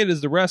back. It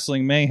is the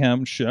Wrestling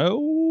Mayhem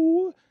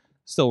show.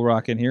 Still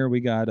rocking here. We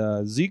got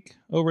Zeke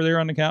over there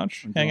on the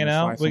couch hanging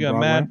out. We got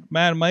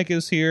Mad Mike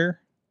is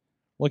here,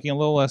 looking a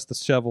little less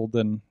disheveled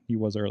than he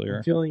was earlier.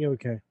 I'm feeling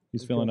okay.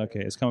 He's feeling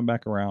okay. He's coming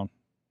back around.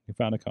 He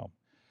found a comb.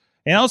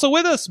 And also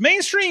with us,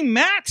 Mainstream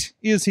Matt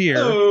is here.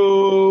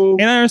 Hello.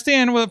 And I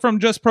understand from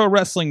Just Pro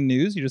Wrestling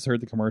News, you just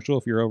heard the commercial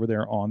if you're over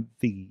there on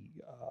the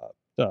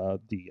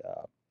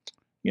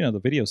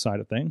video side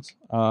of things.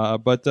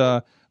 But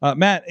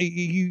Matt,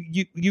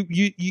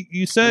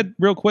 you said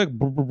real quick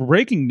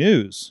breaking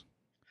news.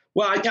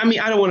 Well, I mean,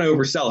 I don't want to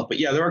oversell it, but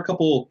yeah, there are a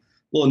couple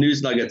little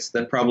news nuggets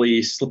that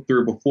probably slipped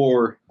through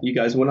before you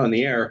guys went on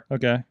the air.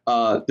 Okay.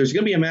 There's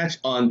going to be a match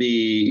on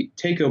the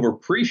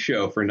TakeOver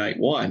pre-show for night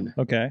one.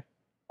 Okay.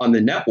 On the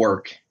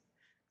network.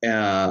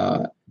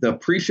 The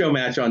pre-show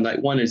match on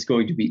night one is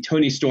going to be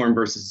Toni Storm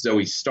versus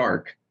Zoe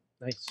Stark.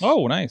 Nice.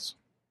 Oh, nice.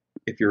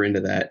 If you're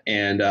into that.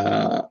 And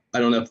I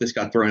don't know if this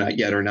got thrown out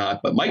yet or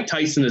not, but Mike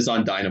Tyson is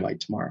on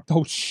Dynamite tomorrow.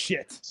 Oh,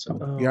 shit.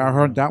 So yeah, I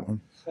heard that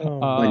one.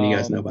 When you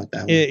guys know about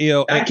that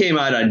one. That came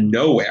out of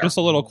nowhere. Just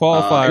a little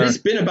qualifier. And it's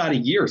been about a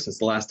year since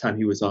the last time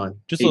he was on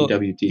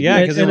AEW TV. Yeah,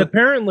 and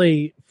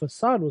apparently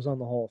Facade was on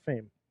the Hall of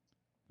Fame.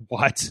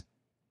 What?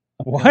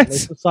 Apparently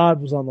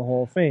Facade was on the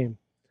Hall of Fame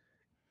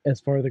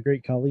as part of the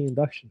Great Khali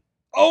induction.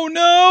 Oh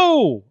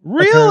no!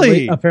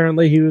 Really?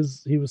 Apparently he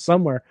was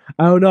somewhere.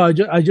 I don't know.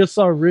 I just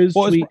saw Riz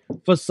tweet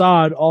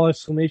Facade all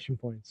exclamation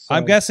points. So.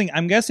 I'm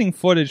guessing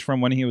footage from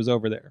when he was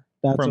over there.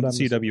 That's from what I'm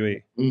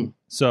CWE.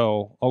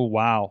 So, oh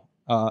wow.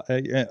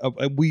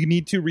 We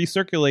need to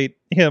recirculate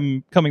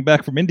him coming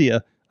back from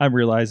India. I'm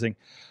realizing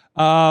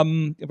at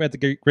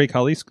the Great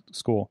Khali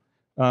School,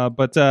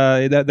 but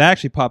that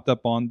actually popped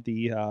up on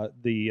the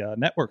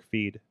network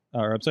feed.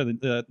 Or I'm sorry,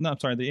 the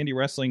Indie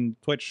Wrestling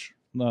Twitch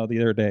the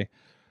other day.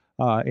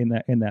 In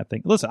that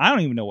thing. Listen, I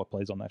don't even know what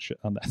plays on that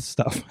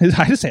stuff.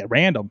 I just say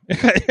random,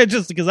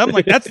 just because I'm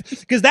like that's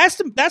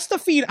the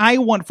feed I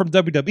want from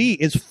WWE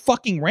is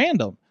fucking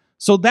random.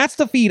 So that's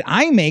the feed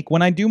I make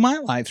when I do my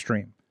live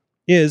stream.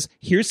 Is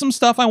here's some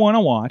stuff I want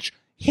to watch.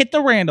 Hit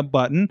the random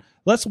button.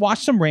 Let's watch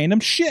some random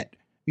shit.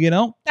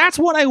 That's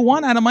what I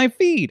want out of my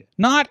feed.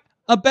 Not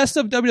a best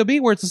of WWE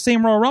where it's the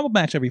same Royal Rumble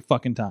match every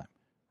fucking time,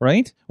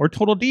 right? Or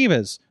Total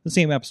Divas, the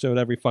same episode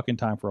every fucking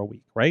time for a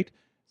week, right?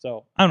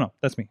 So, I don't know.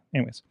 That's me.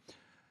 Anyways.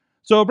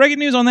 So, breaking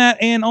news on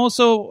that. And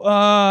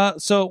also,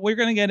 so we're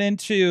going to get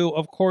into,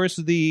 of course,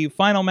 the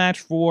final match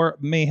for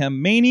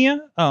Mayhem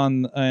Mania.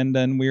 And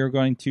then we are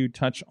going to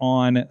touch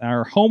on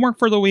our homework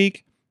for the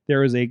week.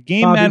 There is a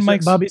game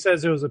Bobby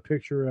says there was a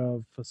picture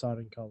of Facade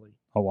and Khali.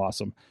 Oh,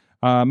 awesome.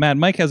 Mad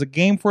Mike has a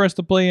game for us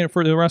to play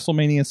for the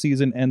WrestleMania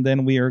season. And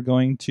then we are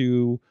going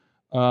to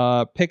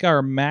pick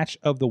our match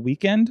of the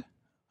weekend,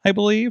 I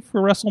believe,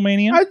 for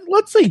WrestleMania.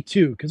 Let's say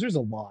 2, because there's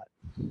a lot.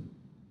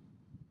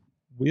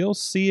 We'll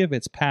see if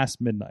it's past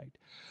midnight.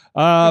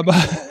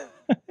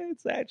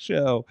 It's that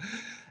show.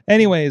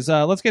 Anyways,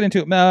 let's get into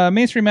it.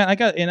 Mainstream Matt,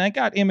 I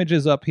got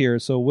images up here,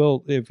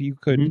 so if you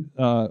could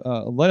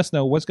let us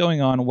know what's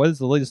going on. What is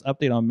the latest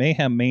update on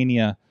Mayhem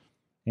Mania?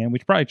 And we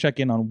should probably check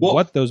in on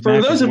what those for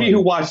matches those of were. you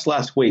who watched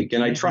last week,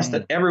 and I trust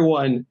that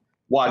everyone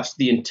watched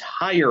the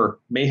entire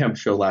Mayhem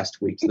show last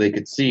week, so they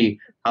could see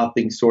how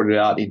things sorted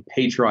out in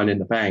Patreon in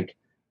the bank.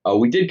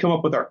 We did come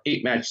up with our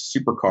 8-match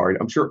super card.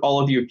 I'm sure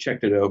all of you have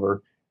checked it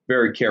over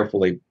very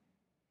carefully.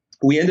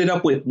 We ended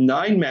up with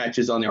 9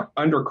 matches on our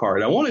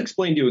undercard. I won't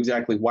explain to you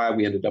exactly why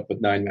we ended up with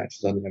 9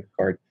 matches on the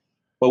undercard,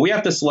 but we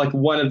have to select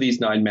one of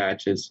these 9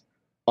 matches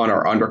on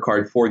our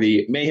undercard for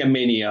the Mayhem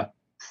Mania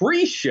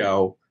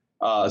pre-show.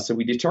 So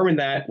we determined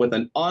that with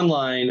an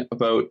online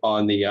vote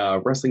on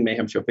the Wrestling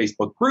Mayhem Show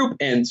Facebook group.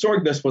 And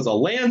Sorg, this was a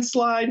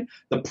landslide.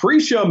 The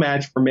pre-show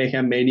match for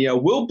Mayhem Mania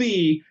will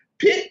be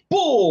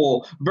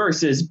Pitbull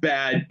versus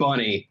Bad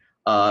Bunny.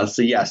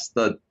 So yes,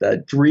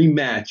 the dream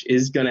match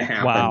is going to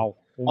happen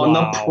on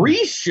the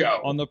pre-show.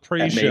 On the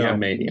pre-show. At Mayhem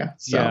Mania.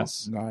 So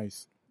yes.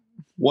 Nice.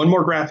 One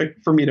more graphic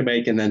for me to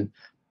make and then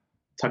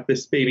tuck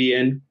this baby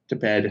in to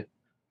bed.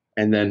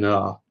 And then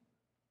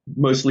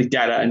mostly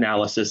data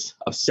analysis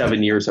of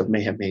 7 years of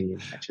Mayhem Mania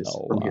matches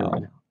from here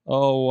on out.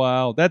 Oh,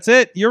 wow. That's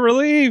it. You're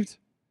relieved.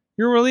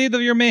 You're relieved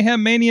of your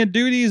Mayhem Mania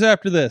duties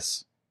after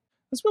this.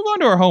 Let's move on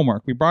to our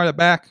homework. We brought it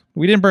back.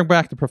 We didn't bring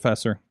back the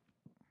professor.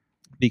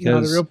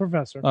 Because not a real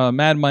professor.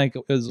 Mad Mike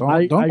is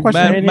don't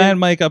question Mad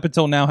Mike up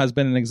until now has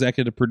been an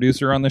executive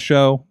producer on the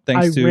show.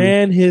 I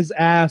ran his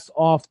ass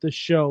off the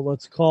show.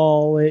 Let's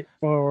call it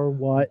for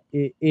what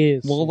it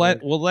is. We'll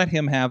let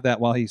him have that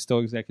while he's still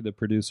executive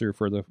producer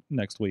for the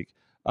next week.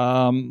 That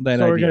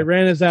so idea. I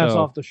ran his ass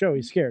off the show.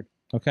 He's scared.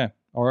 Okay.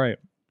 All right.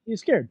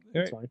 He's scared.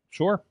 That's right. fine.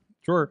 Sure.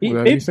 But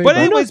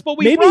anyways,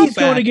 maybe he's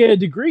going to get a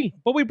degree.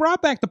 But we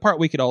brought back the part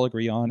we could all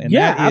agree on, and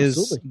yeah, that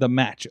absolutely. is the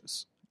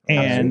matches.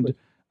 And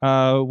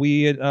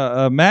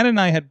Matt and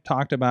I had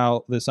talked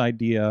about this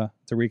idea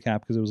to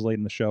recap because it was late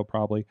in the show,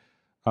 probably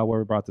where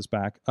we brought this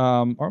back,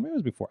 or maybe it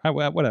was before.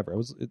 Whatever.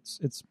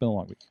 It's been a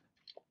long week.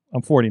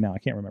 I'm 40 now. I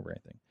can't remember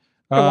anything.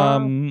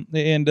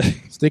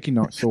 And sticky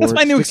notes. That's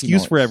my new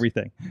excuse for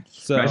everything.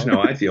 So I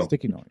know I feel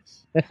sticky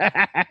notes.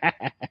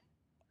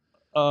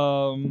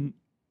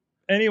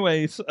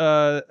 Anyways,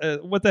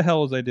 what the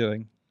hell was I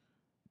doing?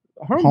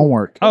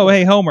 Homework. Oh,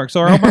 hey, homework. So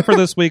our homework for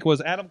this week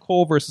was Adam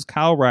Cole versus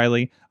Kyle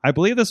O'Reilly. I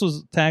believe this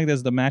was tagged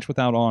as the match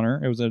without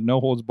honor. It was a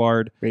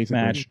no-holds-barred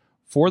match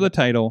for the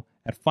title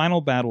at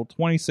Final Battle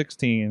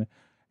 2016,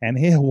 and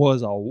it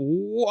was a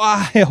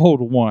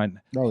wild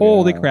one.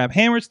 Holy crap.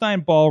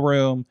 Hammerstein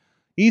Ballroom,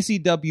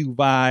 ECW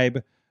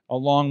vibe,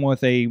 along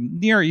with a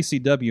near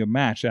ECW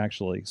match,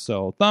 actually.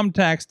 So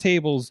thumbtacks,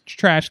 tables,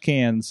 trash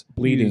cans,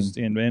 bleeding,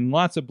 and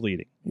lots of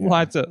bleeding.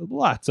 Yeah.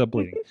 Lots of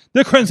bleeding.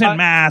 The Crimson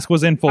Mask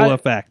was in full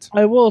effect.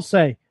 I will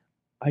say,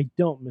 I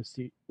don't miss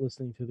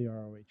listening to the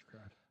ROH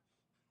crowd.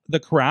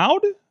 The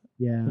crowd?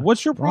 Yeah.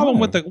 What's your problem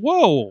with the...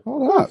 Whoa.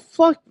 Hold up.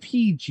 Fuck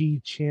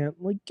PG chant.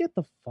 Like, get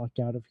the fuck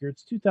out of here.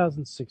 It's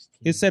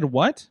 2016. It said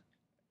what?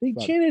 They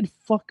chanted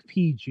fuck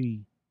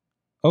PG.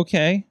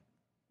 Okay.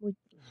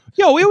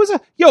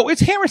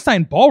 It's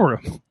Hammerstein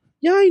Ballroom.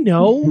 Yeah, I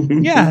know.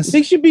 Yes.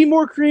 They should be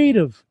more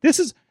creative. This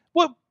is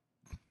what...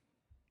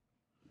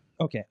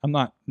 Okay, I'm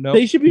not... No,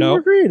 they should be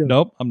more creative.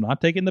 Nope, I'm not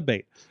taking the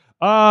bait.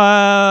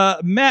 Matt...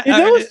 If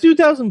that was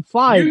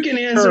 2005... You can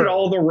answer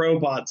all the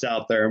robots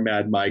out there,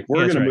 Mad Mike.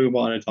 We're going to move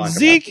on and talk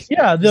Zeke,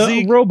 about yeah,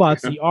 the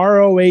robots, the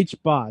ROH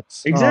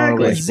bots.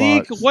 Exactly. ROH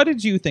Zeke, bots. what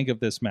did you think of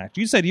this match?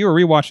 You said you were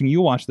rewatching. You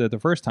watched it the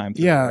first time.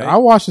 Yeah, right? I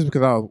watched this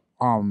because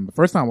the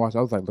first time I watched it,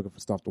 I was like looking for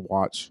stuff to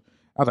watch.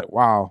 I was like,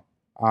 wow.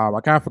 I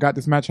kind of forgot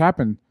this match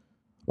happened.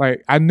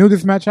 Like, I knew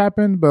this match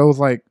happened, but it was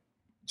like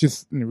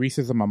just in the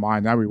recesses of my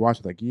mind. Now I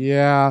rewatched it, like,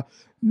 yeah,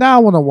 now I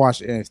want to watch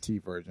the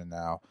NXT version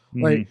now.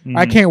 Like,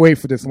 I can't wait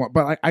for this one.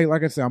 But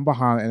like I said, I'm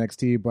behind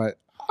NXT, but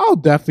I'll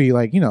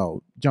definitely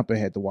jump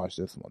ahead to watch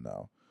this one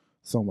though,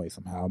 some way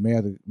somehow.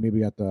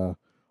 Maybe have to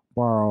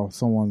borrow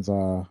someone's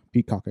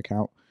Peacock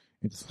account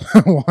and just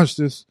watch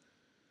this.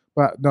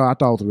 But no, I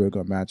thought it was a really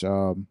good match.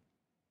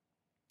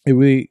 It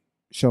really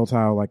shows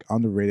how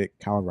underrated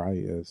Kyle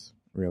O'Reilly is.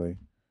 Really,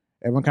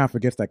 everyone kind of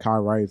forgets that Kyle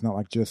O'Reilly is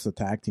not just a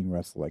tag team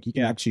wrestler. Like he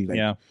can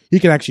he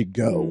can actually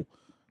go.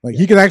 Like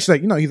he could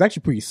actually he's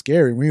actually pretty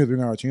scary. When he was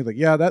doing our team, he's like,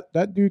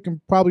 that dude can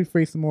probably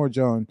face Samoa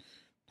Joe and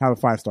have a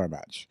 5-star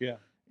match.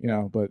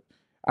 Yeah, but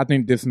I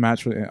think this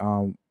match they're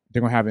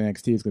gonna have in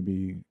NXT is gonna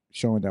be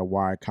showing that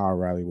why Kyle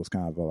O'Reilly was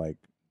kind of a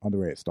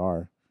underrated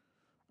star.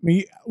 I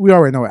mean, we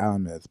already know what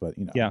Alan is, but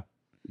yeah.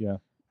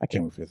 I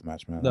can't wait for this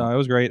match, man. No, it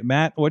was great.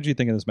 Matt, what did you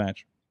think of this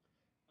match?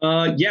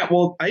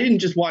 Well, I didn't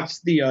just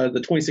watch the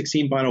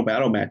 2016 Final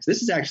Battle match.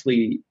 This is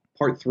actually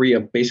part 3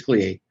 of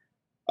basically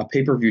a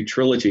pay-per-view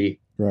trilogy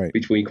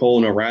between Cole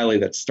and O'Reilly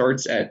that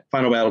starts at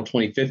Final Battle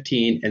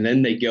 2015, and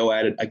then they go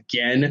at it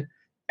again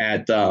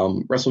at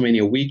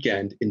WrestleMania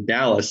weekend in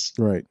Dallas.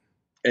 Right.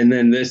 And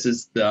then this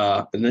is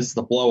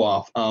the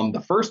blow-off.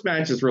 The first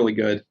match is really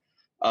good.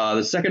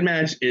 The second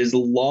match is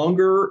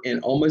longer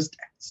and almost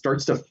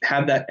starts to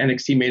have that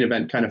NXT main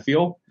event kind of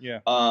feel. Yeah.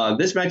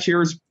 This match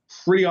here is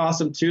pretty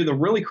awesome too. The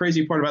really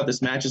crazy part about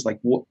this match is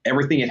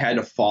everything it had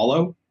to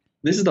follow.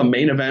 This is the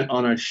main event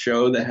on a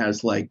show that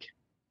has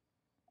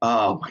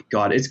oh my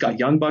God, it's got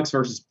Young Bucks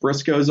versus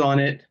Briscoes on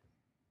it.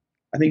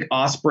 I think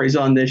Ospreay's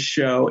on this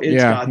show.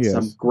 It's got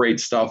some great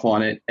stuff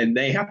on it, and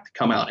they have to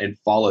come out and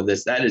follow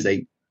this. That is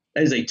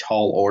a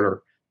tall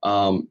order.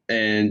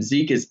 And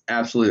Zeke is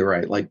absolutely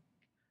right. Like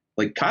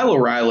Kyle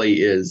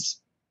O'Reilly is.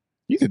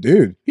 He's a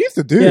dude. Yeah,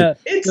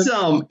 it's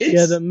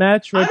the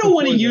match. I don't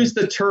want to use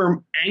the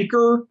term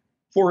anchor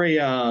for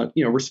a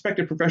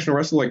respected professional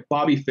wrestler like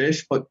Bobby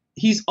Fish, but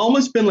he's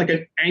almost been like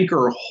an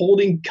anchor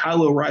holding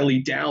Kyle O'Reilly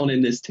down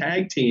in this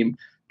tag team.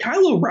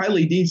 Kyle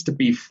O'Reilly needs to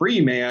be free,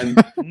 man.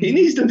 He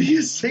needs to be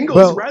a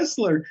singles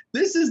wrestler.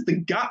 This is the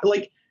guy.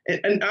 Like,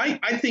 and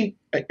I think,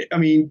 I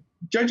mean,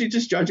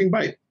 judging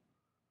by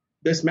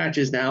this match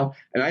is now,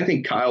 and I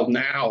think Kyle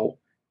now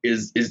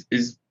is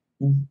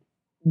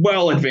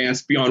well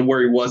advanced beyond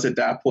where he was at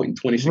that point in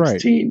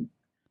 2016.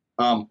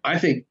 Right. I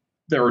think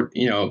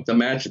the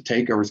match at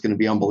TakeOver is going to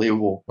be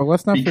unbelievable. But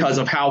let's not because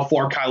of how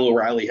far Kyle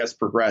O'Reilly has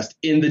progressed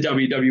in the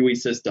WWE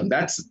system.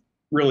 That's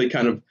really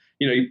kind of,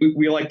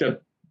 we like to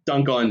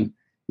dunk on,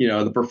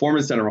 the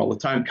Performance Center all the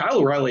time. Kyle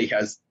O'Reilly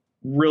has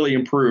really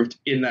improved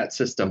in that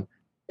system,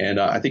 and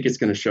I think it's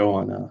going to show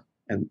on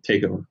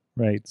TakeOver.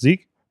 Right,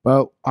 Zeke.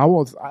 Well, I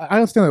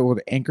understand where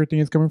the anchor thing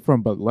is coming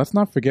from, but let's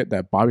not forget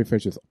that Bobby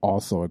Fish is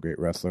also a great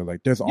wrestler.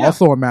 Like, there's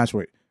also a match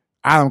with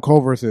Adam Cole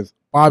versus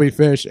Bobby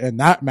Fish, and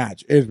that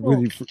match is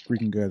really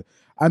freaking good.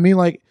 I mean,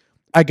 like,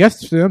 I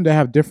guess to them, they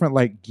have different,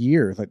 like,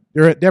 gears. Like,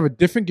 they have a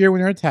different gear when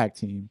they're a tag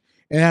team,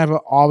 and they have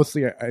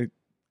obviously a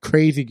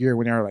crazy gear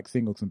when they're, like,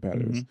 singles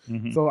competitors.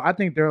 So I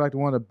think they're, like,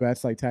 one of the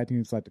best, like, tag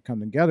teams, like, to come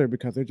together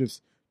because they're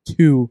just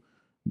two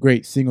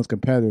great singles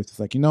competitors.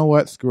 It's like, you know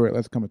what? Screw it.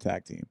 Let's become a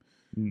tag team.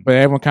 But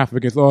everyone kind of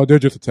forgets, they're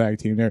just a tag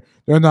team.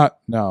 They're not.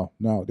 No,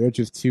 they're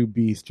just two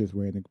beasts just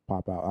waiting to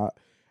pop out.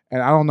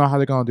 And I don't know how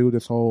they're gonna do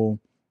this whole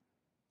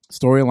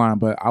storyline,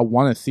 but I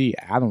want to see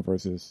Adam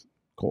versus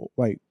Cole,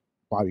 like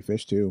Bobby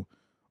Fish too,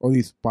 or at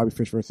least Bobby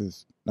Fish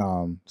versus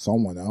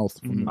someone else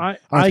from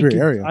the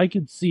area. I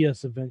could see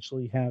us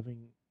eventually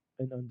having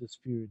an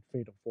undisputed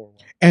Fatal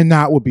 4-Way, and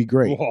that would be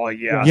great. Oh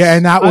yeah,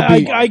 and that would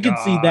be. I could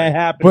see that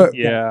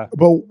happening.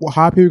 But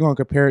how are people gonna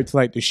compare it to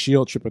like the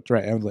Shield Triple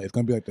Threat? It's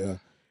gonna be like the.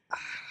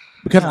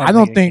 Because I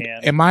don't think,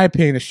 in my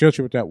opinion, the Shield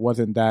Triple Threat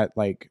wasn't that,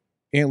 like,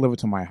 it didn't live up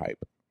to my hype.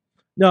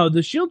 No,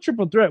 the Shield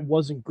Triple Threat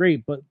wasn't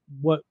great, but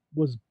what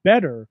was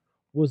better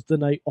was the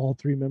night all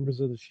three members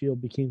of the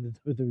Shield became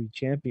the WWE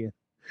champion.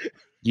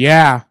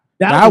 Yeah,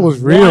 that was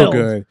real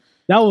good.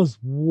 That was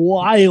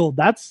wild.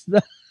 That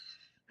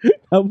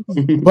was,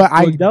 but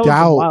I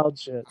doubt, wild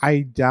shit.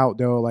 I doubt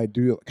they'll, like,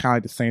 do kind of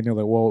like the same thing.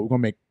 Like, well, we're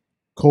going to make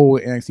Cole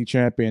NXT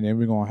champion, and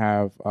we're going to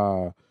have,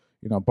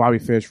 Bobby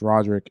Fish,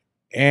 Roderick,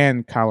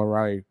 and Kyle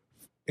O'Reilly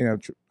in a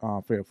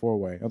Fatal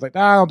 4-Way. I was like,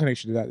 I don't think they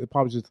should do that. They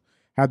probably just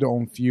have their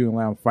own feud and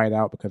let them fight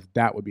out because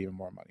that would be even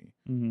more money.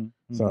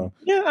 So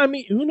yeah, I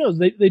mean, who knows?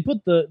 They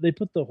put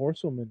the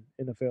Horsewoman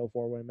in a Fatal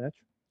 4-Way match.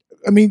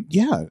 I mean,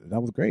 yeah,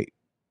 that was great.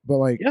 But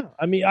like, yeah,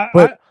 I mean,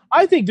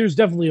 I think there's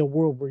definitely a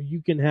world where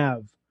you can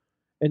have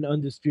an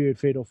undisputed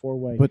Fatal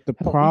 4-Way. But the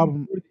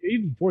problem,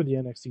 even for the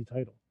NXT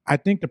title, I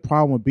think the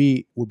problem would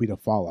be the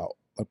fallout.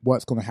 Like,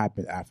 what's going to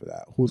happen after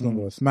that? Who's going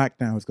to go to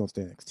SmackDown? Who's going to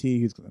stay in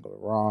NXT? Who's going to go to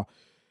Raw?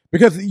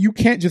 Because you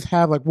can't just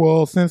have like,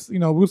 well, since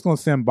we're just going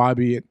to send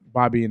Bobby and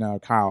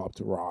Kyle up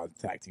to Raw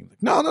tag team.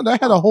 Like, no, they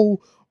had a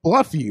whole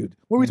blood feud.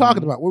 What are we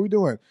talking about? What are we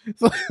doing?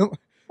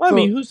 I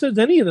mean, who says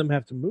any of them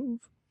have to move?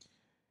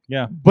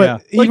 Yeah,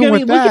 but even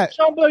with that,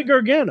 look at Ciampa and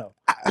Gargano.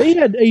 They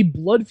had a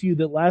blood feud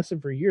that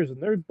lasted for years,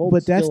 and they're both.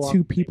 But that's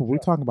two people. We're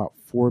talking about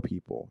four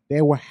people.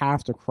 They will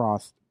have to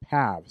cross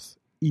paths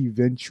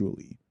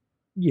eventually.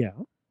 Yeah.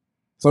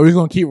 So we're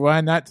gonna keep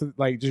running that to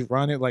like just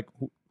run it like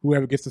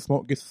whoever gets to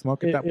smoke at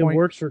that point. It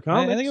works for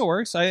comics. I think it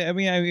works. I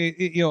mean, I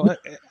think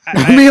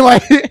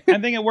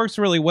it works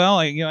really well.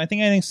 I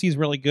think NXT is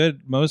really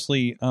good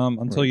mostly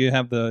until you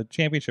have the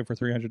championship for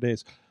 300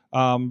 days.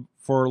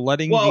 For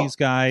letting these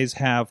guys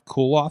have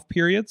cool off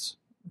periods,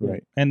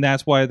 right? And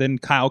that's why then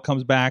Kyle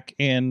comes back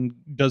and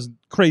does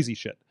crazy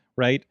shit,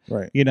 right?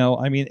 Right.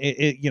 I mean,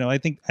 I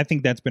think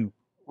that's been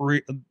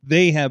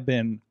they have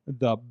been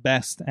the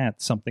best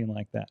at something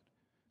like that.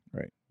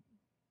 Right.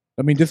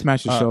 I mean, this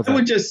match just shows. I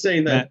would just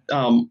say that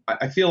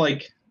I feel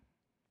like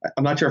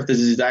I'm not sure if this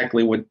is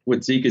exactly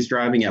what Zeke is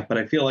driving at, but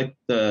I feel like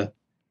the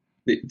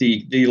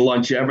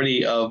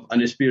longevity of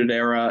Undisputed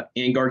Era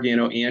and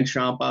Gargano and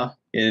Ciampa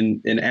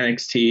in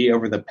NXT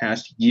over the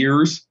past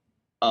years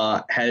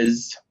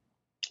has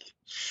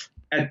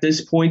at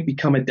this point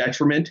become a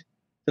detriment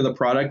to the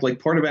product. Like,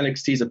 part of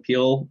NXT's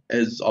appeal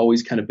has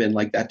always kind of been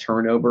like that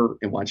turnover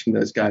and watching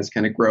those guys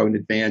kind of grow and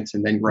advance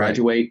and then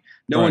graduate. Right.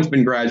 No one's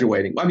been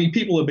graduating. I mean,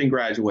 people have been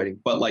graduating,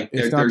 but like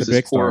there's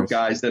this core of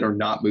guys that are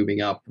not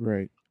moving up.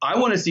 Right. I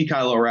want to see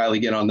Kyle O'Reilly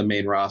get on the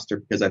main roster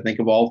because I think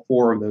of all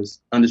four of those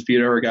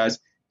Undisputed Era guys,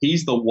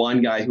 he's the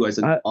one guy who has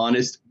an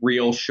honest,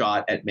 real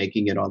shot at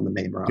making it on the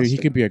main roster. Dude, he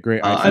could be a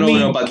great. I don't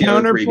know about the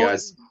other three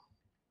guys.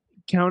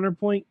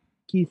 Counterpoint,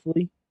 Keith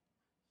Lee.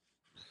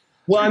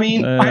 Well, I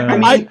mean,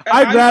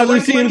 I'd rather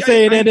see him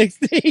say in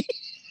NXT.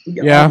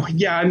 Yeah.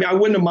 I mean, I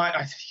wouldn't have mind.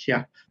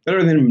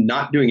 Better than him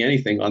not doing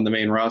anything on the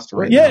main roster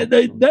right now.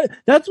 Yeah,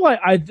 that's why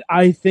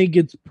I think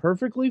it's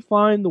perfectly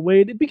fine the way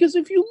it is. Because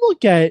if you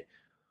look at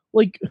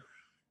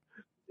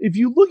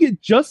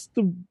just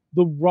the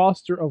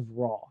roster of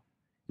Raw,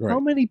 right, how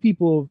many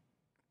people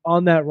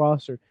on that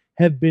roster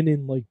have been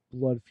in like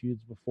blood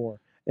feuds before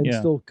and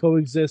still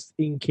coexist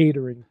in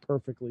catering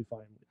perfectly fine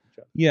with each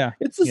other? Yeah,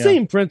 it's the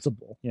same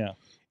principle. Yeah.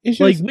 It's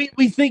like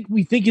we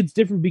think it's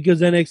different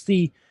because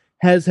NXT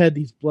has had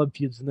these blood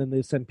feuds, and then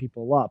they send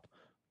people up.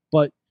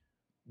 But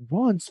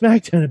Raw and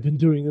SmackDown have been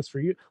doing this for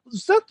years.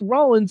 Seth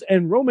Rollins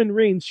and Roman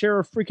Reigns share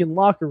a freaking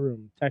locker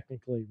room,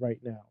 technically, right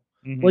now.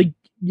 Mhm. Like,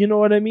 you know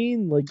what I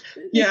mean? Like,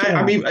 Yeah, come I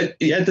on. mean,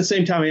 at the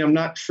same time, I'm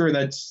not sure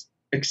that's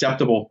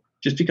acceptable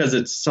just because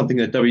it's something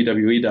that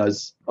WWE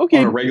does okay,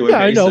 on a regular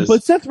yeah, basis. I know,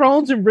 but Seth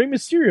Rollins and Rey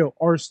Mysterio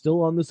are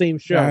still on the same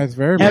show. Yeah, it's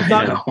very have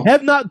much. not know.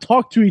 have not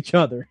talked to each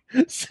other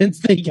since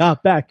they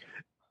got back.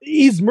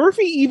 Is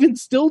Murphy even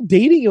still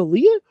dating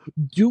Aaliyah?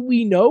 Do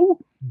we know?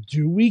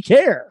 Do we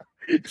care?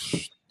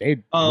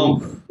 They,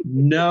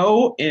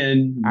 No,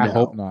 and I no.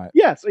 hope not.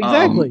 Yes,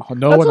 exactly.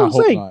 No That's one. what I I'm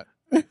hope saying.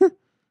 not.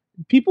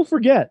 People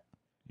forget.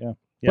 Yeah.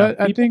 But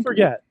I People think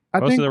forget. I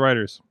Most think of the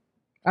writers.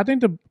 I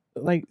think the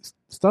like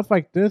stuff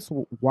like this.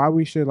 Why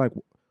we should like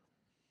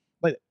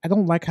I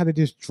don't like how they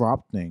just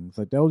drop things.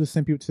 Like they'll just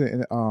send people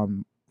to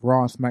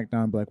Raw and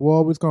SmackDown and be like,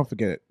 well, we're just gonna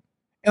forget it.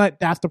 And like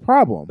that's the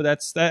problem. But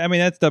that's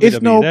WWE.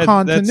 It's no That's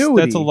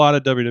continuity. a lot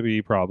of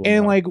WWE problem.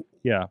 And though. like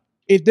yeah.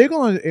 if they're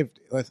gonna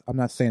I'm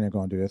not saying they're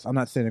gonna do this. I'm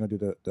not saying they're gonna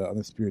do the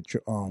Undisputed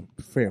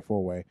Fair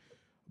 4-Way.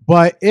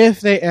 But if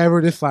they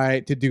ever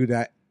decide to do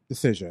that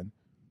decision,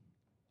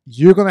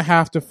 you're gonna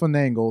have to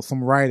finagle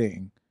some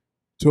writing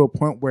to a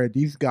point where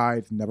these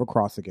guys never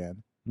cross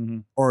again,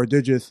 or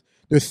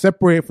they're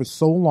separated for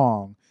so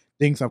long,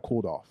 things have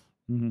cooled off.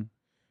 Mm-hmm.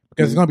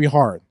 Because it's gonna be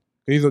hard.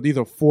 These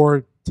are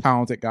four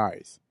talented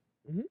guys.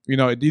 Mhm. You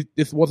know,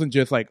 this wasn't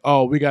just like,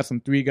 oh, we got some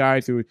three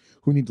guys who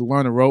need to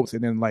learn the ropes,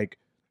 and then like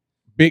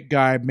big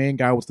guy, main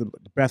guy was the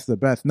best of the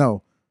best.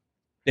 No,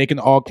 they can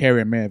all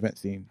carry a main event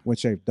scene,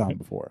 which they've done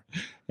before.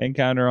 And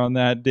counter on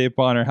that, Dave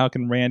Bonner, how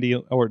can Randy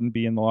Orton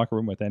be in the locker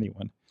room with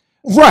anyone?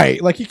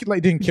 Right, like he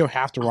didn't kill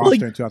half the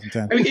roster in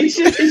 2010. I mean,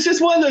 it's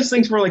just one of those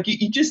things where like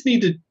you just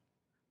need to.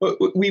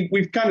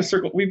 We've kind of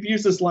circled. We've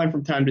used this line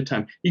from time to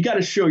time. You got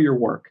to show your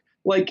work.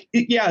 Like,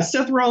 yeah,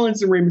 Seth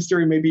Rollins and Rey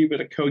Mysterio may be able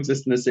to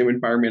coexist in the same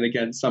environment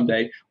again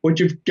someday, but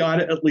you've got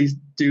to at least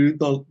do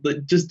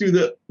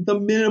the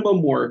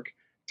minimum work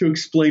to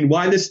explain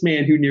why this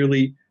man who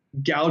nearly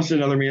gouged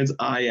another man's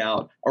eye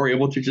out are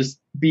able to just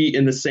be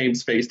in the same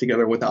space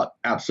together without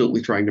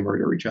absolutely trying to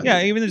murder each other.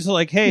 Yeah, even just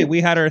like, hey,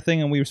 we had our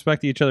thing and we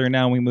respect each other and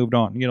now we moved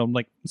on. You know,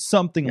 like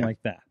something like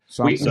that.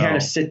 We had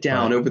to sit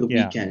down over the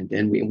Yeah. weekend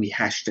and we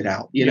hashed it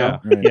out. You know.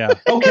 Yeah.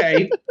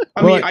 Okay.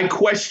 I mean, I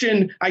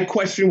question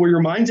where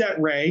your mind's at,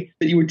 Ray,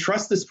 that you would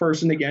trust this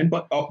person again,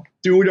 but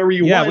do whatever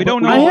you want. We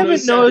don't But know. I all haven't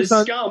Seth noticed is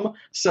on- scum.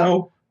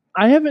 So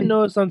I haven't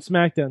noticed on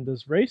SmackDown.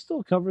 Does Ray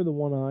still cover the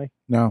one eye?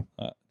 No,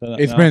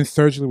 it's been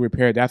surgically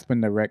repaired. That's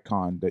been the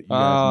retcon that you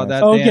guys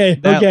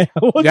missed. Okay.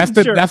 I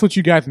wasn't sure. That's what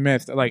you guys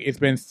missed. Like it's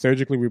been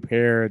surgically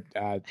repaired.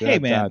 Hey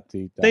man,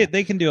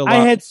 they can do a lot. I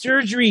had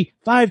surgery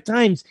 5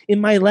 times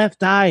in my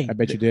left eye. I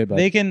bet you did. But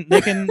They can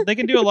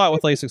do a lot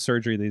with LASIK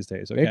surgery these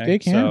days. Okay, They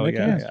can. So, they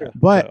yeah, can. yeah.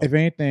 But if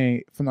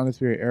anything, from the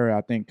Undisputed Era,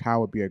 I think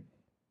Kyle would be a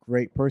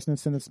great person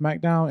to send to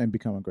SmackDown and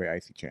become a great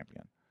IC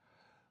champion.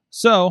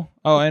 So,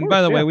 and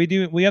by the course,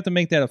 way, we have to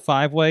make that a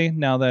 5-way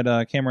now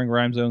that Cameron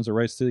Grimes owns the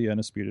rights to the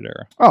Undisputed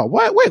Era. Oh,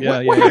 what? Wait,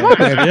 Yeah, what yeah, have I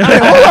been? yeah. Hey,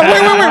 hold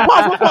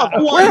on, wait.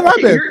 Pause. Where have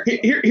I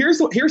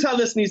been? Here's how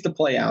this needs to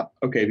play out.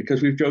 Okay,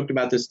 because we've joked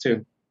about this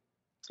too.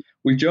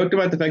 We joked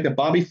about the fact that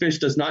Bobby Fish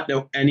does not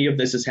know any of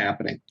this is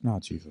happening. Oh,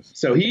 Jesus.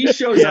 So he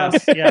shows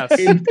Yes, up yes.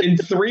 in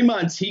 3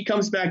 months. He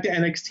comes back to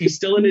NXT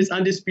still in his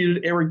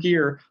Undisputed Era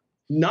gear,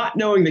 not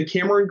knowing that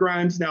Cameron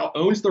Grimes now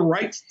owns the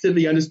rights to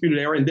the Undisputed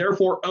Era and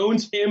therefore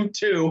owns him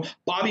too.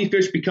 Bobby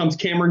Fish becomes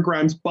Cameron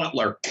Grimes'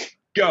 butler.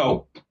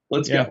 Go.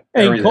 Let's go.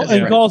 There it is.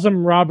 And calls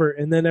him Robert,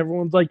 and then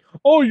everyone's like,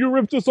 "Oh, you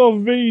ripped us off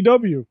of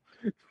AEW."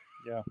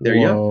 Yeah. There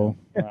you go.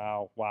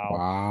 Wow.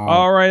 Wow.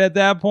 All right, at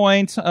that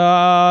point,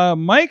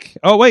 Mike.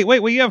 Oh, wait.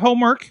 We have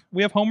homework.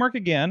 We have homework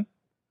again,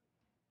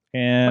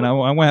 and I'm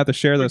going to have to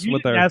share this You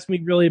with didn't our. ask me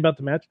really about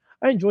the match.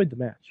 I enjoyed the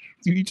match.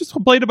 You just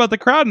complained about the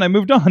crowd, and I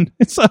moved on.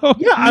 So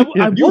Yeah, I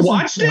You wasn't,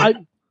 watched it?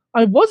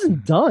 I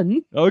wasn't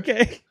done.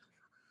 okay.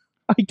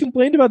 I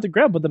complained about the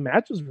crowd, but the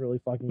match was really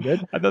fucking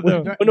good. I thought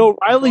When, that when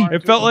O'Reilly,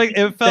 it felt like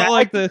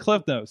the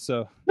Cliff Notes.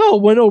 So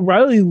when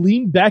O'Reilly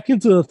leaned back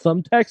into the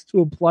thumbtacks to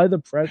apply the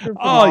pressure.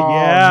 oh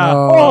yeah,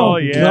 no. oh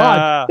yeah.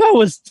 God, that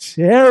was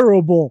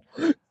terrible.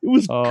 It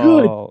was good.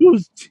 Oh. It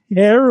was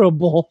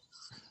terrible.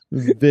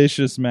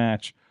 Vicious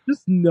match.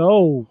 Just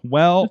no,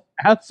 Well,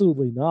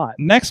 absolutely not.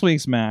 next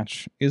week's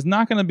match is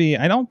not going to be.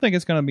 I don't think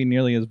it's going to be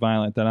nearly as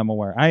violent that I'm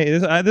aware.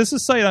 This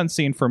is sight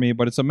unseen for me,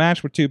 but it's a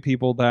match with two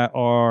people that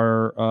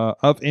are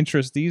of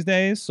interest these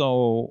days.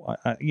 So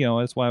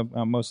that's why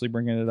I'm mostly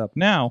bringing it up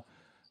now.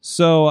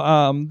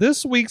 So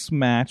this week's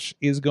match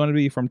is going to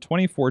be from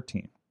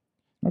 2014.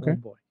 Okay. Oh,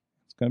 boy.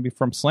 It's going to be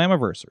from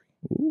Slammiversary.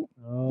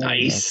 Oh,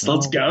 Nice. no.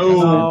 Let's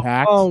go.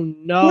 Impact. Oh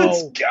no!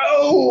 Let's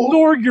go.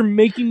 Lord, you're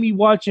making me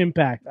watch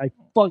Impact. I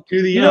fuck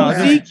Do the you know,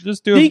 Impact.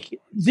 Just do.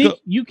 Zeke,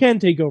 you can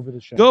take over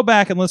the show. Go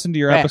back and listen to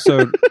your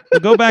episode.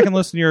 Go back and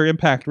listen to your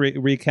Impact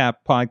recap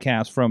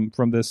podcast from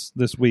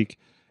this week.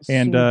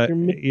 And you're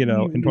making in me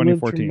relive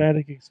 2014.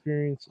 traumatic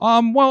experience.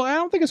 Well, I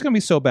don't think it's going to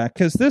be so bad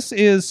because this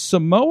is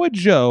Samoa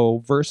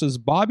Joe versus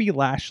Bobby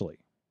Lashley.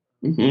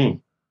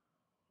 Mhm.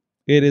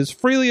 It is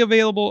freely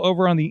available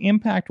over on the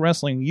Impact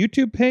Wrestling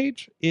YouTube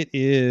page. It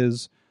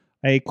is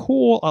a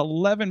cool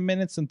 11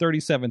 minutes and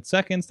 37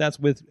 seconds. That's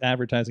with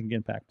advertising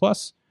Impact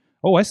Plus.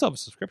 Oh, I still have a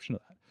subscription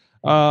to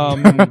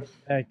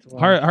that.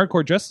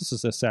 Hardcore Justice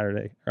is this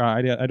Saturday.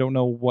 I don't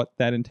know what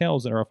that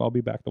entails or if I'll be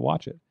back to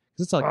watch it.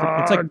 It's like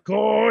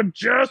Hardcore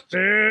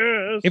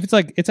Justice. If it's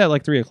at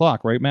like 3:00,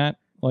 right, Matt?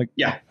 Like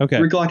yeah, okay,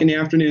 3:00 in the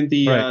afternoon.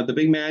 Right. The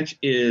big match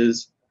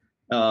is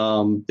they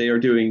are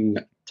doing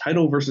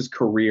title versus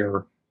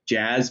career,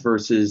 Jazz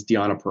versus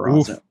Deonna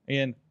Purrazzo.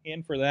 In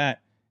for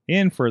that.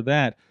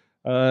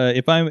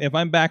 If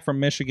I'm back from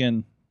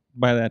Michigan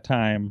by that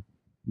time,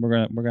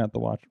 we're gonna have to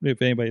watch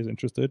if anybody's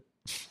interested,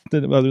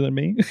 other than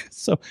me.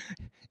 So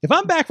if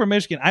I'm back from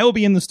Michigan, I will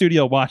be in the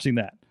studio watching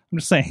that. I'm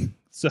just saying.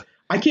 So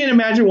I can't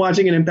imagine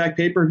watching an Impact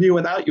pay-per-view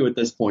without you at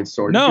this point,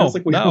 Sword. No, it feels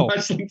like we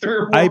watched like 3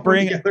 or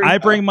 4 I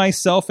bring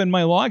myself and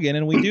my login,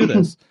 and we do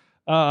this.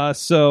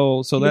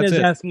 So that's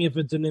it. Asking if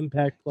it's an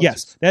Impact Plus.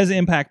 Yes, that is an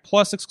Impact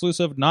Plus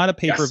exclusive, not a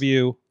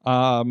pay-per-view.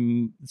 Yes.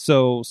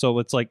 So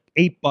it's like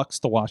 $8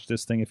 to watch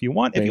this thing if you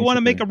want. Basically. If you want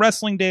to make a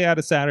wrestling day out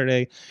of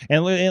Saturday,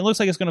 and it looks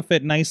like it's going to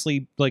fit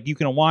nicely, like you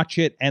can watch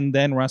it and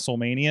then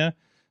WrestleMania.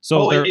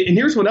 So and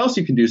here's what else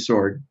you can do,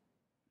 Sword,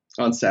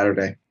 on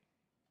Saturday.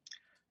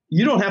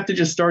 You don't have to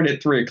just start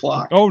at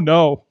 3:00. Oh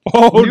no!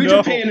 New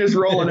Japan is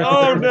rolling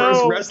out their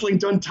first Wrestling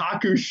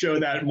Dontaku show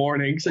that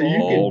morning, so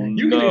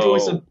you can enjoy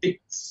some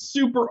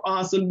super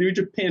awesome New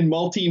Japan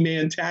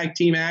multi-man tag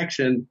team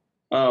action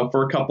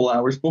for a couple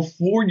hours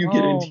before you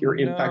get into your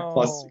Impact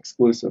Plus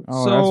exclusive.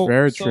 Oh, that's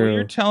very true. So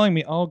you're telling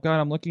me? Oh God,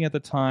 I'm looking at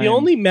the time. The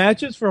only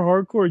matches for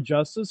Hardcore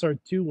Justice are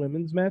 2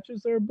 women's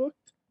matches that are booked.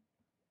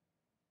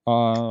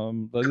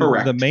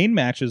 Correct. The main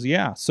matches,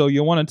 yeah. So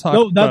you want to talk?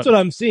 No, that's what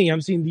I'm seeing. I'm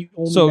seeing the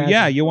only. So matches.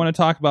 yeah, you want to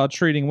talk about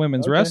treating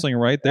women's wrestling,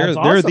 right? They're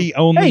awesome. the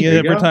only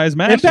advertised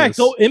matches.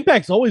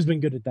 Impact's always been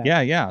good at that.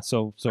 Yeah.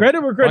 So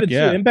credit where credit's due.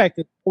 Impact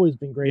has always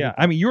been great. Yeah,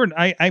 I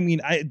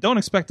mean I don't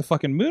expect the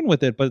fucking moon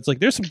with it, but it's like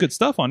there's some good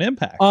stuff on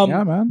Impact.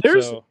 Yeah, man.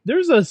 There's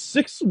a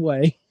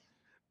 6-way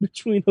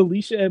between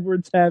Alicia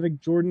Edwards,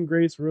 Havoc, Jordan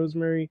Grace,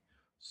 Rosemary,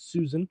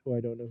 Susan, who I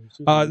don't know who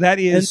Susan is. That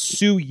is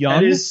Su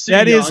Yung.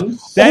 That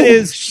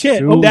is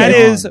shit.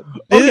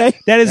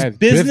 That is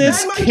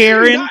business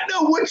Karen. I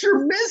know what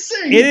you're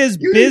missing. It is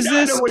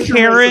business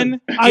Karen.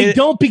 I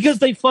don't because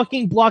they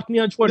fucking blocked me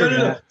on Twitter.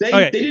 No.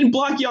 They didn't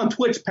block you on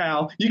Twitch,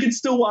 pal. You can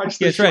still watch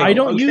the show. Right. I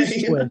don't use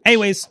Twitch.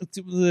 Anyways,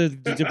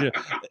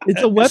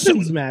 it's a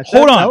weapons match.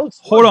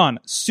 Hold on.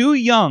 Su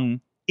Yung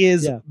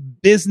is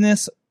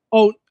business.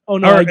 Oh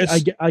no,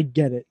 I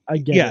get it.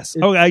 Yes.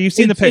 You've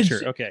seen the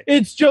picture. Okay.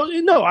 It's Joe.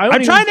 No,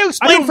 I'm trying to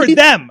explain for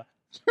them.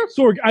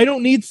 Sorg, I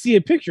don't need to see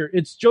a picture.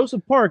 It's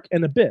Joseph Park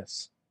and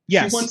Abyss.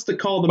 Yes. She wants to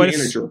call the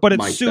manager. But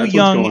it's Su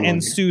Yung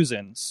and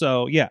Susan.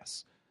 So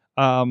yes.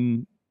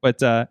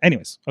 But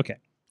anyways, okay.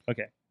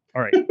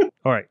 All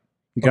right.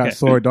 You got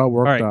Sword all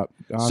worked up.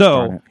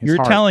 So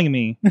you're telling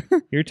me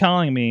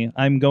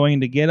I'm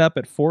going to get up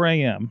at 4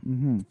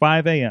 a.m.,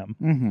 5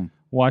 a.m.,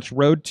 watch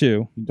Road 2.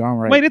 You're darn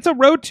right. Wait, it's a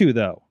Road 2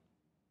 though.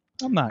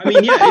 I'm not. I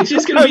mean, yeah, it's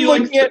just going to be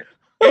like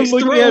it's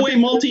throwaway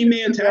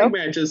multi-man tag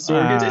matches.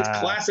 So it's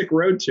classic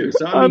Road 2.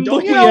 So I mean,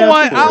 you know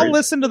what? I'll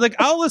listen to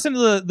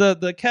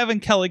the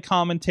Kevin Kelly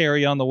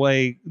commentary on the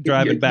way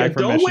driving back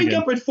from Michigan. Don't wake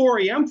up at 4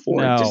 a.m.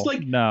 for it. Just put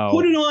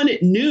it on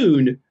at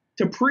noon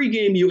to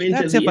pregame you into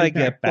That's the if I Impact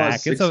get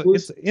back.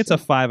 It's a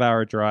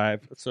 5-hour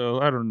drive. So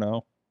I don't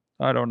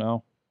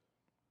know.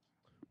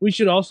 We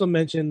should also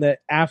mention that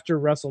after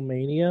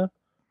WrestleMania,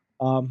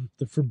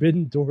 the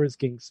Forbidden Door is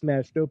getting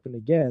smashed open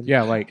again.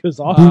 Yeah, like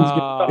because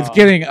Austin's it's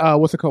getting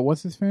what's it called?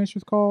 What's his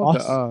finisher's called?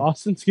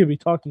 Austin's gonna be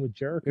talking with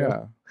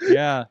Jericho.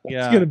 Yeah.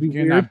 It's gonna be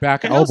weird. That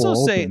back I also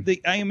say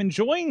I am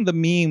enjoying the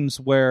memes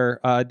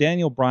where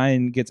Daniel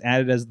Bryan gets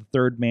added as the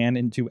third man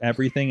into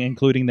everything,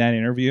 including that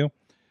interview.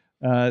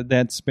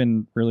 That's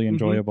been really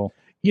enjoyable.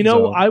 You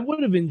know, I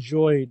would have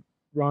enjoyed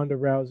Ronda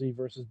Rousey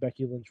versus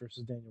Becky Lynch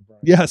versus Daniel Bryan.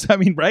 Yes, I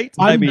mean, right?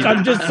 I'm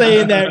just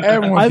saying that.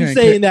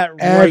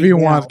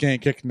 Everyone's getting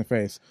kicked in the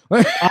face.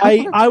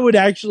 I would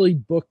actually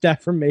book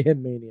that for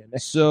Mayhem Mania.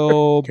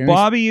 So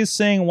Bobby is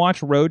saying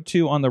watch Road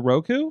 2 on the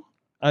Roku.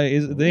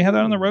 Do they have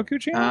that on the Roku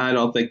channel? I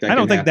don't think that.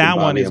 That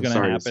one is going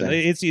to happen.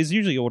 It's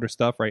usually older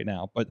stuff right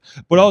now, but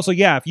also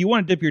if you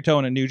want to dip your toe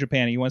in New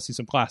Japan and you want to see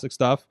some classic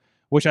stuff,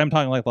 which I'm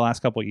talking like the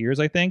last couple of years,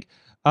 I think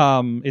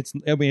it's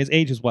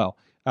age as well.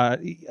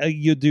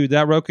 You do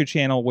that Roku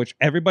channel, which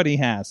everybody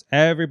has.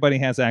 Everybody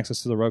has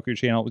access to the Roku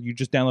channel. You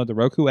just download the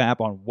Roku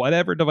app on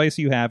whatever device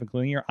you have,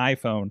 including your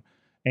iPhone,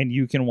 and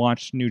you can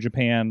watch New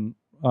Japan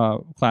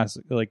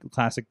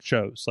classic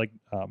shows. Like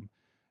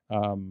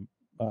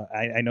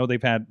I know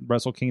they've had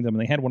Wrestle Kingdom,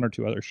 and they had 1 or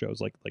 2 other shows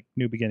like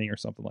New Beginning or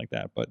something like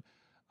that. But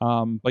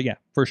yeah,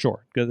 for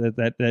sure,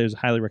 that is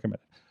highly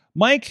recommended.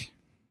 Mike,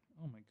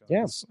 oh my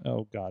god,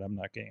 oh god, I'm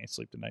not getting any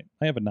sleep tonight.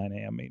 I have a 9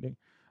 a.m. meeting.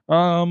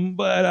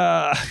 But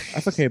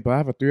that's okay. But I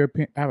have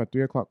a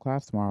 3 o'clock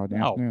class tomorrow in the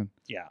afternoon.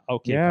 Yeah,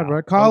 okay. Yeah, pal.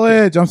 bro.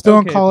 College. I'm still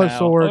in college, pal.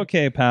 Sword.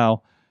 Okay,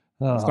 pal.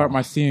 I'll start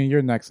my senior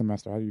year next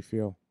semester. How do you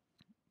feel?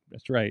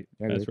 That's right.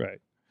 That's right.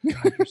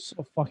 God, you're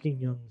so fucking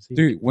young, Zeke.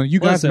 Dude, when you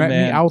guys Listen, met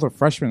man. me, I was a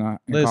freshman in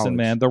Listen, college.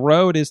 man, the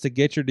road is to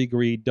get your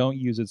degree. Don't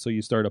use it so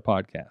you start a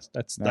podcast.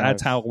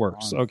 That's how it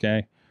works. honest.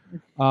 Okay.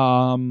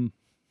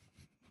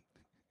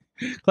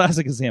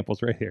 Classic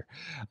examples right here.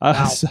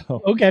 Wow.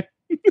 So Okay.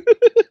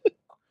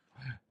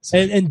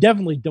 and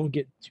definitely don't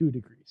get 2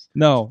 degrees.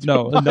 no,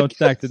 don't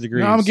stack the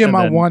degrees. No, I'm getting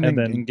my then- one and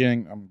and then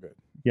getting. I'm good.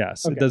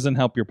 yes, Okay. it doesn't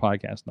help your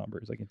podcast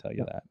numbers. I can tell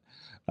you that.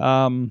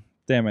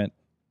 Damn it,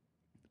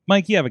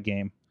 Mike, you have a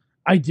game.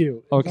 I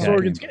do. Okay.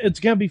 Sorg, it's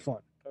gonna be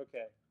fun.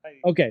 Okay.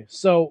 Okay,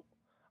 so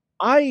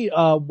I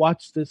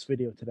watched this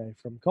video today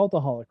from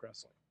Cultaholic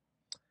Wrestling.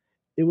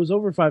 It was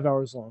over 5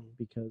 hours long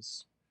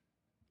because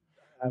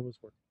I was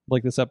working.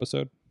 Like this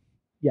episode.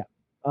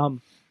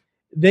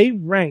 They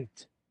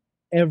ranked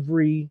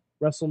every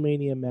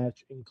WrestleMania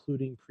match,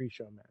 including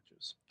pre-show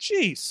matches.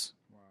 Jeez.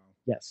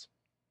 Yes.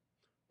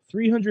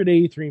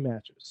 383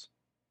 matches.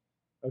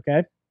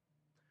 Okay.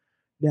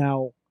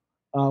 Now,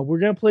 we're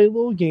gonna play a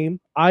little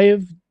game. I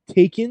have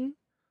taken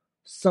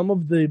some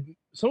of the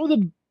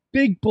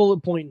big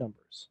bullet point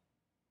numbers.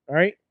 All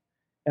right,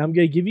 and I'm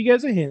gonna give you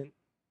guys a hint,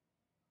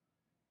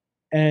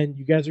 and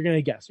you guys are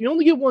gonna guess. You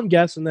only get one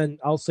guess, and then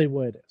I'll say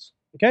what it is.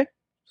 Okay,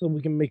 so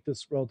we can make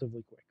this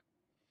relatively quick.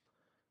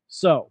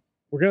 So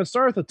we're gonna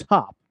start at the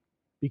top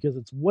because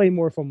it's way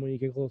more fun when you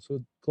get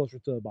closer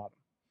to the bottom.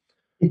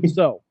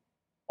 So,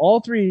 all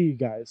 3 of you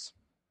guys,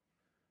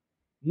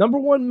 number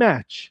 1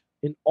 match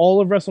in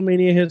all of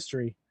WrestleMania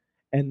history,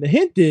 and the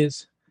hint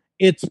is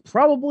it's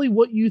probably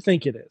what you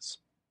think it is.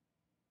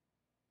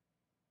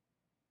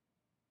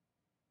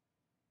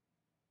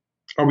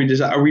 Are we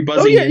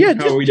buzzing? Oh yeah, in? yeah.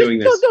 How are we doing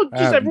this? No,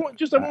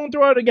 just everyone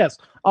throw out a guess.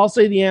 I'll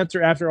say the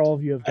answer after all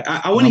of you have guessed.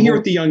 I want to hear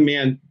what the young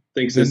man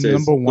thinks The this is.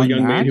 number The one young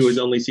man match? who has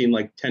only seen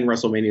like 10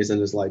 WrestleManias in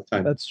his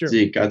lifetime. That's true.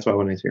 Zeke, that's what I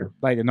want to hear.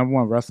 Like the number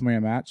 1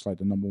 WrestleMania match, like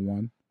the number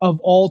 1. Of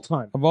all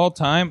time. Of all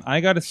time,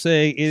 I gotta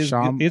say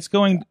Shawn- it's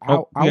going. I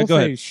Oh, yeah, would go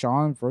say ahead.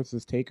 Shawn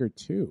versus Taker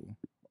 2.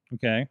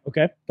 Okay.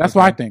 Okay. That's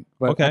what I think,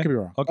 but Okay. I could be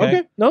wrong. Okay.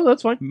 Okay. No,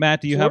 that's fine.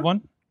 Matt, do you Sorg? have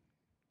one?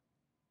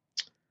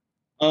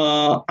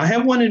 I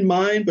have one in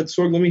mind, but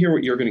Sorg, let me hear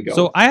what you're going to go.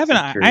 So with. I have an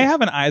I'm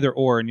curious. either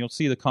or, and you'll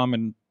see the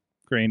common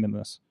grain in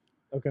this.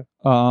 Okay.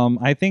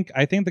 I think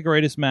the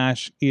greatest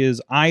match is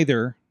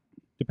either,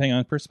 depending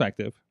on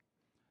perspective,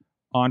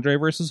 Andre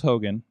versus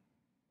Hogan,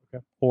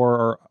 Okay.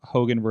 or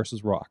Hogan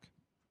versus Rock.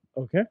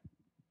 Okay.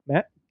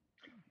 Matt?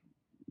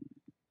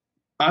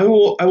 I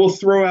will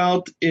throw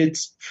out.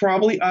 It's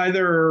probably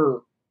either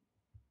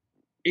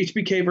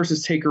HBK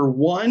versus Taker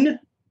 1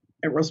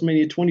 at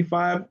WrestleMania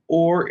 25,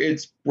 or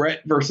it's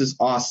Brett versus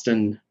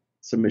Austin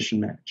submission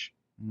match.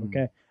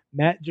 Okay.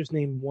 Matt just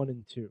named 1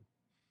 and 2.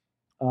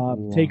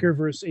 Wow. Taker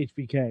versus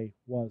HBK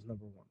was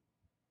number 1.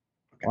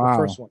 Wow. The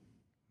first one.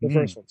 The Mm.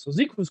 first one. So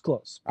Zeke was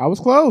close. I was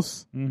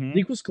close. Mm-hmm.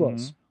 Zeke was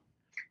close.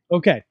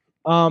 Okay.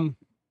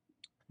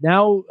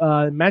 Now,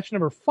 match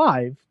number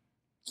 5.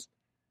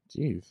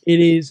 Jeez. It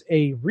is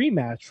a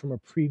rematch from a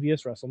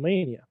previous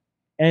WrestleMania,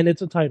 and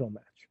it's a title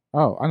match.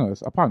 Oh, I know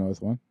this. I probably know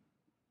this one.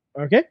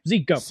 Okay,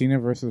 Zeke, go. Cena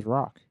versus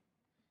Rock.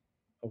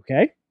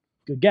 Okay,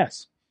 good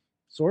guess.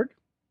 Sorg?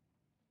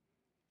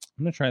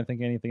 I'm gonna try to think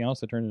of anything else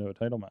that turned into a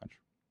title match.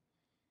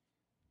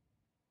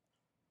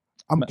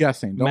 I'm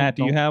guessing. Matt,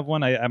 do you have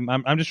one?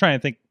 I'm just trying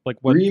to think like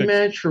what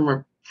Rematch from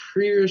a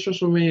previous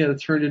WrestleMania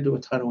that turned into a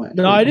title match.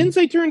 No, I didn't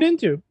say turned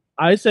into.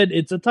 I said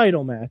it's a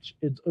title match.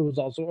 It was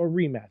also a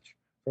rematch.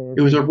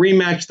 It was a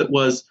rematch that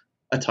was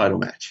a title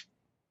match.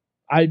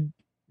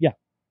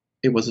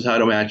 It was a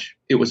title match.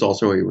 It was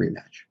also a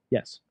rematch.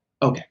 Yes.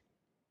 Okay.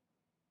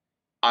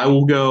 I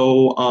will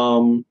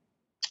go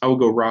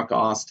Rock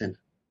Austin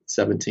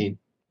 17.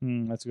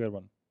 That's a good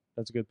one.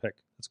 That's a good pick.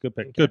 That's a good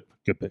pick.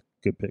 Good pick.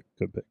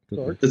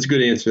 Sorg? That's a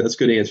good answer. That's a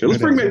good answer. Let's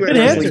bring back Good that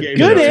answer. wrestling game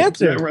Good show.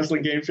 answer. That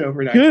wrestling game show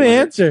for next Good week.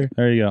 answer.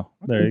 There you go.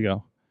 There you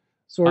go.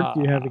 Sorg,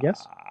 do you have a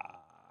guess?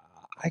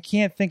 I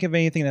can't think of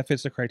anything that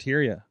fits the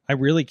criteria. I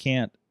really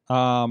can't.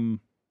 I'm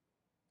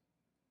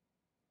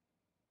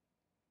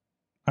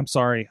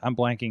sorry. I'm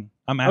blanking.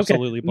 I'm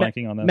absolutely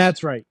blanking on this.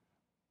 Matt's right.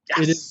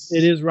 Yes.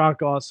 It is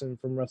Rock Austin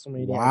from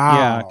WrestleMania. Wow.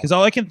 Yeah, because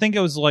all I can think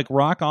of is like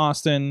Rock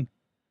Austin,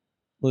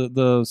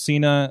 the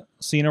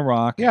Cena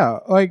Rock. Yeah,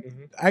 like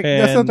Mhm.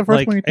 that's not the first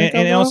like, one you think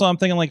and of. also I'm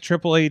thinking like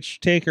Triple H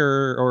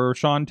Taker or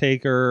Shawn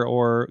Taker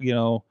or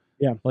Yeah.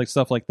 like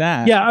stuff like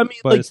that. Yeah, I mean,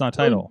 but like, it's not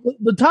title.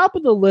 The top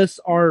of the list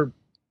are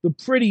the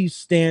pretty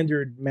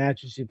standard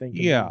matches you think.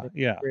 of. Yeah,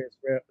 yeah.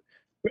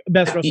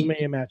 Best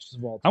WrestleMania matches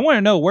of all I time. want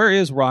to know, where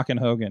is Rock and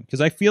Hogan? Because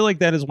I feel like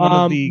that is one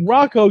of the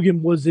Rock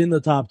Hogan was in the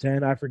top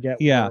 10. I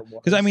forget. yeah. where it was.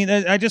 Because I mean,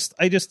 I just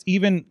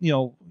even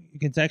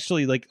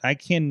contextually, like I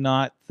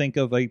cannot think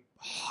of a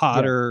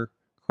hotter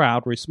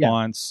crowd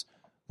response.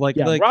 Like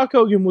Rock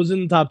Hogan was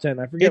in the top 10.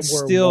 I forget it's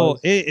where still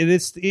it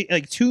was.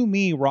 like to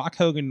me, Rock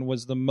Hogan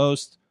was the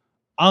most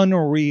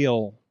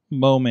unreal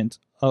moment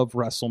of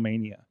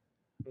WrestleMania,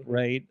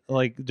 right?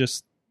 Like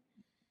just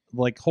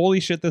like holy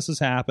shit, this is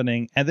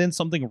happening, and then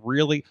something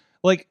really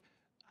like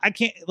I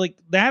can't like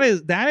that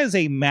is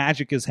a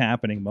magic is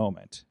happening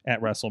moment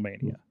at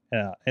WrestleMania,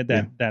 and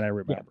that I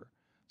remember.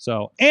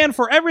 So, and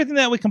for everything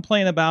that we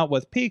complain about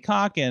with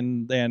Peacock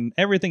and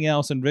everything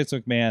else in Vince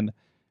McMahon,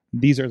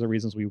 these are the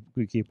reasons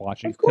we keep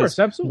watching. Of course, 'Cause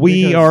absolutely.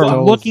 we Because are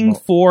those looking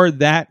for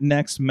that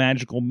next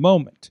magical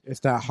moment. It's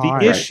that high.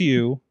 The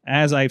issue,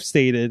 as I've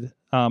stated,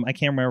 I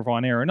can't remember if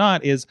on air or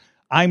not, is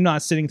I'm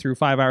not sitting through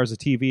 5 hours of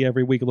TV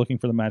every week looking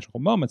for the magical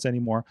moments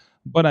anymore,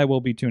 but I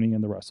will be tuning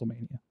in to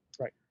WrestleMania.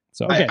 Right.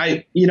 So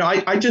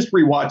I just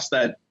rewatched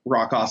that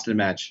Rock Austin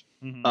match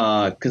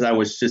because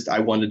I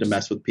wanted to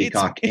mess with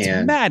Peacock it's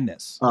and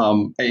madness.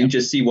 And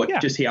just see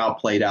how it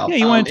played out. Yeah,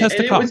 you want to test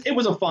the cock. It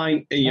was a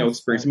fine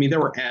experience. I mean, there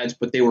were ads,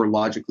 but they were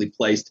logically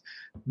placed.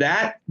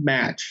 That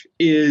match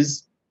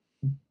is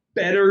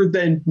better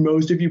than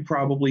most of you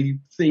probably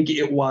think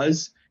it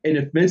was. And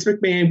if Vince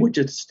McMahon would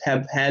just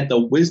have had the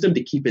wisdom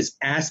to keep his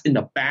ass in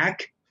the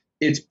back,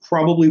 it's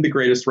probably the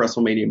greatest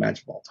WrestleMania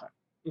match of all time.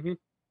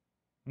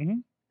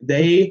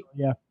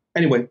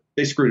 Anyway,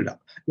 they screwed it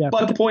up. Yeah.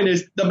 But the point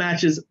is, the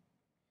match is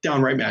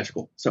downright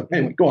magical. So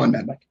anyway, go on,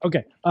 Mad Mike.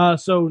 Okay.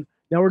 So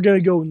now we're going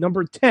to go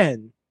number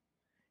 10.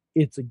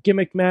 It's a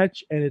gimmick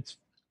match, and it's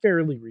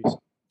fairly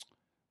recent.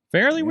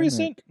 Fairly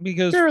recent?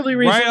 Because Fairly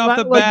recent. right off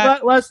the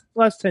bat,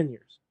 last 10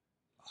 years.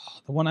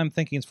 the one I'm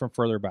thinking is from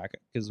further back.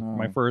 Because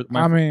my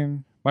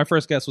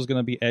first guess was going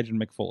to be Edge and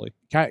Mick Foley.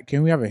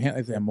 Can we have a hint?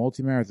 Is it a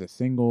multi-man? Is it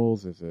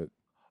singles? Is it?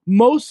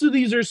 Most of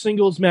these are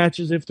singles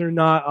matches. If they're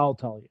not, I'll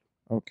tell you.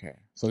 Okay.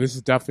 So this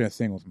is definitely a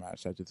singles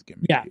match. That just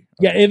gimmicky. Yeah. Okay.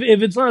 Yeah.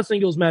 If it's not a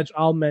singles match,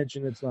 I'll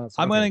mention it's not.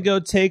 I'm going to go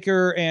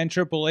Taker and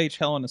Triple H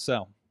Hell in a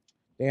Cell.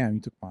 Damn,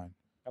 you took mine.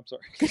 I'm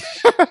sorry.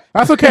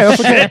 That's okay. That's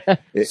okay.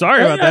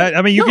 Sorry about that.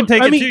 I mean, you can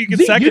take it too. You can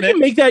second it. You can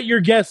make that your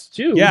guess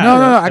too. Yeah. No.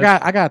 I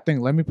got to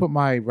think. Let me put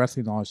my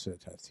wrestling knowledge to the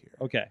test here.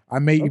 Okay. You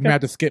may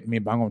have to skip me,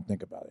 but I'm going to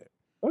think about it.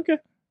 Okay.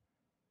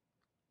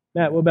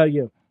 Matt, what about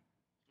you?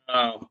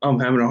 I'm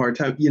having a hard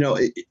time.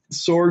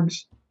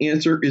 Sorg's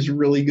answer is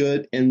really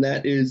good, and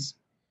that is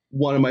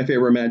one of my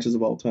favorite matches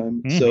of all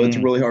time. Mm-hmm. So it's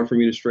really hard for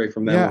me to stray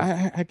from that.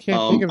 Yeah, I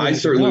can't think of anything I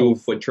certainly else.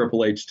 would put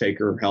Triple H,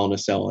 Taker, Hell in a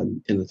Cell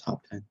in the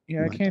top 10.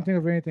 Yeah, I can't think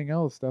of anything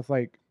else that's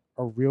like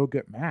a real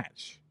good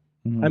match.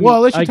 Mm-hmm. I mean,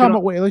 unless you're talking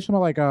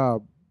about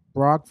like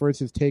Brock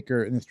versus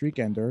Taker in the Streak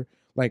Ender.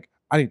 Like,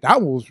 I think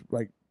that one was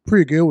like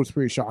pretty good. It was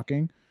pretty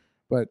shocking,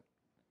 but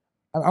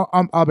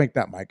I'll make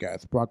that my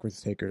guess. Brock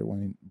versus Taker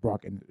when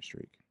Brock ended the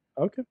streak.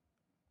 Okay.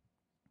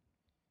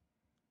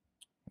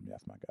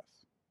 That's my guess.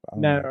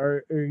 Matt,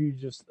 are you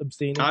just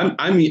abstaining? I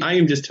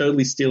am just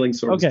totally stealing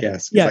Sorg's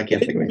guess because I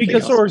can't think of anything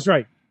because else. Sorg's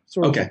right.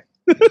 Okay.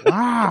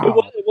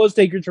 Wow. It was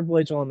Taker Triple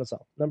H on the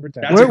cell. Number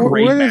 10. That's a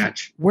great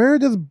match. Where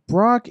does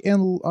Brock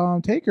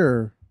and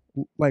Taker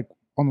like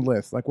on the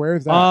list? Like, where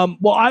is that?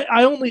 Well,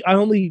 I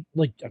only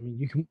like. I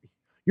mean,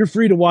 you're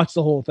free to watch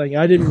the whole thing.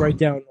 I didn't write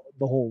down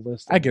the whole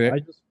list. I get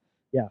it.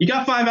 You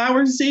got 5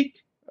 hours,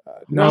 Zeke?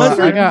 No,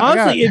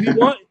 honestly, if you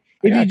want,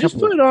 if you just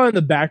put it on in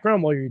the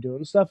background while you're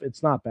doing stuff,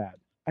 it's not bad.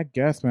 I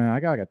guess, man. I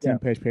got like a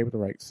 10-page paper to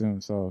write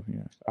soon, so yeah,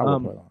 I will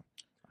put it on.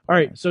 All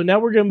right, so now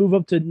we're gonna move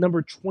up to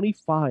number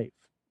 25.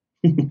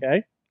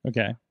 Okay.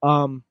 Okay.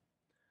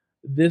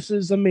 This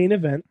is a main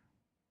event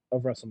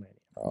of WrestleMania.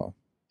 Oh.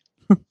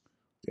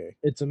 Okay.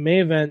 It's a main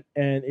event,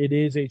 and it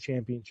is a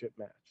championship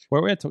match.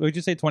 Where we at? Would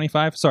you say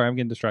 25? Sorry, I'm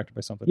getting distracted by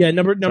something. Yeah,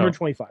 number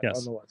 25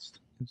 on the list.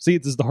 See,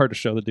 this is the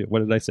hardest show to do. What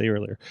did I say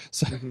earlier?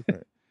 So,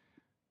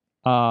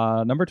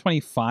 number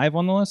 25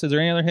 on the list. Is there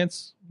any other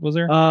hints? Was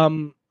there?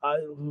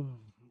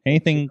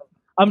 Anything?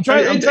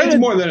 It's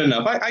more than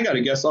enough. I got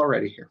a guess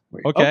already here.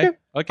 Okay.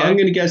 I'm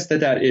going to guess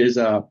that is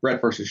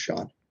Brett versus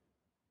Shawn.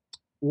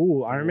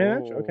 Ooh, Iron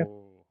Man match? Okay.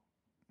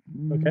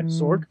 Okay,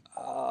 Sorg?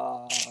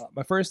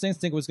 My first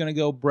instinct was going to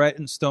go Brett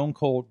and Stone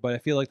Cold, but I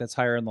feel like that's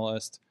higher on the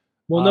list.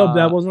 Well, no,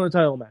 that wasn't a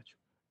title match.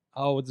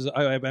 Oh,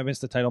 I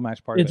missed the title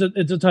match part of it.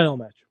 It's a title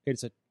match.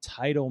 It's a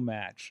title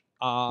match.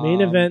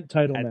 Main event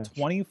title at match.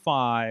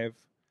 25.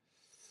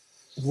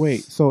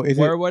 Wait, so is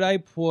where would I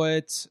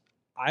put?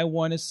 I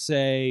want to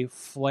say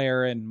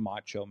Flair and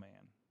Macho Man.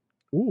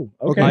 Ooh,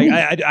 okay.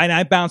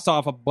 I bounced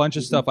off a bunch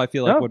of stuff I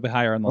feel like would be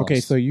higher on the list. Okay,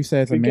 so you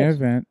said it's a main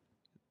event.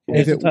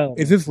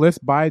 Is this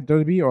list by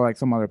WWE or like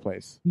some other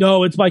place?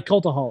 No, it's by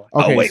Cultaholic.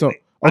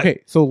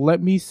 Okay, so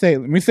let me say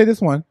this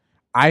one.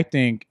 I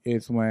think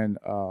it's when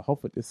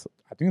hopefully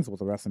I think this was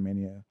a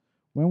WrestleMania.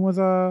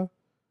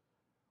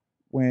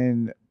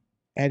 When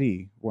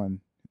Eddie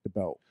won the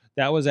belt.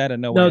 That was at a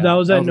No Way Out. That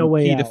was at No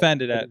Way He Out.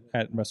 defended at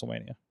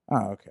WrestleMania.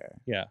 Oh, okay.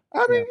 Yeah.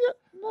 I mean,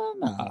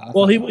 no.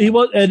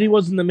 Well, Eddie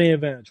was in the main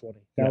event at 20.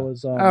 That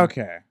was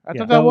okay. I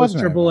thought that was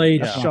Triple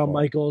H, Shawn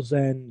Michaels,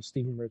 and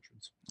Steven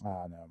Richards.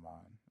 Oh, never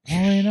mind. I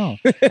don't really know.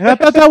 I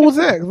thought that was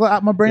it.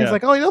 My brain's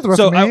like, oh, yeah, that was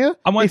WrestleMania. So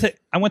I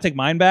want to take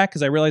mine back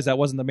because I realized that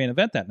wasn't the main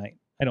event that night.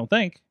 I don't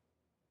think.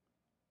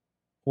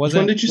 Which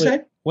one did you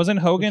say? Wasn't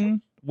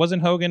Hogan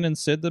and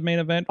Sid the main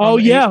event? Oh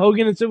yeah,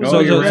 Hogan and Sid was. So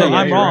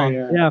I'm wrong.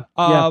 Yeah.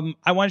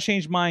 I want to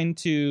change mine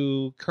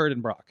to Kurt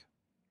and Brock.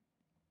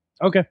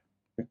 Okay.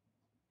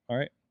 All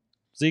right.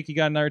 Zeke, you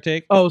got another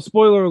take? Oh,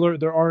 spoiler alert!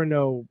 There are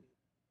no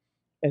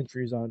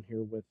entries on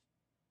here with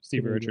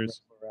Stevie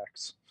Richards.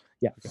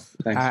 Yeah.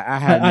 I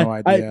had no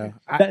idea.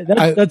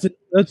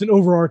 That's an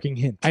overarching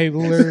hint. I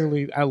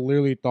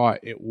literally thought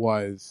it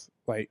was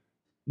like.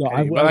 No, Hey,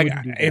 I but like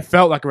wouldn't do that. it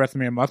felt like a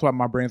WrestleMania. That's why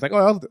my brain's like,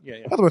 oh, that's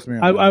a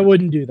WrestleMania. I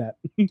wouldn't do that.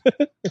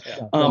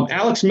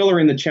 Alex Miller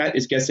in the chat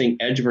is guessing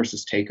Edge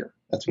versus Taker.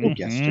 That's what he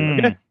guessed. Here.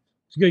 Okay.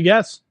 It's a good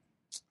guess.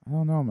 I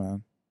don't know,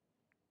 man.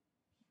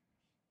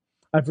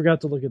 I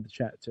forgot to look at the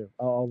chat too.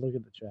 I'll look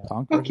at the chat.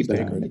 Punk I'll versus keep an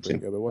eye Taker on is it, pretty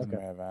too. good, but it wasn't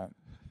Okay. an event.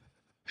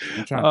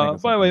 I'm trying to think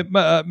of By the way,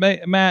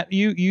 something. Matt,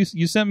 you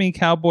sent me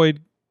Cowboy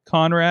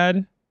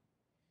Conrad.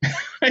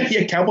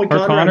 Yeah, Cowboy Or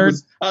Conrad Connard?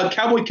 was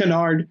Cowboy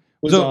Kennard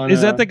was So on.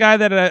 is that the guy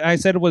that I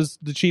said was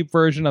the cheap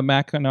version of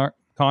Matt Connard?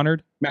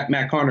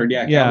 Matt Connard?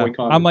 Yeah, Yeah, Cowboy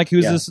Connard. I'm like,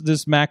 who's Yeah.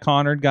 this Matt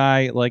Connard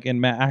guy? Like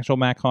in actual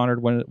Matt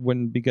Connard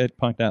wouldn't be good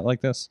punked out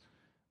like this.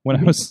 When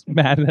I was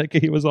mad that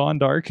he was on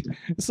Dark.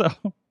 So,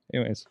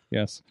 anyways,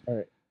 yes. All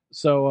right.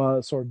 So,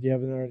 Sorg, do you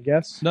have another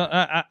guess? No,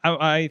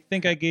 I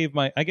think I gave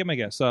my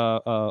guess.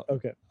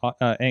 Okay.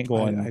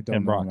 Angle and, I don't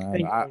and know, Brock.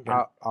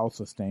 man. I'll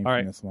sustain All right.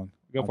 from this one.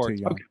 Go I'm for too it.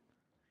 young. Okay.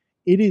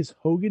 It is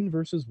Hogan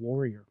versus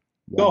Warrior.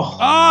 Oh,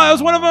 that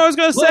was one of them I was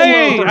gonna Little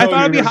say. low for I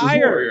thought it'd be Hogan versus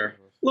higher. Warrior.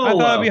 I Little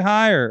thought it'd low. be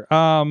higher.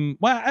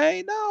 Well,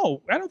 I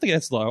don't think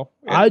it's low.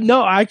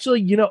 No,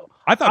 actually,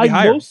 I thought it'd be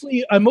higher.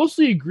 I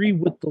mostly agree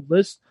with the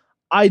list.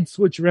 I'd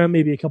switch around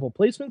maybe a couple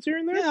placements here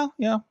and there.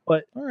 Yeah.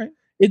 But All right.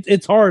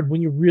 it's hard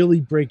when you really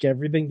break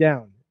everything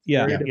down.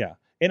 Yeah. Very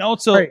And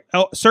also, Right.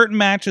 certain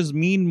matches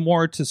mean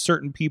more to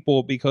certain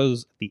people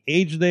because the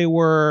age they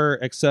were,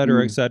 et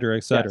cetera, et cetera,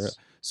 et cetera. Yes.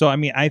 So, I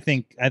mean, I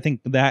think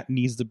that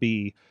needs to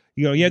be,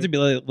 you have to be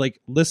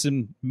like,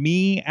 listen,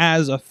 me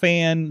as a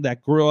fan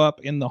that grew up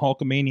in the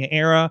Hulkamania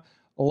era,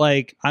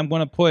 like, I'm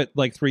going to put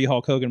like 3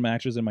 Hulk Hogan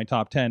matches in my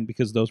top 10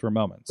 because those were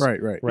moments.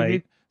 Right.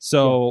 Right.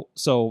 So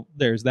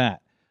there's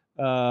that.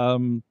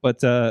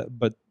 But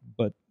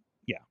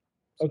yeah.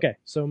 Okay,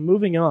 so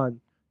moving on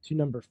to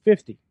number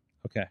 50.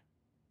 Okay.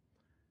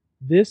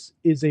 This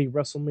is a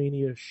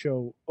WrestleMania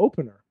show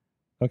opener,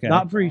 Okay.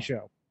 not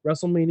pre-show.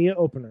 WrestleMania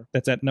opener.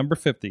 That's at number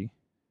 50.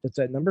 It's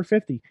at number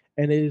 50,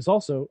 and it is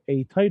also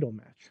a title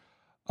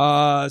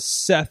match.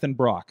 Seth and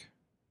Brock.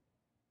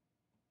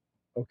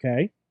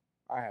 Okay,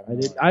 I have. I No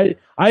did. idea.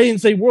 I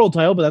didn't say world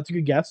title, but that's a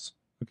good guess.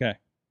 Okay.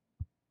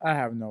 I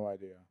have no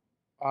idea.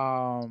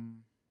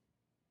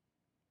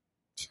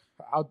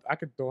 I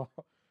could throw.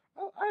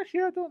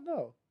 Actually, I don't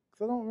know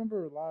because I don't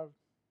remember live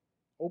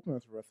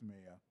openers for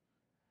WrestleMania.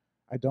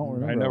 I don't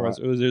remember. I know a lot.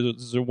 it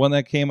was the one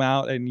that came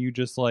out and you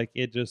just like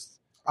it just.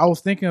 I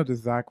was thinking of the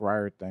Zack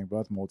Ryder thing, but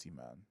that's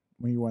multi-man.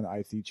 When he won the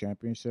IC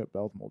championship,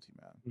 that was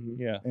multi-man.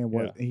 Yeah. And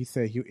what he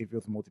said, if it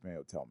was multi-man, he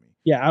would tell me.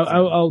 Yeah,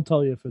 I'll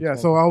tell you if it's. Yeah,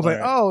 so I was like,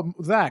 Alright.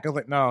 oh, Zach. I was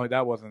like, no,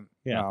 that wasn't.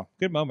 Yeah. No.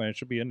 Good moment. It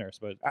should be in there,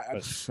 but I for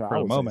would the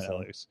say moment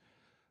so. at least.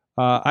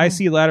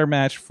 IC ladder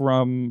match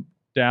from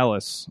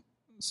Dallas,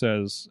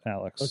 says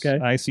Alex. Okay.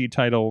 IC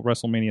title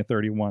WrestleMania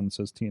 31,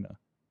 says Tina.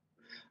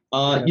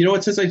 You know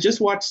what? Since I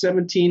just watched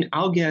 17,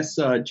 I'll guess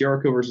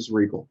Jericho versus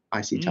Regal.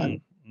 IC title.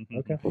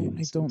 Okay.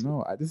 I don't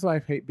know. This is why I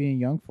hate being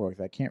young for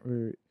because I can't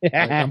really. Like,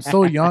 I'm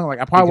so young.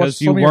 Like I probably Because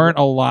watched you so many- weren't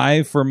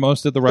alive for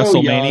most of the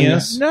So young.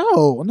 WrestleManias.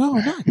 No,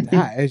 not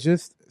that. It's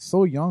just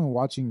so young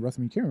watching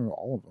wrestling. You can't remember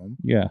all of them.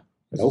 Yeah.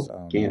 It's Nope, just, I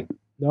don't can't.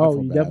 know. I No,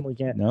 feel you bad. definitely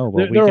can't. No, but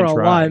There, we there can were a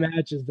try. lot of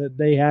matches that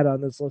they had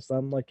on this list.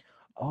 I'm like,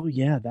 oh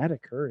yeah, that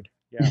occurred.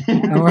 Yeah,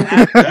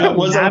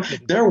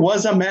 There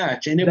was a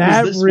match, and it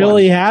that was this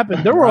really one.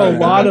 happened. There were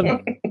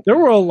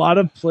a lot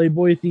of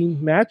Playboy themed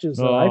matches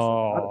that I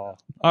forgot about.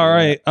 All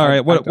right.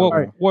 What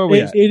are we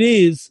at? It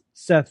is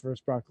Seth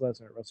versus Brock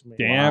Lesnar at WrestleMania.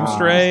 Damn Wow.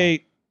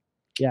 straight.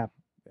 Yeah.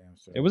 Damn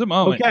straight. It was a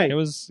moment. Okay. It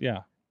was,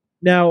 yeah.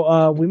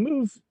 Now we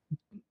move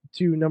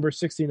to number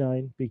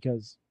 69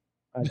 because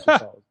I just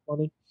thought it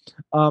was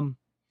funny.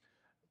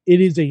 It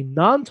is a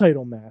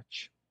non-title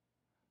match,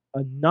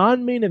 a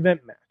non-main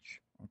event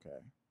match, Okay.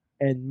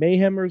 and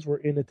Mayhemers were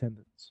in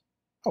attendance.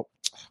 Oh,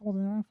 I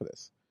wasn't around for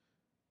this.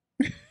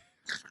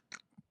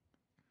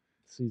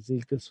 See,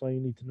 Zeke, that's why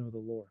you need to know the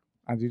lore.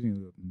 I do need to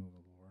know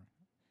the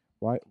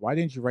lore. Why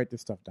didn't you write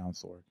this stuff down,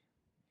 Sorg?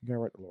 You gotta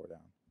write the lore down.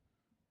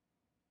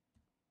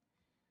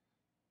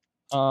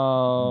 I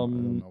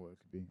don't know what it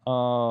could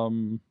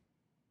be.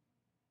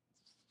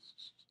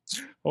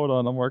 Hold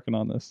on, I'm working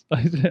on this.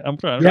 I'm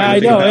trying. Yeah, I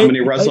Think know. of how many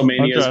I'm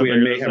WrestleManias trying to we had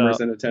figure this Mayhemers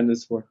out. in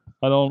attendance for.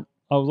 I was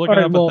looking All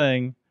right, up well- a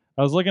thing.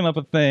 I was looking up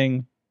a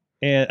thing,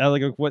 and I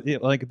like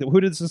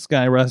who does this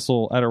guy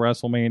wrestle at a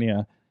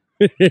WrestleMania?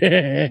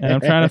 And I'm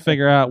trying to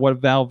figure out what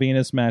Val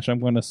Venus match I'm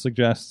going to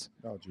suggest.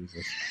 Oh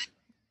Jesus!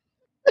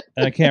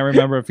 And I can't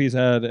remember if he's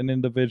had an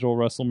individual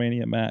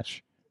WrestleMania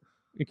match.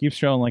 It keeps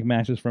showing like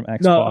matches from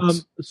Xbox. No,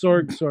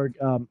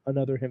 Sorg,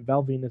 another hint.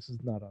 Val Venus is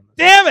not on this.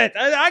 Damn it!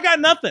 I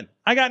got nothing.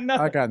 I got I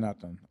nothing. got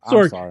nothing. I'm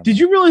Sorg, sorry. did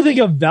you really think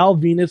a Val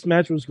Venus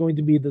match was going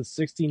to be the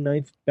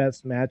 69th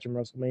best match in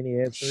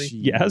WrestleMania history?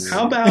 Yes.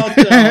 How about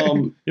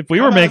If we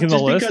how were about making the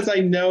just list, because I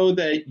know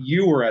that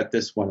you were at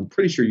this one. I'm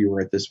pretty sure you were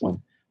at this one.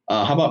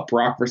 How about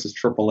Brock versus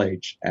Triple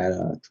H at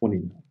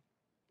 29?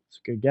 It's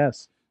a good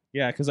guess.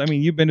 yeah, because I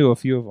mean you've been to a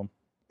few of them.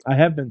 I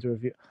have been to a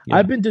few. Yeah.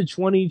 I've been to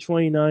 20,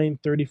 29,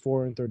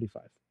 34, and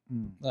 35.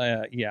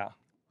 Yeah,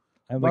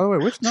 I'm By the like,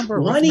 way, which number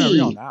 20? are we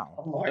on now?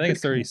 Oh, I think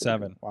it's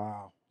 37.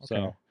 Wow.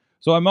 Okay.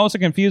 So I'm also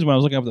confused when I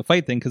was looking up the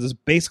fight thing because it's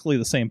basically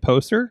the same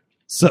poster.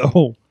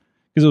 So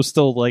because it was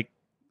still like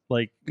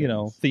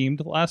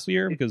themed last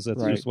year because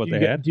that's Right. just what Do you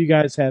they gu- had. Do you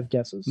guys have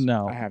guesses?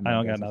 No, I have I no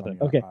don't got guesses on nothing.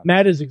 that. Okay,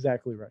 Matt is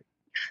exactly right.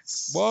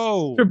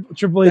 Whoa,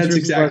 Triple H. That's versus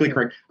exactly Lesnar.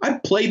 correct. I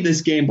played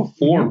this game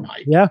before,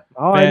 Mike. Yeah.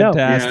 Oh, I know.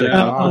 fantastic!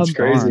 Yeah, I know. That's Um,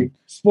 crazy.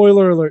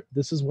 Spoiler alert.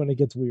 This is when it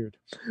gets weird.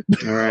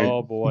 All right.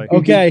 Oh boy.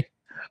 Okay.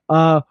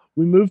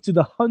 We move to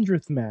the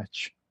 100th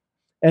match,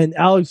 and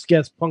Alex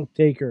guessed Punk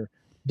Taker.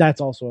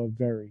 That's also a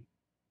very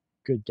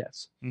good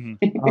guess. Mhm.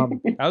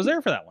 Um, I was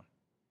there for that one.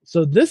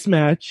 so this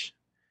match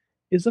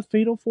is a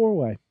fatal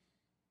 4-way,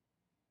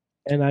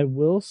 and I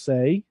will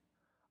say,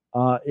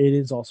 it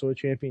is also a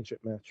championship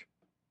match.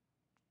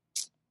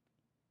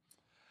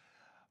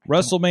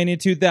 WrestleMania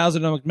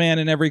 2000, McMahon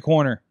in every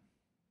corner.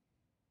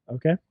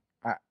 Okay.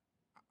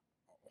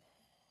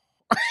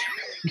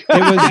 It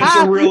was That's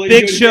a really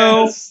Big good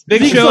Show. guess.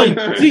 Big He's Show.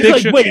 like, he's Big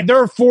like, Show. wait, there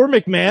are 4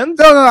 McMahons?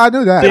 No, I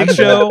knew that. I Big knew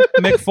Show,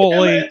 Mick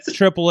Foley, Damn it.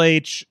 Triple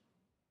H.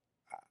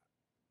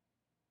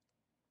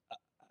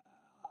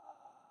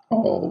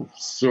 Oh,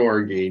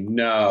 Sorgy,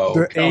 no.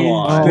 The Come age-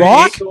 on.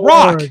 Rock? Sorg.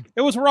 Rock.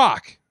 It was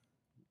Rock.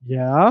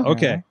 Yeah.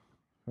 Okay.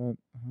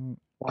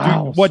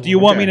 Wow. What, do you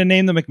want me Okay. to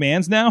name the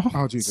McMahons now?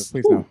 Oh, Jesus,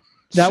 please no.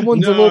 That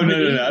one's a No, little no,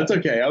 bit. no, no. That's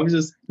okay. I was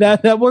just.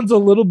 That one's a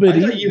little bit. I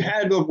thought easy. you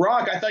had The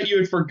Rock. I thought you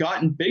had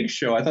forgotten Big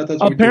Show. I thought that's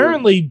what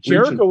Apparently, you were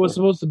Jericho reaching was for.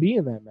 supposed to be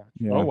in that match.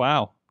 Yeah. Oh,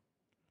 wow.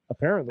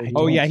 Apparently. he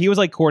Oh, was. yeah. He was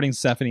like courting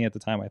Stephanie at the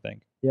time, I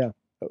think.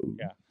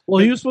 Well,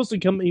 he was supposed to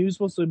come. He was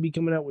supposed to be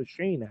coming out with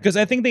Shane. Because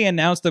I think they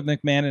announced the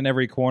McMahon in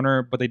every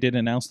corner, but they didn't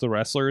announce the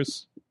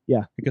wrestlers.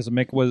 Yeah. Because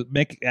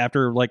Mick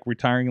after like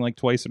retiring like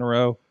twice in a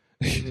row,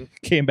 Mm-hmm.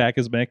 came back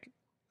as Mick.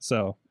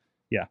 So,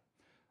 yeah.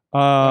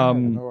 I have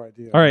no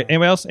idea. All right.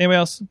 Anybody else? Anybody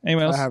else?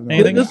 Anybody else? I have no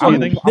Anything? idea. This, one,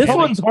 Anything? this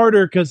one's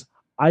harder because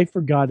I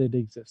forgot it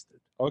existed.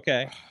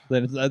 Okay.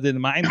 Then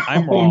mine.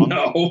 I'm Oh, wrong.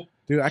 no.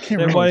 Dude, I can't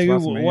Then remember.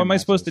 what am I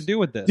supposed to do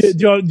with this?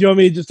 Do you want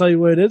me to just tell you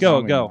what it is?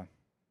 Go.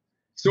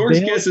 Sorg's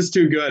Bailey- guess is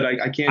too good.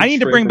 I can't. I need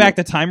to stray bring from back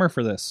it. the timer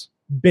for this.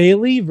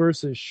 Bailey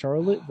versus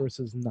Charlotte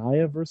versus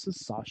Nia versus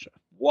Sasha.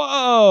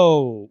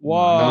 Whoa. Whoa.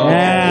 Oh,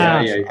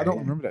 Yeah. I don't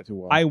remember that too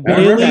well. I remember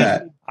want Bailey's,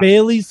 that.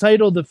 Bailey's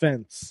title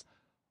defense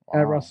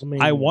at Wow.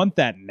 WrestleMania. I want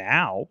that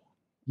now.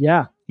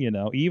 Yeah.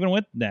 Even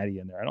with Natty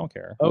in there. I don't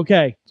care.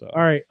 Okay. So,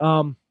 All right.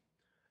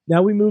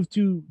 Now we move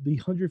to the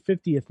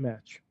 150th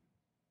match.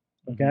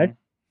 Okay. Mhm.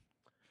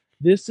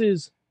 This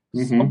is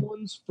Mhm.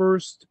 someone's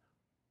first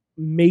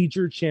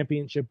major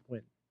championship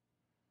win.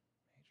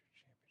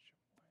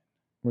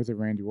 Was it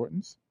Randy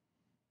Orton's?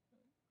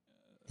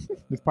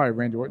 It's probably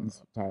Randy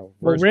Orton's title.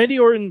 Well, First- Randy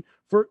Orton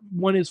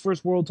won his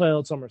first world title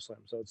at SummerSlam,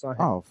 so it's not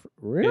him. Oh,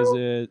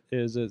 real?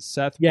 Is it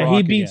Seth? Yeah, Brock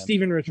he beat again?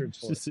 Steven Richards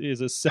for it.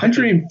 Is it Seth?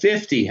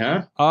 150,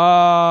 huh?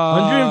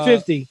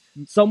 150.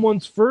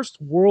 Someone's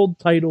first world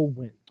title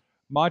win.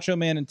 Macho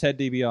Man and Ted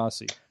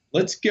DiBiase.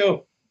 Let's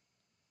go.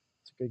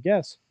 That's a good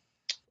guess.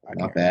 I Not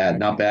can't- bad. I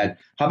Not can't- bad.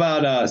 How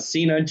about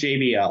Cena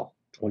JBL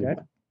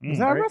 21? Was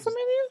that Right.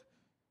 WrestleMania?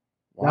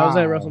 That was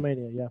at Wow.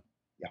 WrestleMania, yeah.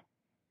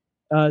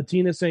 Yeah.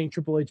 Tina saying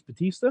Triple H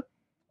Batista.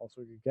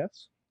 Also a good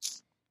guess.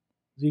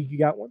 Zeke, you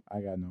got one? I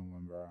got no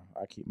one, bro.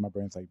 I keep my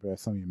brain's like, bro,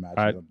 some of your matches.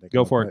 All right, I'm thinking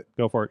go of, for but- it.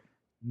 Go for it.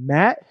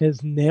 Matt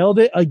has nailed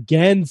it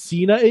again.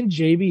 Cena and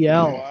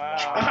JBL.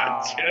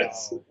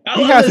 Yes. I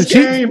He love has this to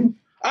cheat. game.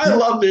 I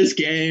love this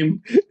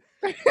game.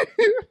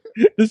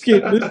 This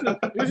game,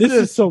 this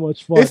is so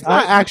much fun. It's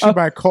not actually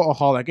by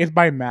Cultaholic. It's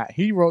by Matt.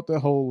 He wrote the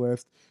whole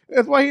list.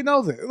 That's why he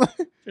knows it.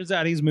 Turns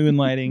out he's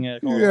moonlighting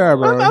at Yeah,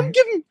 bro. I'm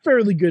giving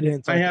fairly good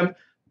hints. I have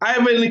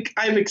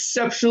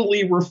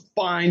exceptionally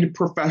refined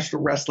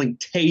professional wrestling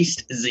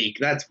taste, Zeke.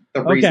 That's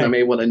the reason Okay. I'm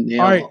able to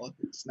nail All right. all of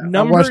this now.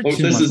 Number watched Well,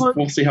 too this is, much.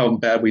 we'll see how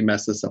bad we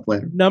mess this up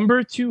later.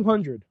 Number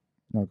 200.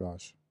 Oh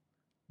gosh.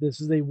 This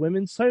is a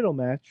women's title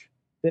match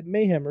that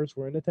Mayhemers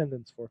were in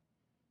attendance for.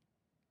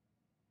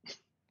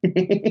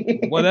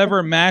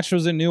 whatever match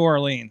was in New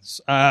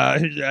Orleans.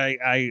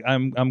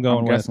 I'm I'm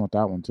going with guessing with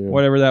that one too.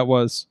 whatever that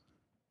was.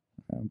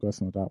 I'm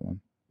guessing with that one.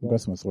 I'm Well,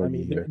 guessing with I Sorgy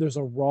mean, here. there's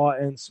a Raw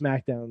and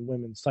SmackDown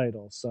women's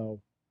title, so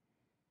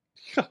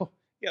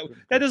Yeah,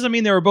 that doesn't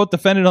mean they were both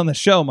defended on the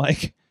show,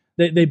 Mike.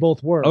 they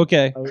both were.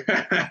 Okay, Oh, but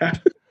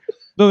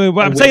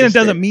I'm I saying it witnessed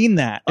doesn't it. mean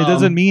that. It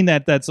doesn't mean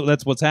that that's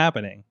what's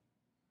happening,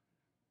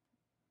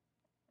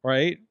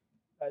 right?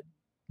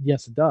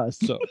 yes, it does.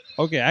 So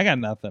okay, I got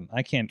nothing.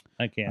 I can't.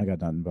 I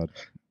got nothing, but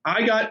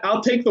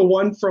I'll take the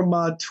one from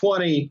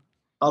 20.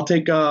 I'll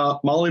take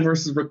Molly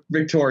versus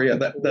Victoria,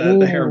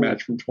 the hair Ooh.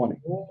 match from 20.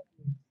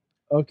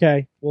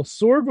 Okay. Well,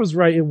 Sorg was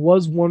right. It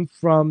was one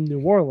from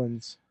New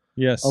Orleans.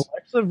 Yes,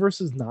 Alexa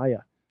versus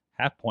Nia.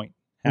 half point.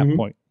 Mhm.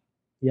 Point.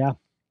 Yeah.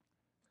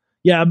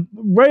 Yeah,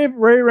 right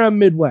around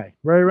midway.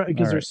 Right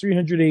because All there's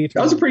 380.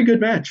 That was a pretty good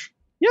match.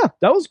 Yeah,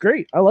 that was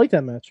great. I like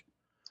that match.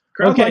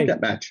 Crowd Okay. liked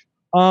that match.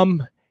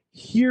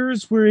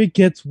 Here's where it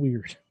gets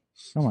weird.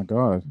 oh my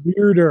god.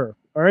 Weirder.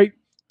 All right.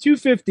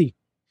 250.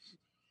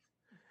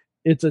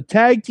 It's a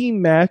tag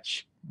team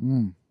match.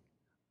 Mm.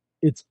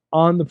 It's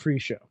on the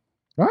pre-show.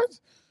 What?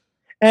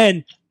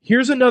 And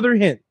here's another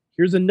hint.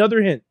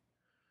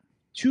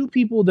 Two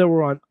people that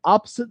were on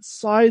opposite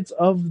sides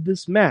of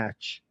this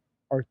match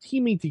are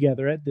teaming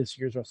together at this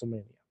year's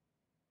WrestleMania.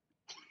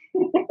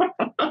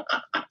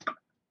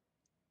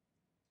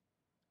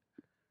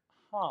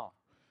 Huh.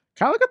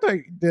 Can I look at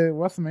the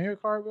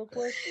WrestleMania card real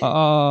quick?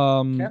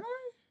 Can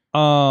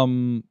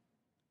I?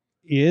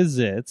 Is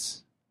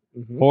it?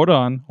 Mhm.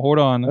 Hold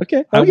on.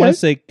 Okay. I okay. want to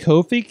say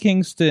Kofi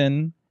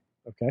Kingston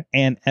Okay.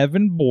 and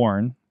Evan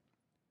Bourne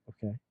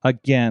Okay.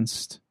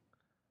 against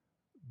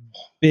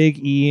Big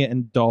E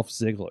and Dolph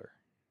Ziggler.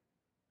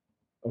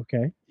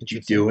 Okay. Did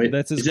you do it?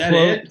 That's as Is that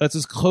close. it? That's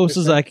as close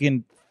as I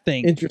can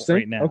think Interesting.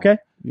 right now. Okay.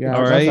 Yeah, All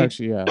that's right.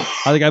 actually, yeah.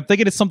 I'm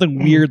thinking it's something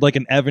weird like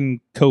an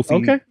Evan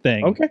Kofi Okay.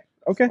 thing.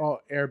 Okay. Oh,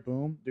 Air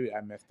Boom? Dude,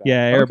 I missed that.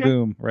 Yeah, Air Okay.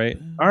 Boom, right?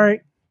 All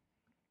right.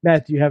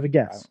 Matt, do you have a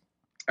guess?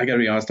 I gotta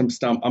be honest, I'm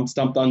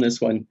stumped on this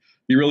one.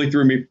 You really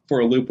threw me for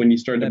a loop when you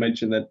started to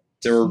mention that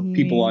there were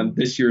people on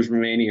this year's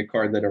Romania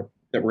card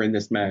that were in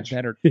this match.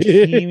 That are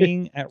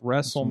teaming at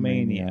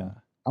WrestleMania.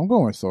 I'm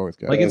going with Sorg,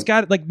 guys. Like it's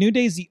got like New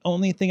Day's the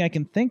only thing I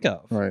can think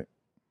of. Right.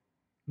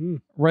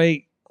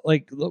 Right.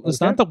 Like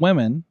it's not the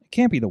women. It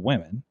can't be the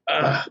women.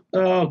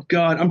 Oh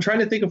God, I'm trying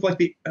to think of like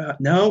the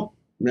no.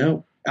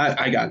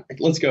 I got it.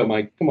 Let's go,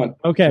 Mike. Come on.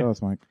 Okay. Tell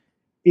us, Mike.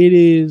 It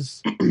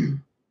is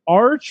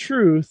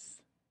R-Truth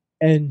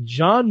and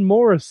John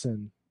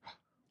Morrison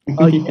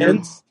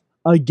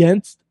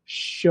against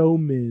Show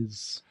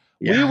Miz.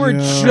 We were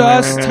Yeah.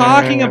 just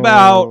talking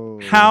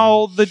about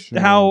how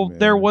Show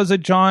there Miz. was a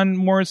John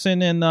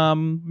Morrison and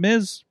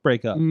Miz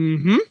breakup.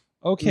 Mm-hmm.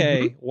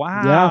 Okay.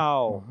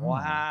 Wow. Yeah.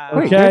 Wow.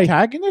 Wait, Okay. they're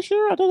tagging this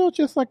year? I thought it was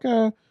just like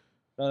a.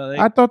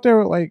 I thought they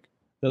were like.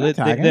 They not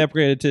tagging.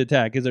 upgraded to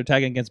tag because they're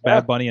tagging against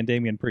Bad Bunny and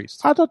Damian Priest.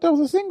 I thought that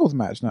was a singles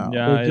match now.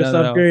 Yeah, They just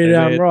no. upgraded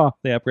on Raw.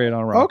 They upgraded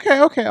on Raw.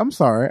 Okay. I'm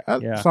sorry.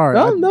 Yeah. Sorry.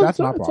 No, that's it's,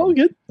 my it's all problem.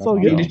 good. It's That's all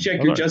my You good. need problem. to check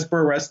Hold your on. Just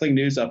Pro Wrestling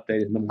news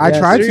update. In the I Yeah,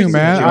 tried to, seriously,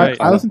 man. right.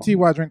 I listen to you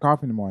while I drink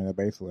coffee in the morning,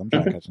 basically. I'm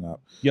trying to catching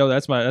up. Yo,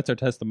 that's our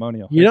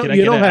testimonial. You I don't can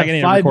have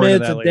even 5 record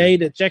minutes that a later. day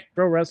to check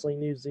pro wrestling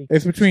news. Zeke.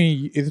 It's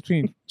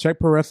between Czech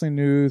Pro Wrestling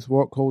News,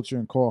 World Culture,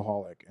 and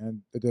Coaholic.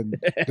 And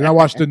then I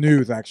watch the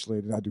news, actually.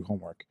 Then I do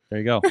homework. There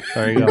you go.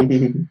 There you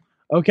go.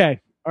 Okay.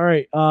 All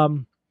right.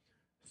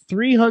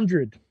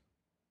 300.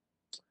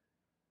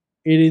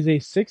 It is a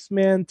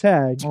 6-man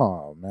tag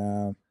Oh,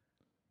 man.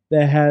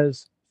 that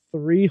has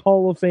 3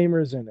 Hall of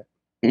Famers in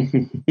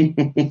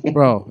it.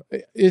 Bro,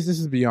 this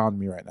is beyond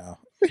me right now.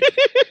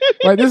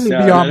 Like, this is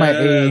beyond my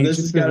age. This This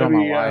is is gotta beyond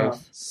my be,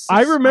 life.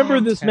 I remember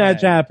this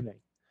match happening.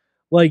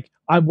 Like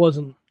I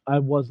didn't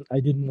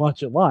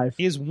watch it live.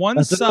 Is one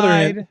That's another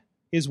side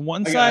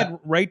I got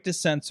right to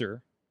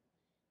censor?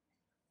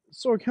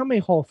 Sorg, how many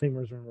Hall of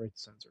Famers are in Right to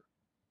Censor?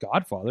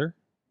 Godfather.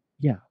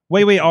 Yeah.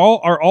 Wait.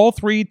 Are all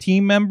 3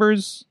 team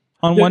members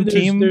on one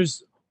team?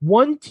 There's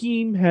one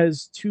team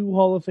has 2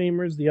 Hall of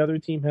Famers. The other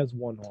team has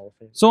 1 Hall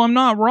of Famer. So I'm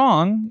not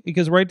wrong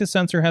because Right to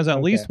Censor has at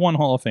Okay. least 1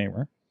 Hall of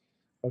Famer.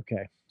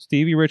 Okay.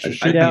 Stevie Richards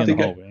should be I in the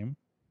think Hall of Fame.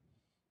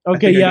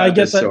 Okay. Yeah, I got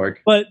guess this, that. Sorg.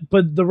 But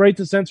the Right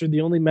to Censor,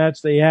 the only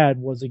match they had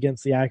was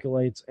against the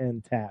Acolytes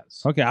and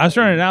Taz. Okay, I was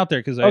throwing it out there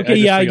because I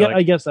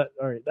guess that.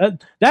 All right,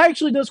 that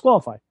actually does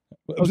qualify.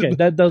 Okay,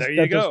 that does. There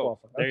you that does go.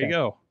 qualify. There Okay. you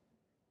go.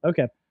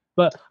 Okay,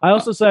 but I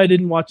also said I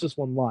didn't watch this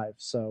one live,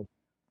 so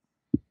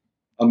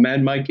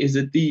Mad Mike, is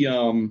it the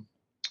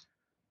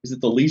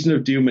Legion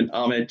of Doom and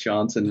Ahmed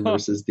Johnson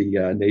versus the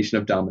Nation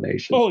of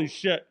Domination? Holy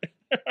shit!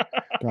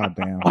 God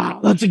damn. wow,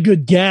 that's a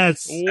good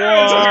guess.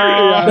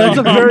 Wow. That's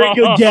a very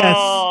good guess.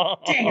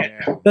 Dang it.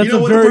 That's You know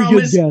a what the very problem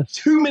good is? guess.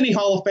 Too many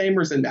Hall of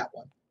Famers in that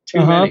one. Too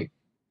Uh-huh. many.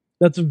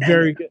 That's a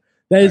very good.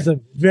 That is a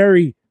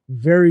very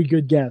very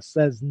good guess.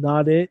 That's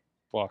not it.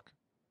 Fuck.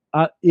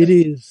 It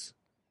is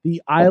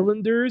the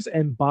Islanders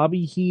and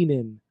Bobby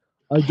Heenan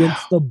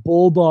against the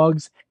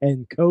Bulldogs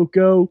and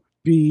Coco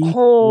B.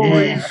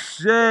 Holy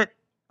shit!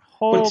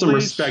 Put some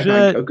respect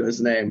on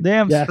Coco's name.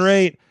 Damn Yes.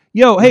 straight.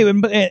 Yo, hey,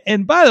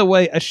 and by the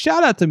way, a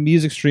shout out to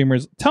music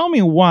streamers. Tell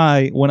me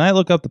why when I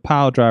look up the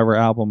Pile Driver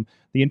album,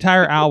 the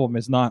entire album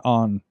is not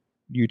on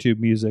YouTube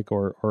Music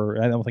or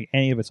I don't think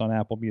any of it's on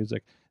Apple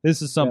Music.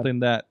 This is something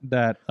that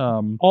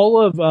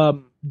All of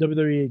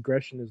WWE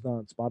Aggression is not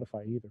on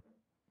Spotify either.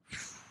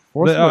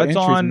 Forcible it's entry is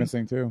on-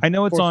 missing, too. I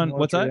know it's Force on. and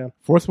What's that? Launcher,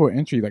 Forcible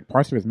entry, like,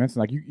 parts of it's missing.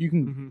 Like, you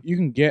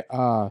can get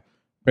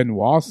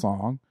Benoit's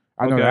song.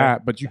 I know Okay.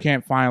 that, but you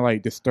can't find,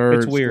 like,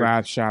 Disturbed It's weird.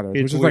 / Shadows,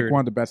 It's which is, weird. like, one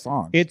of the best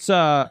songs. It's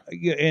and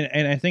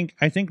I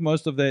think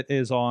most of it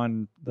is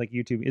on like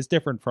YouTube. It's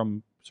different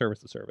from service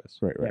to service.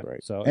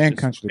 Right. So And it's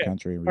just- country to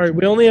country. All right,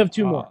 we only have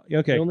 2 more.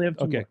 Okay. We only have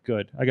 2 okay. more.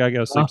 Good. I gotta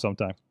go sleep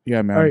sometime.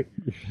 Yeah, man. All right,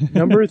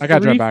 number I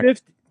gotta drive back.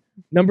 350.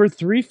 Number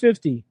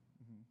 350.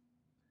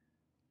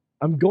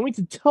 I'm going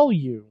to tell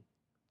you.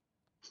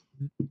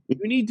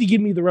 You need to give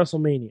me the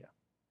WrestleMania.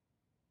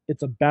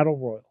 It's a battle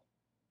royal.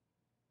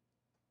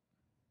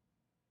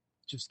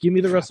 Just give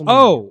me the WrestleMania.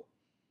 Oh,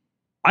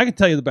 I can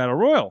tell you the battle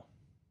royal.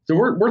 So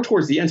we're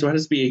towards the end, so it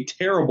has to be a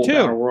terrible 2.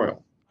 battle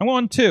royal. I'm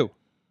on 2.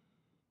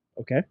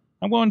 Okay.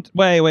 I'm going.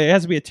 Wait. It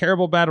has to be a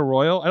terrible battle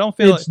royal. I don't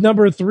feel It's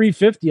number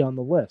 350 on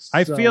the list.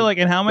 I feel like,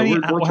 and how many?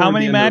 we're How toward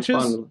many the end of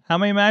matches? fun. How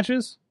many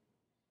matches?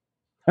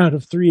 out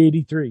of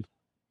 383.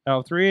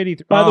 Oh,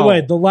 383. By the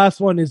way, the last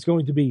one is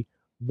going to be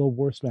the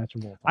worst match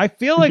of all time. I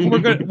feel like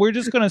we're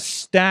just gonna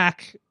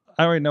stack.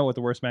 I already know what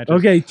the worst match is.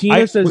 Okay,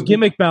 Tina says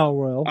gimmick battle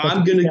royal.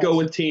 I'm gonna go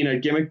with Tina.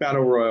 Gimmick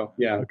battle royal.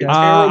 Yeah. Okay.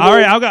 All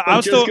right, I'll go. I'll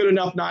just still. good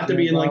enough not to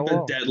be in like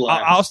the dead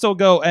last. I'll still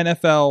go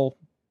NFL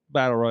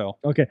battle royal.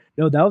 Okay,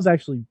 no, that was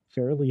actually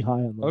fairly high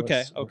on the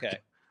list. Okay.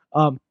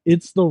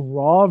 It's the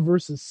Raw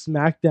versus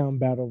SmackDown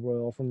battle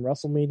royal from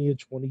WrestleMania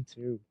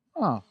 22.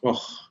 Oh, The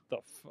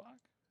fuck.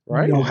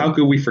 right. No. Oh, how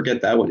could we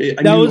forget that one?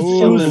 That was-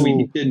 it was- something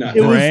we did not.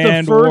 it was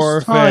Grand the first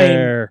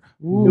Warfare.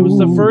 It was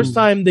the first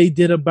time they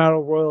did a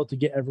battle royal to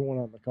get everyone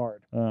on the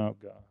card. Oh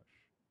god.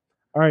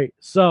 All right,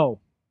 so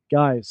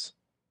guys,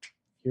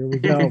 here we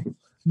go.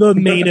 The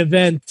main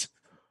event,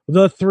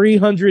 the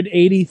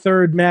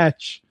 383rd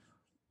match.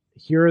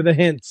 Here are the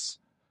hints.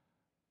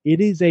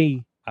 It is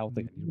a I don't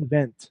think.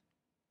 event.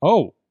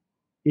 Oh.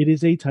 It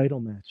is a title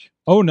match.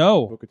 Oh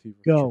no. Booker T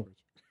versus Go. Triple H.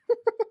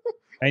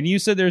 And you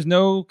said there's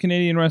no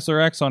Canadian Wrestler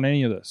X on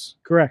any of this.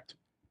 Correct.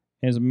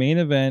 As a main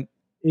event.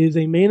 It is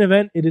a main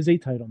event. It is a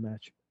title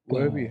match.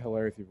 Would it be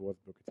hilarious if it was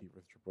Booker T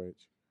versus Triple H?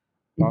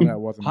 Long that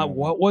wasn't.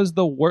 What was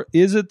the word?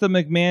 Is it the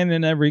McMahon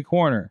in every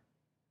corner?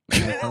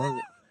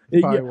 I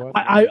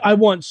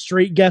want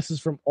straight guesses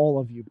from all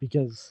of you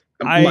because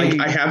Mike,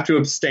 I have to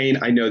abstain.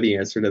 I know the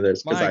answer to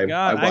this because My I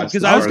God, watched.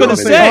 because the I was start going of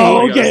to it. say.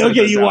 Oh,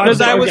 okay, you watched.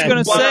 Because I was Okay.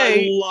 going to But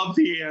say. I love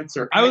the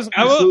answer. I was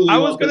absolutely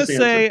love going to this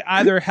say answer.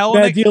 either Hell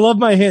Matt, in do a, you love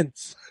my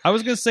hints? I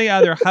was going to say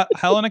either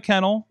Hell in a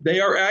Kennel They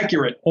are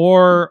accurate.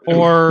 or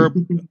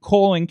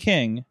Cole and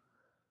King.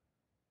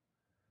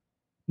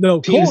 No,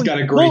 Tina's got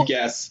a great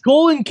guess.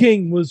 Colin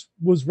King was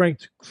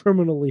ranked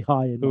criminally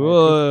high in.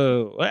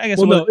 Whoa. I guess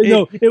Well,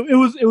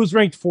 it was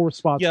ranked 4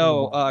 spots.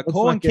 Yo, too high. Let's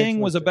Cole not and get King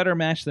was a twisted. better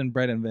match than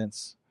Brett and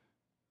Vince.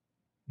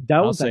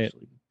 That was say it.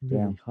 actually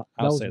really high.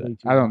 I'll was say that. way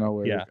too I don't high. know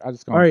where. Yeah. I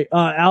just All right,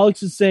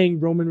 Alex is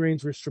saying Roman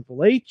Reigns versus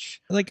Triple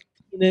H. Like,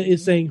 Tina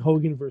is saying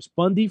Hogan versus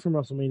Bundy from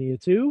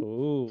WrestleMania 2.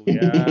 ooh,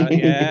 yeah.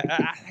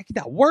 I get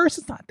that worse.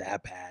 It's not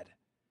that bad.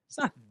 It's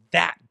not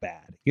that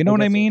bad. You know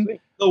what I mean?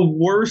 The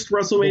worst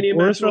WrestleMania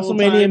Worst match. of all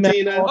WrestleMania time, match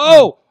Tina. of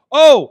all time.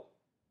 Oh!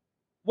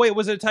 Wait,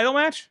 was it a title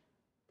match?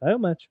 Title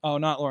match. Oh,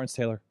 not Lawrence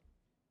Taylor.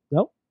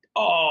 Nope.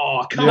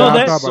 Oh, come Yeah, on.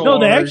 I thought about No,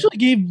 they Lord. actually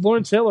gave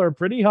Lawrence Taylor a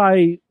pretty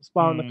high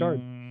spot on the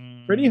card.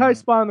 Pretty high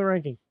spot on the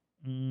ranking.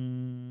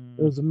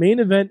 It was a main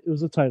event. It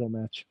was a title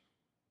match.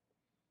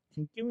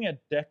 Can you give me a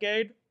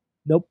decade?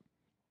 Nope.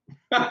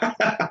 So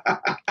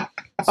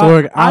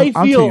I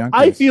I'm too young for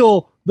I this.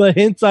 feel the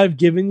hints I've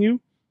given you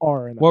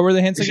are enough. What were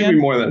the hints It should again?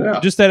 be more than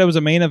enough. Just that it was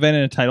a main event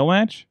and a title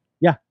match?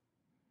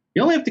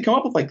 You only have to come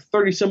up with like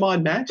 30 some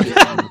odd matches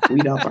and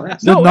weed out the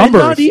rest. The No, and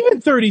numbers. not even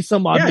 30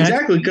 some odd Yeah, matches.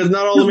 exactly, because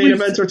not all the main We've-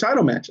 events are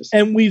title matches.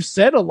 And we've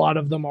said a lot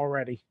of them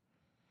already.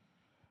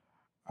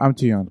 I'm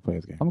too young to play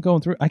this game. I'm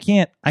going through. I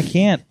can't.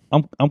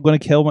 I'm going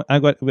to kill.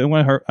 I'm going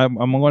to hurt. I'm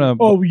going to.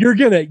 Oh, you're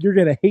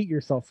gonna hate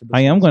yourself for this.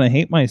 I am going to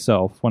hate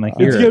myself when I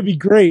hear It's it. gonna be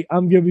great.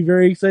 I'm gonna be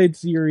very excited to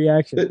see your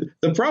reaction.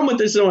 The problem with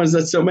this one is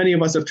that so many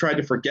of us have tried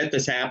to forget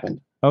this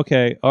happened.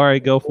 Okay. All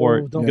right. Go for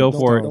Oh, it. don't- Go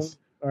don't- for it. don't-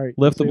 All right,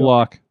 Lift the here we go.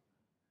 block.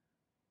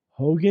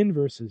 Hogan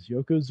versus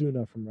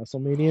Yokozuna from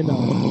WrestleMania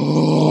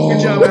 9.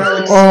 Good job,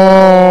 Alex.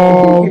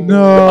 Oh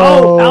no!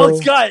 Oh,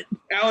 Alex got it.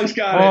 Alex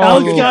got Oh, it.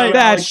 Alex Good got job, it.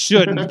 that Alex.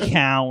 shouldn't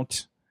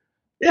count.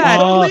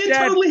 Yeah, it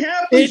that- totally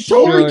happened. It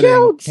totally Shouldn't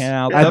counts.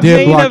 count. I The did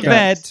main block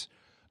event.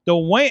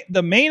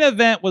 The main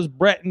event was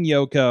Brett and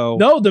Yoko.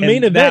 No, the main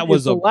and event that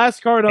was is the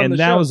last card on and the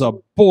that show. was a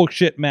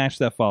bullshit match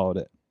that followed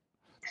it.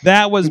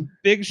 That was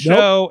Big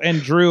Show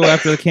and Drew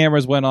after the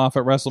cameras went off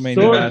at WrestleMania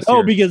So- last oh,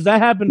 year. because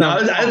that happened. No,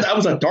 on, that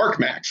was a dark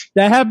match.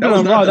 that happened that was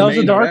on not Raw. the That was a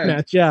main dark event.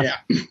 match. Yeah.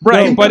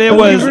 Right, No, but it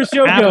Hogan was versus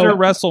Yoko. after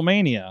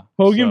WrestleMania.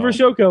 Hogan So,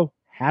 versus Yoko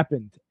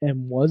happened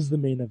and was the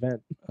main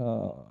event.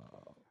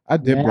 I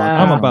did block.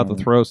 Yeah. I'm that about to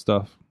one. throw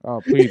stuff. Oh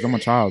please! I'm a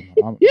child.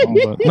 I'm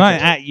Not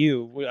at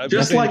you.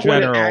 Just in like when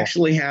it general.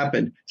 actually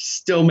happened,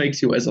 still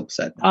makes you as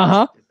upset.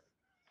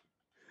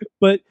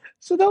 But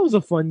so that was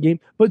a fun game.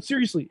 But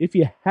seriously, if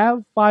you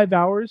have 5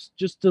 hours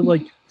just to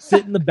like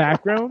sit in the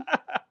background, I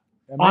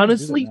might do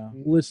honestly, that now.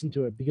 listen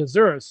to it because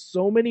there are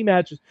so many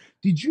matches.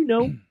 Did you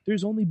know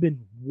there's only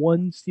been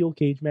one steel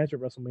cage match at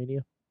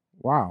WrestleMania?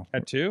 Wow.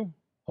 At 2?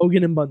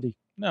 Hogan and Bundy,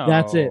 No.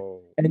 That's it.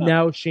 and No.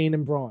 now Shane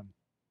and Braun.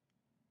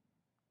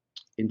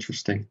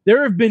 Interesting.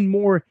 There have been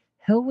more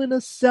Hell in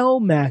a Cell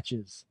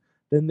matches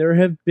than there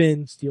have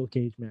been steel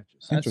cage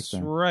matches. That's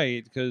Interesting.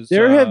 right. Because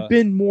There have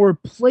been more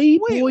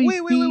Playboy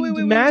wait,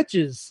 themed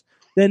matches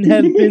than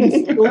have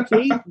been steel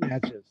cage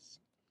matches.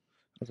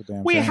 That's a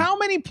damn Wait, shame. how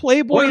many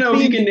Playboy?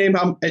 Well, you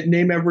themed- can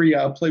name every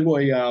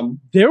Playboy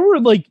There were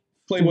like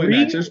Playboy three,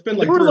 match. There's been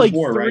like there were 3 or like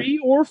 4, right? 3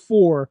 or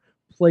 4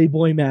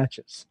 Playboy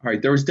matches. All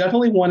right, there was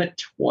definitely one at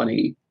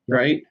 20,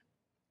 right?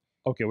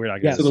 Okay, we're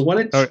not Yes. So the one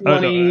at Oh,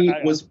 20 I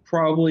know. was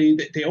probably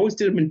they always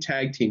did them in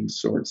tag team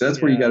sorts. That's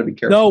where you Yeah. got to be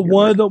careful. No,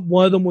 one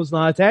of them was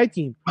not a tag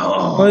team.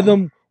 Oh. One of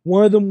them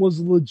One of them was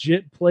a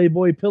legit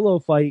Playboy pillow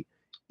fight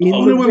in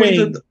Oh, the no, wait,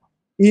 ring.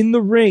 In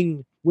the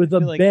ring with a I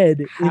feel like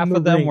bed. half in the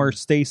of them ring. were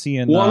Stacy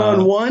and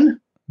One-on-one?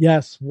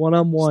 Yes,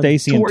 1-on-1.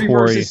 Stacy and Tori Tori.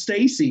 versus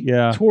Stacy.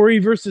 Yeah. Tori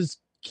versus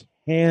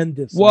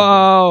Candice.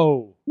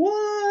 Whoa.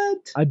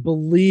 What? I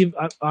believe.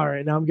 All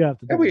right, now I'm gonna have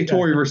to. That double way, check.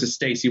 Tori versus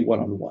Stacy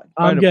one-on-one.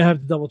 I'm gonna have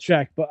to double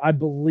check, but I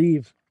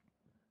believe.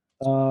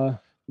 Now,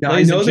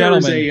 Ladies I know and there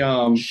is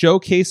gentlemen, a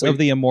showcase wait. of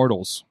the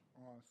Immortals.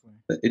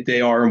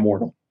 They are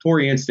immortal.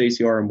 Tori and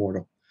Stacy are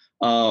immortal.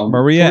 Maria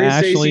Tori and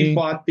Ashley Stacy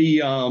fought the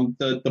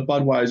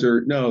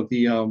Budweiser. No,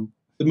 the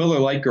Miller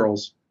Lite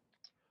girls.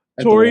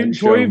 at the Tori one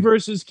Tori show.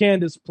 versus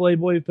Candice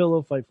Playboy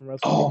pillow fight from WrestleMania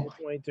Oh,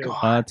 22.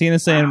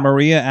 Tina's saying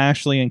Maria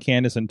Ashley and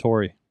Candice and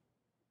Tori.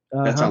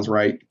 That sounds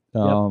right.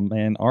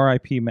 And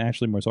R.I.P.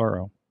 Ashley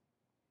Mazzaro.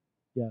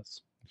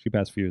 Yes. She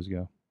passed a few years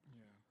ago.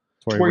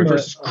 Tori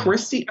versus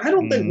Christy. I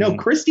don't think no.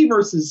 Christy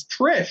versus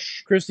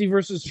Trish. Christy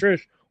versus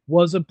Trish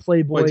was a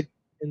Playboy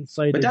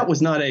incited. But that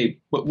was not a.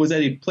 Was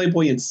that a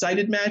Playboy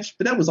incited match?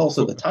 But that was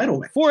also the title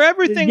match. For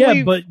everything,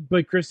 yeah,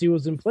 but Christy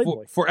was in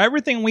Playboy. For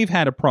everything we've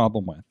had a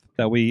problem with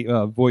that we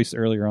voiced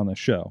earlier on the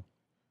show,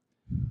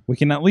 we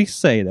can at least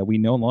say that we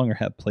no longer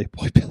have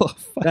Playboy pillow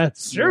fights.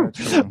 That's true.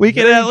 We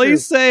can at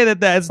least say that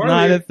that's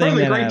not a thing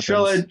that great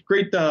happens.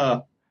 Great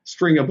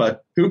string of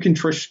who can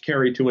Trish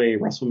carry to a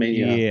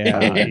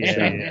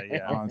WrestleMania?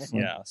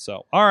 Yeah.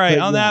 So, all right.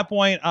 But On yeah. that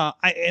point,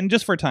 and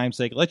just for time's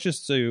sake, let's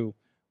just do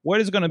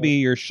what is going to be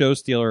your show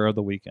stealer of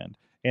the weekend,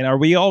 and are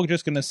we all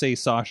just going to say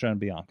Sasha and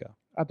Bianca?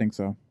 I think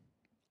so.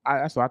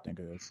 That's what I think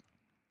it is.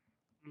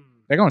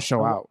 They're gonna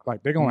show out.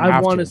 Like they're gonna. I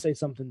have want to to say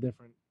something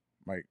different.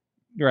 Like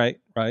right.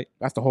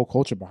 That's the whole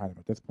culture behind it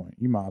at this point.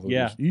 You might as well.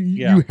 Yeah. Just,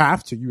 you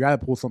have to. You got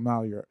to pull something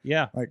out of your.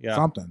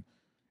 Something.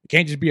 It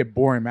can't just be a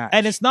boring match.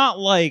 And it's not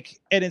like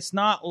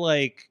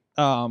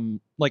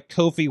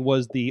Kofi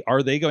was the.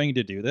 Are they going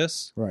to do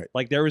this? Right.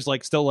 Like there was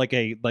still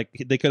they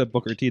could have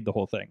Booker T'd the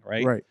whole thing,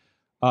 right?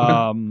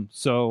 Right.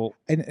 So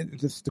and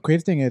just, the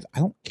crazy thing is, I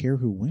don't care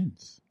who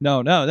wins.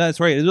 No,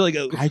 that's right. It's really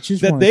good. I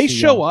just that wanna they see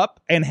show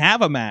up and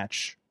have a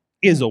match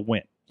is a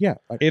win. Yeah,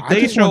 if I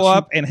they just show want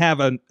up and have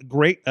a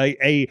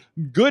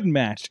good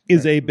match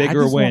is a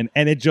bigger just win, want-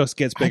 and it just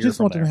gets bigger. I just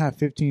from want them there. to have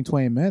 15,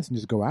 20 minutes and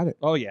just go at it.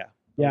 Oh yeah.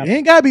 Yeah. It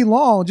ain't gotta be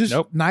long. Just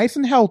Nope. nice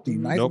and healthy.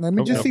 Nice. Nope, Let me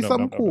nope, just nope, see nope,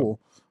 something nope,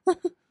 cool.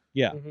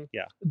 Yeah, Mhm.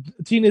 yeah.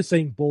 Tina's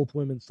saying both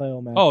women's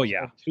title matches. Oh,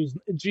 yeah.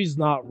 She's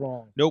not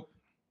wrong. Nope.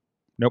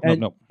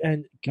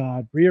 And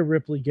God, Rhea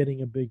Ripley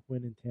getting a big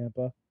win in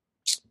Tampa.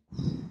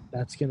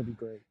 That's gonna be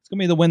great. It's gonna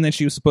be the win that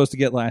she was supposed to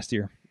get last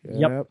year.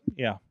 Yep.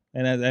 Yeah,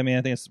 and I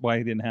think that's why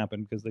it didn't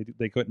happen because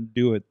they couldn't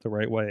do it the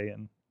right way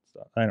and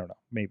stuff. I don't know.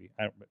 Maybe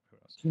I don't. Who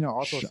knows? You know,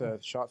 also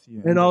said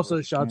Shotzi And also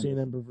Shotzi and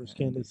Ember versus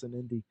Candice and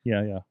Indy.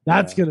 Yeah.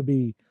 That's gonna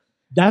be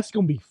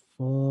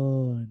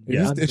fun.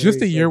 It's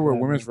just a year where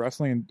women's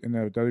wrestling in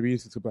the WWE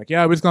is like,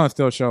 yeah, we're just gonna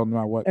still show no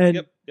matter what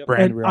And,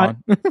 brand and we're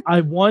on.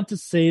 I want to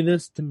say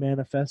this to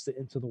manifest it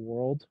into the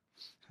world.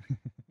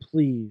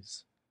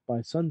 Please,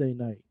 by Sunday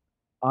night,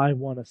 I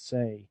want to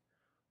say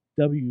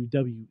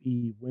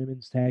WWE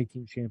Women's Tag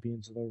Team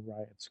Champions of the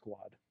Riot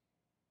Squad.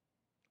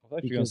 I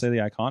thought you were gonna say the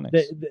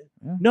Iconics.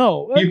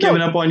 No, You've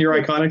given up on your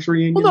Iconics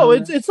reunion? Well, no,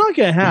 it's not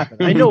going to happen.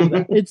 I know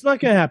that it's not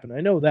going to happen.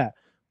 I know that.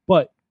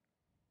 But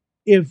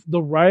if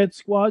the Riot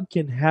Squad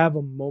can have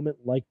a moment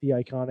like the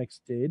Iconics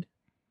did,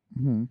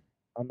 Mhm.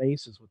 I'm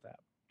aces with that.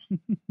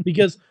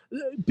 because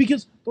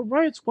the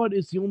Riot Squad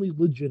is the only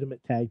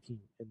legitimate tag team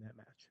in that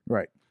match.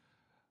 Right.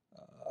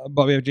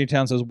 Bobby F. G.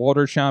 Town says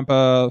Walter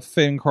Ciampa,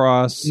 Finn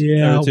Cross,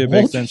 Yeah, two Walter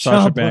big and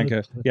Sasha Ciampa.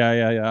 Banka.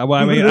 Yeah.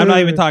 Well, I mean, I'm not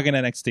even talking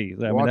NXT.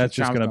 I mean, Walter that's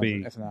just Ciampa's going to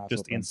be that's an ass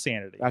just whooping.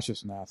 insanity. That's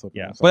just an ass whooping.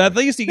 Yeah, I'm but sorry. at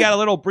least you got a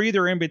little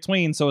breather in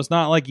between, so it's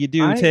not like you do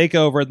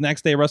Takeover the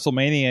next day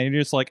WrestleMania, and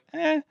you're just like,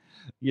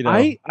 you know.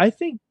 I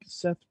think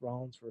Seth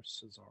Rollins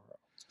versus Cesaro.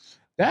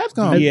 That's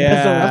gonna be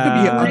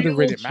an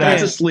underrated match.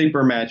 That's a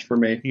sleeper match for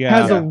me.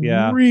 Has a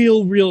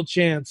real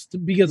chance to,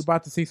 because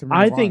about to see some.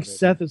 I Ring of think Honor,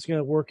 Seth is going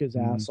to work his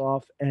ass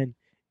off, and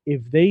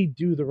if they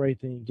do the right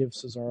thing and give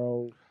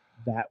Cesaro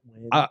that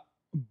win,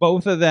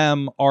 Both of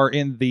them are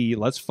in the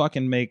let's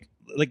fucking make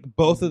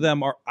both of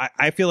them are.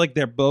 I feel like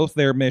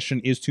their mission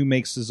is to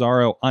make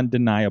Cesaro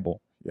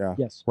undeniable. Yeah.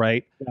 Yes.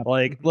 Right. Yeah.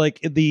 I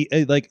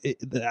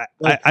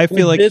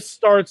feel like this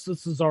starts the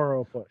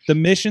Cesaro push. The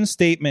mission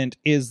statement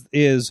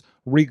is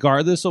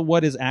regardless of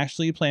what is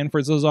actually planned for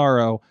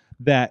Cesaro,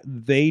 that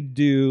they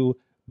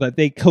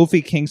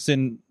Kofi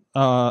Kingston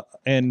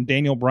and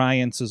Daniel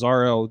Bryan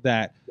Cesaro,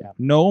 that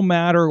no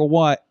matter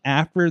what,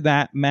 after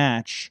that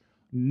match,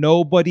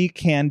 nobody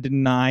can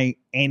deny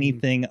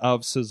anything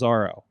of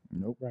Cesaro.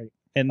 Nope. Right.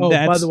 And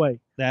by the way,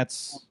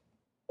 that's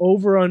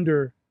over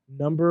under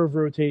number of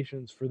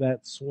rotations for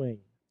that swing.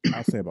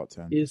 I'll say about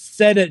 10. Is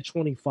set at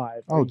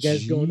 25. Are Oh, you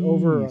guys going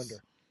over or under?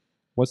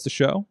 what's the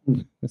show?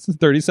 This is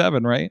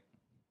 37, right?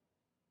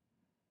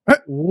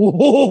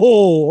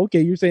 Whoa.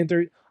 Okay, you're saying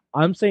 30.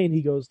 I'm saying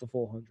he goes the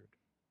full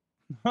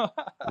 100.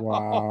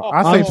 Wow.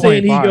 I'm say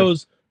saying 25. he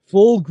goes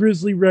full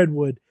Grizzly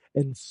Redwood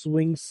and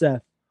swings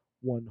Seth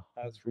 100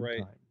 That's right.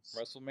 times.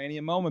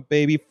 WrestleMania moment,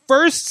 baby.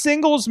 First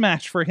singles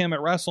match for him at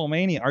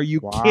WrestleMania. Are you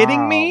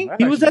kidding me?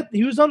 He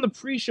was on the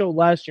pre-show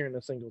last year in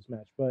a singles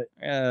match, but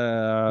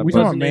we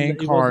talking about main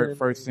card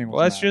first singles.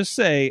 Let's match. just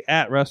say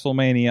at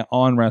WrestleMania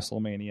on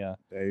WrestleMania.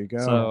 There you go.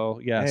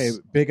 So yes, hey,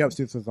 big ups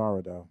to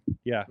Cesaro though.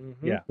 Yeah,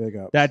 yeah, big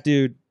ups. That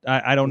dude,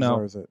 I don't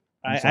know. It.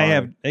 I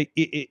have.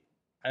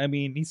 I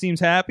mean, he seems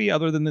happy,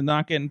 other than the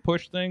not getting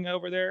pushed thing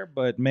over there.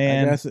 But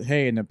man, I guess,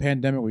 hey, in the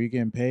pandemic where you're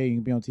getting paid, you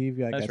can be on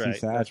TV. I guess he's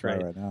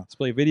satisfied right now. Let's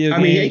play video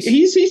I games.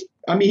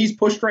 mean, he's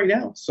pushed right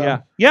now. So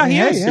yeah, he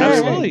is.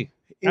 Absolutely.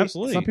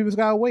 Absolutely. Some people's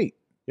gotta wait.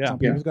 Yeah, some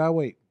people's gotta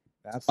wait.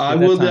 I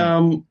would.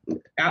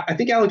 I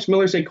think Alex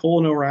Miller said Cole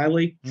and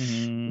O'Reilly.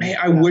 Mm-hmm. Man,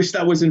 I wish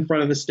that was in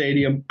front of the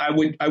stadium. I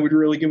would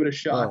really give it a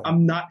shot. Oh.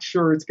 I'm not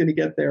sure it's going to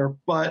get there,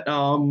 but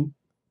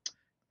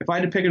if I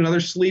had to pick another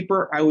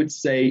sleeper, I would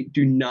say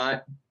do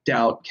not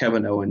doubt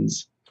Kevin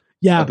Owens'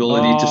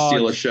 ability to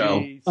steal a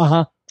show.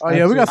 Uh-huh. Oh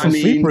yeah, we got some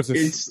sleepers.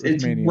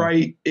 It's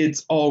right.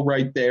 It's all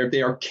right there.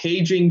 They are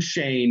caging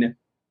Shane,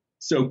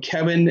 so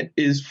Kevin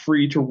is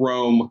free to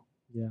roam,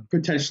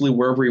 potentially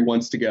wherever he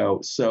wants to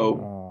go.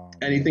 So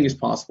anything is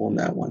possible in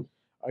that one.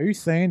 Are you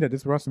saying that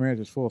this WrestleMania is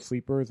just full of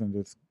sleepers and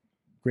just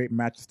great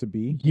matches to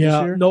be? Yeah.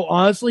 this year? No,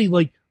 honestly,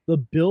 like the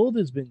build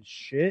has been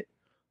shit.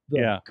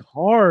 The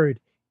card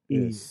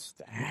is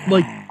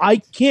like I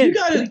can't. You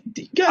gotta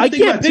I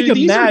think can't about pick too. a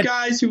These match. are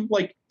guys who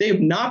they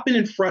have not been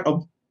in front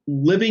of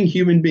living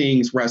human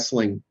beings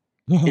wrestling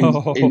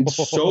in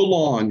so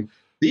long.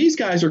 These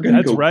guys are going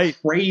to go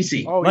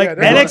crazy. Oh, like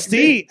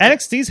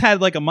NXT's had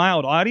like a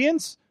mild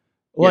audience.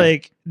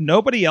 Like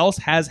nobody else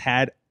has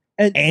had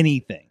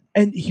anything.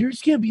 And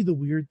here's gonna be the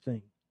weird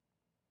thing.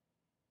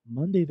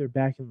 Monday they're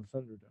back in the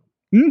Thunderdome.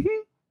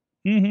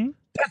 Mm-hmm. Mm-hmm.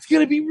 That's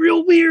gonna be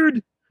real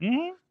weird.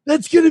 Mm-hmm.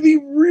 That's gonna be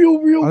real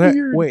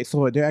weird. Wait,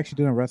 so they're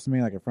actually doing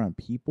WrestleMania like in front of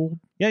people?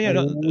 Yeah.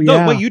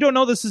 No, wait, you don't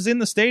know this is in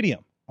the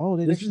stadium. Oh,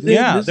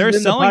 they're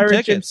selling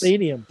tickets.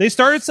 Stadium. They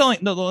started selling.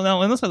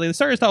 No. They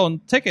started selling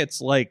tickets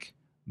like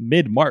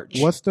mid-March.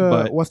 What's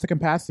the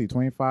capacity?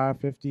 25,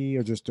 50,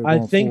 or just? I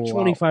think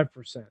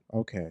 25%.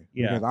 Okay.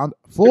 Yeah.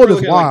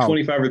 Florida's wild.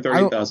 Like 25 or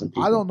 30,000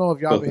 people. I don't know if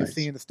y'all been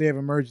seeing the state of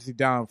emergency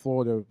down in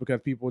Florida because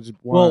people just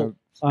want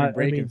to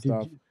break and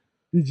stuff.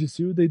 Did you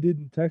see what they did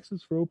in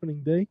Texas for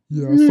opening day?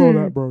 Yeah, I saw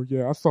that, bro.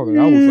 Yeah, I saw that.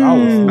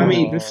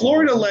 I was.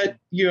 Florida let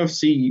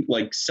UFC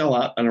sell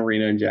out an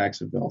arena in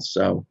Jacksonville,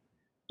 so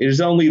it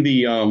is only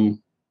the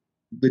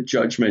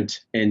judgment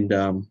and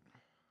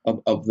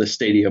of the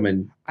stadium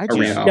and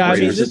arena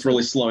operators that's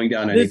really slowing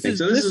down anything.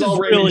 So this is all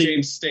Raymond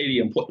James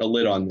Stadium putting a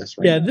lid on this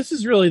right now. This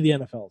is really the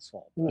NFL's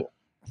fault.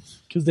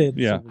 Because they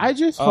I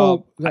just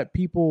hope that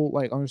people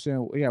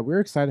understand. Yeah, we're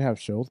excited to have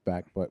shows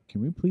back, but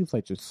can we please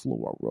just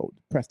slow our road,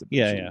 press the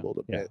button a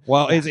little bit?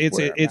 Well,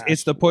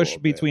 it's the push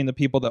between the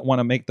people that want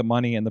to make the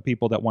money and the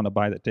people that want to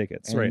buy the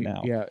tickets right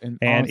now. Yeah, and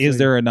honestly, is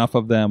there enough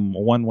of them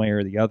one way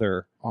or the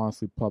other?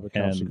 Honestly, public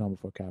health should come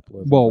before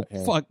capitalism. Well,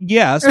 fuck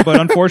yes, but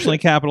unfortunately,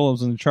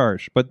 capitalism is in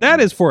charge. But that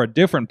is for a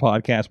different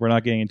podcast. We're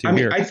not getting into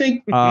here. I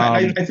think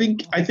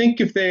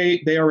if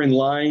they are in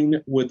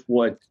line with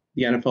what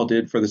the NFL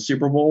did for the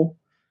Super Bowl.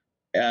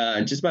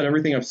 Just about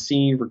everything I've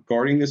seen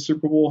regarding the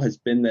Super Bowl has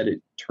been that it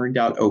turned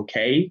out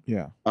okay.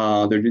 Yeah.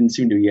 There didn't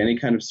seem to be any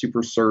kind of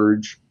super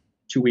surge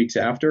 2 weeks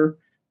after.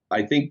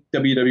 I think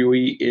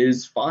WWE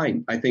is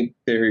fine. I think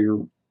they're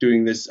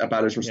doing this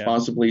about as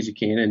responsibly as you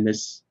can in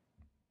this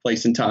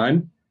place and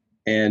time.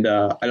 And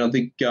I don't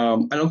think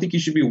you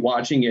should be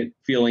watching it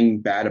feeling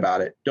bad about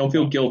it. Don't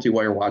feel guilty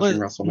while you're watching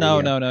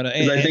WrestleMania. No.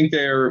 Because I think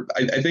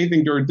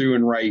they're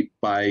doing right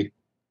by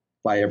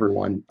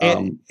everyone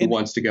who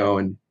wants to go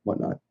and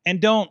whatnot.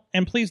 And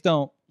please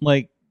don't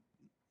kind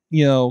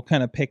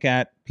of pick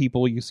at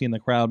people you see in the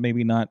crowd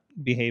maybe not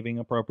behaving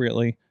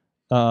appropriately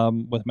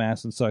with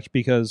masks and such,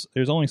 because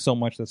there's only so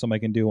much that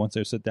somebody can do once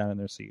they sit down in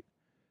their seat.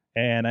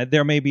 And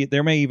there may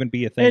even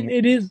be a thing. And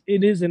it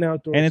is an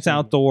outdoor. And it's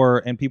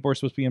outdoor, and people are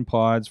supposed to be in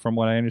pods, from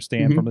what I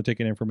understand from the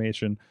ticket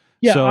information.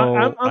 Yeah, so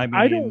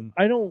I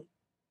don't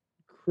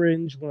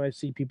cringe when I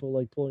see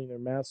people pulling their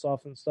masks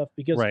off and stuff,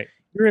 because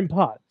you're in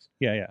pods.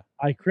 Yeah.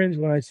 I cringe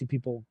when I see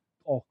people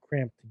all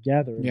cramped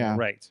together. Yeah,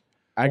 right.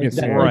 I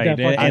guess right.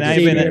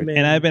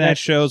 And I've been at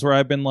shows where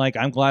I've been like,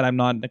 I'm glad I'm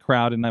not in the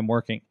crowd and I'm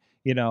working.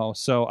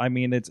 So I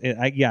mean,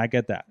 I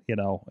get that.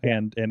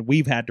 And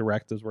we've had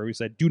directives where we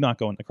said, do not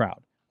go in the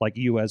crowd. Like,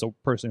 you as a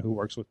person who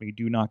works with me,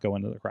 do not go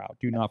into the crowd.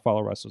 Do not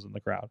follow wrestlers in the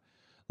crowd.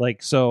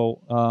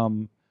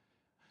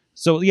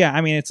 So yeah,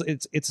 I mean,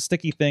 it's a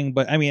sticky thing,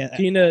 but I mean,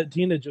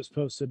 Tina just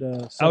posted.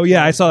 I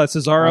saw that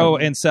Cesaro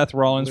and Seth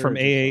Rollins from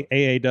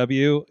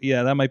AAW.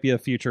 Yeah, that might be a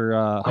future.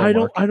 I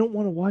don't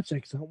want to watch that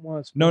because I don't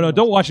want to. No,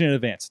 don't watch it in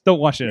advance. Don't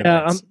watch it in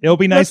advance. It'll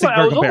be nice.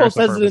 I was almost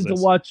hesitant to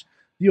watch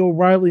the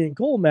O'Reilly and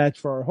Cole match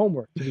for our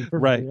homework. To be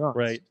perfectly honest,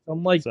 right.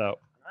 I'm like,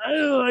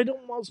 I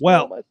don't want to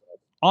spoil myself.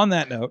 On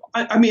that note,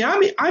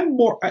 I'm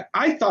more.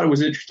 I thought it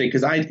was interesting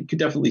because I could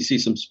definitely see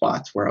some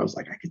spots where I was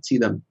like, I could see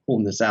them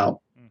pulling this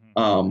out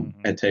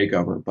at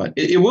Takeover, but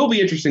it will be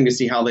interesting to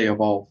see how they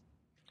evolve.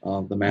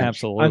 the match.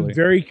 Absolutely. I'm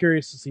very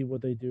curious to see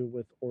what they do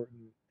with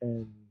Orton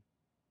and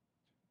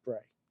Bray.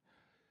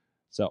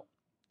 So,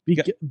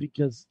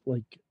 Because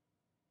like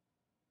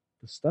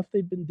the stuff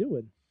they've been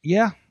doing.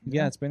 yeah,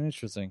 it's been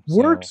interesting.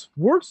 Works.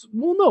 Well,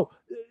 no.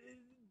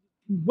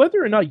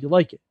 Whether or not you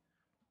like it,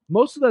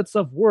 most of that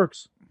stuff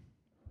works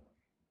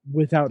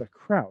without a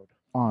crowd.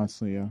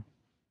 Honestly, yeah.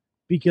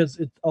 Because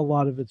a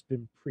lot of it's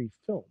been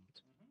pre-filmed.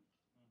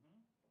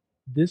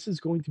 This is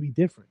going to be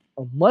different.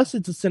 Unless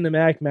it's a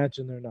cinematic match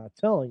and they're not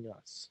telling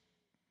us.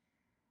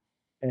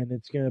 And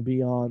it's going to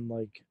be on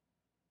like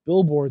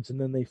billboards and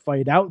then they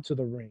fight out to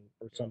the ring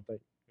or something.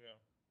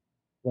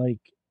 Yeah. Like,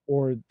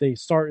 or they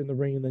start in the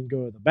ring and then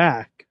go to the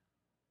back.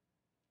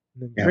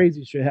 And then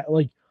crazy shit.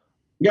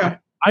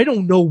 I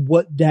don't know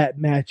what that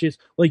match is.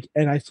 Like,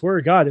 and I swear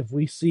to God, if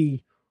we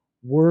see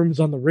worms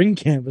on the ring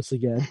canvas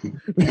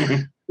again,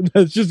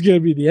 that's just going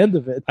to be the end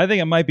of it. I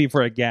think it might be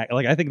for a gag.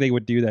 Like, I think they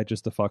would do that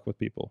just to fuck with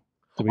people.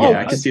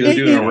 I can see them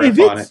doing a riff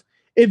on it.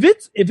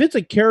 If it's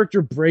a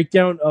character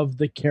breakdown of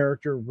the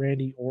character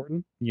Randy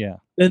Orton, then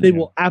they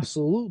will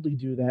absolutely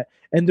do that,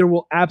 and there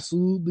will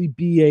absolutely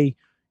be a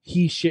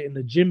he shit in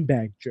the gym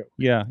bag joke.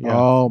 Yeah.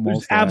 Oh,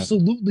 there's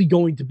absolutely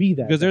going to be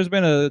that because there's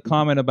been a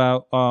comment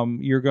about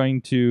you're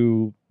going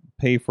to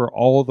pay for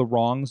all the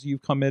wrongs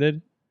you've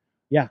committed.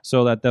 Yeah.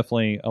 So that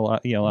definitely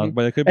but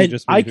it could be and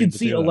just. I could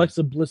see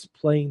Alexa Bliss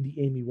playing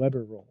the Amy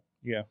Weber role.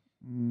 Yeah.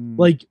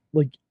 Like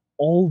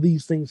all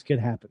these things could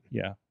happen.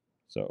 Yeah.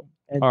 So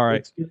and all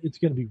right, it's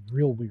going to be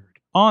real weird.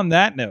 On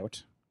that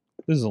note,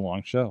 this is a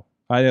long show.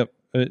 We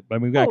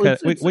got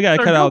to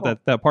cut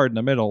out that part in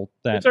the middle.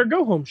 It's our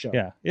go home show.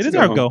 Yeah, it is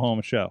our go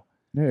home show.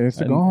 Yeah, it's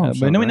a go home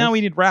show. But now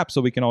we need rap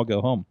so we can all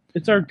go home.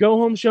 It's our go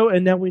home show,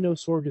 and now we know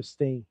Sorg is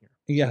staying here.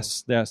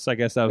 Yes. I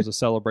guess that was a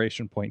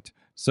celebration point.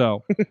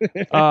 So,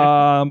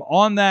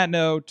 on that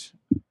note,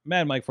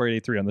 Mad Mike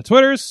 483 on the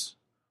Twitters.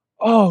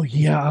 Oh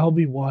yeah, I'll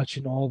be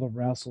watching all the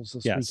wrestles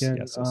this weekend.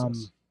 Yes.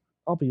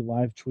 I'll be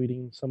live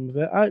tweeting some of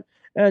it.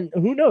 And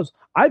who knows?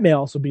 I may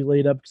also be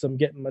laid up because I'm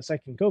getting my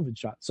second COVID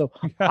shot, so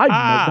I might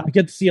not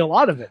get to see a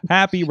lot of it.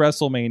 Happy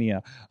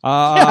WrestleMania!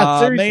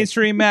 Seriously.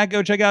 Mainstream Matt,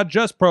 go check out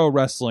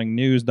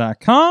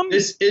JustProWrestlingNews.com.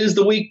 This is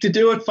the week to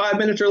do it. 5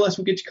 minutes or less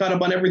will get you caught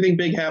up on everything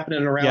big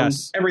happening around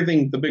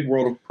everything, the big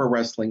world of pro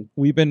wrestling.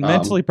 We've been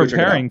mentally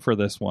preparing for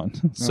this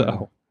one,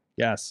 so.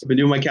 Yes. I've been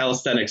doing my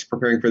calisthenics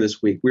preparing for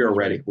this week. We are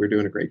ready. We're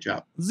doing a great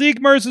job.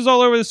 Zeke Mercer's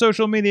all over the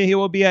social media. He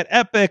will be at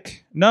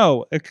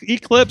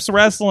Eclipse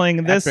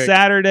Wrestling this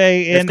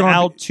Saturday in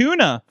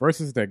Altoona.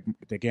 Versus the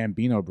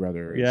Gambino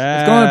brothers.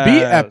 Yeah. It's going to be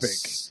epic.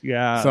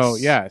 Yeah. So,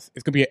 yes,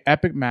 it's going to be an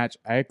epic match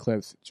at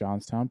Eclipse,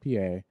 Johnstown,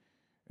 PA.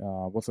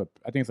 I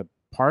think it's a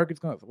park.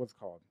 What's it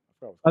called?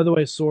 By the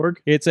way, Sorg.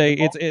 I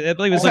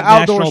believe it's like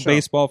National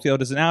Baseball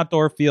Field. It's an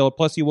outdoor field.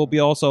 Plus, you will be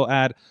also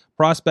at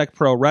Prospect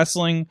Pro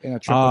Wrestling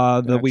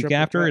the week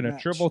after in a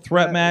triple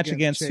threat match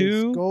against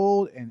who?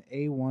 Gold and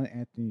A1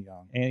 Anthony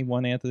Young.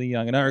 A1 Anthony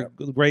Young, another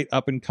great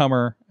up and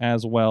comer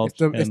as well. It's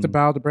the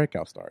Battle of the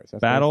Breakout Stars.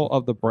 Battle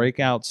of the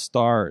Breakout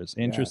Stars.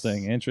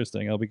 Interesting.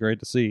 It'll be great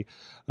to see.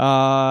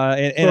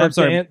 I'm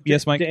sorry.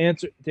 Yes, Mike. To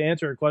answer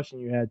your question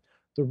you had,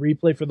 the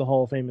replay for the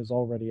Hall of Fame is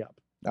already up.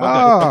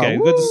 Okay,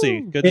 good to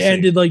see. It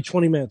ended like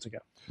 20 minutes ago.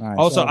 Nice.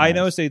 Also, I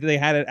noticed they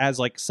had it as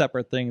like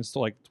separate things to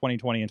like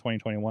 2020 and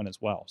 2021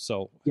 as well.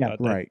 So right.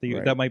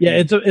 That might be. Yeah,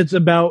 it's a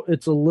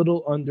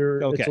little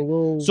under. Okay. It's a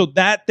little. So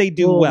that they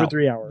do well. Over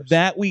 3 hours.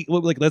 That we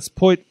like. Let's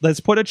put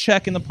a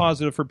check in the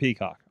positive for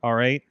Peacock. All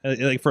right,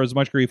 like for as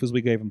much grief as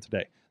we gave him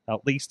today.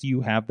 At least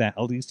you have that.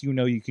 At least you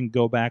know you can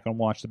go back and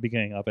watch the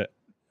beginning of it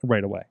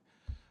right away.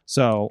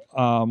 So,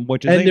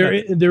 which is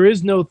there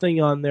is no thing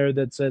on there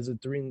that says in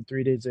 3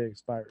 days it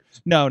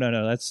expires. No.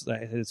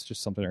 It's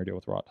just something to do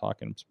with Raw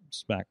Talk and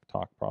Smack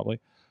Talk,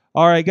 probably.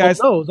 All right, guys.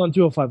 Oh, no, it was on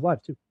 205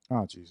 Live too.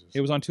 Oh, Jesus! It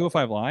was on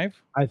 205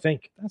 Live. I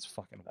think that's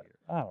fucking weird.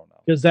 I don't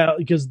know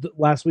because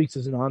last week's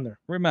isn't on there.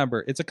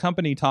 Remember, it's a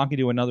company talking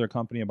to another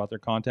company about their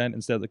content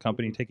instead of the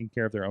company taking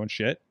care of their own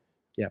shit.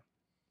 Yeah,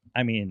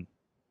 I mean,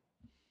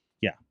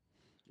 yeah.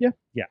 Yeah.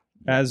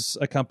 As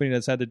a company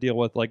that's had to deal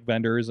with like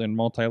vendors and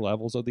multi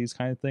levels of these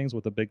kind of things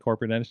with a big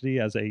corporate entity,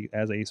 as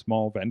a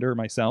small vendor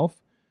myself,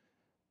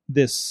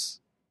 this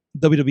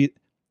WWE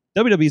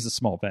is a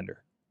small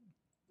vendor.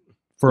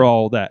 For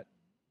all that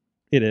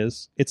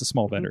it's a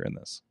small vendor in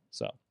this.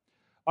 So,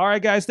 all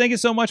right, guys, thank you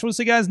so much. We'll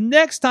see you guys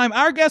next time.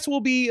 Our guest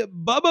will be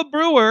Bubba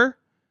Brewer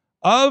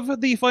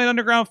of the Fight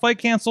Underground, Fight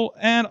Cancel,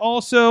 and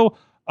also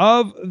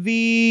of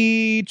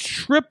the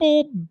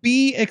Triple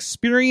B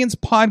Experience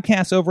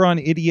podcast over on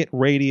Idiot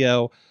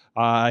Radio.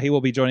 He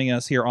will be joining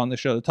us here on the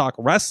show to talk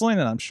wrestling,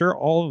 and I'm sure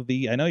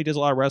I know he does a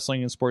lot of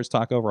wrestling and sports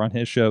talk over on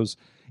his shows,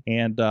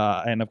 and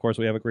of course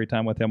we have a great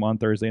time with him on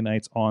Thursday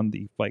nights on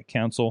the Fight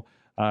Council.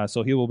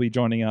 So he will be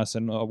joining us,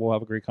 and we'll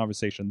have a great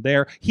conversation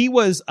there. He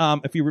was,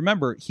 if you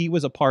remember, he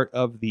was a part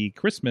of the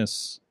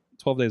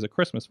 12 Days of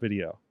Christmas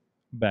video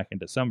back in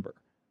December.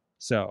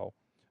 So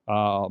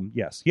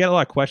yes, he had a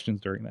lot of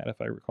questions during that,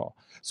 if I recall.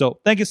 So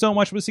thank you so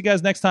much. We'll see you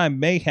guys next time.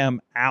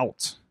 Mayhem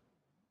out.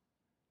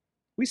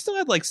 We still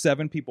had like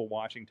 7 people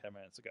watching 10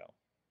 minutes ago.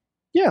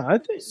 Yeah, I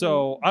think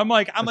so. I'm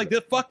like,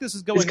 the fuck, this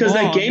is going. It's because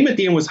that wrong. game at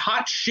the end was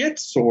hot shit,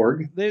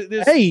 Sorg.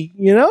 Hey,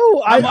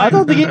 I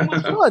thought the game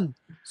was fun.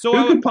 So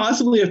who could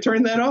possibly have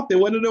turned that off? They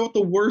want to know what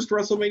the worst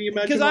WrestleMania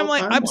match. Because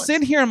I'm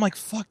sitting here, I'm like,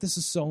 fuck, this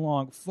is so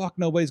long. Fuck,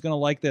 nobody's gonna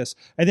like this.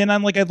 And then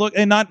I'm like, I look,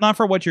 and not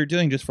for what you're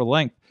doing, just for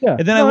length. Yeah.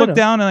 And then I look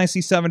down and I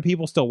see 7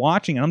 people still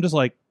watching, and I'm just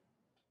like,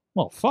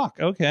 well, fuck,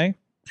 okay.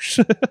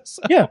 So,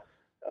 yeah.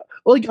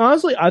 Like,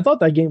 honestly, I thought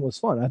that game was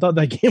fun. I thought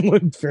that game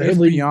went fairly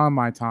It's beyond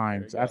my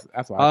time. That's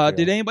what I feel.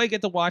 did anybody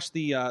get to watch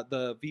the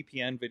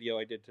VPN video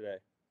I did today?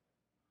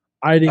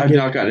 I've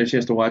not gotten a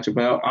chance to watch it,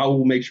 but I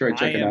will make sure I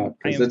check it out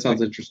because that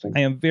sounds interesting. I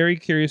am very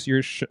curious.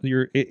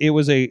 It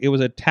was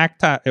a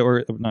tactile,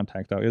 or not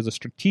tactile. It was a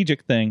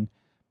strategic thing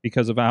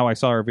because of how I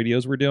saw our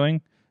videos were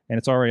doing, and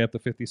it's already up to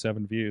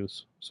 57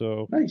 views.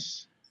 So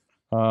nice.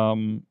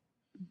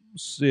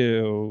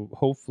 So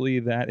hopefully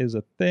that is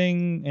a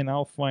thing, and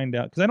I'll find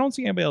out because I don't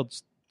see anybody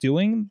else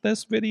doing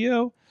this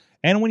video.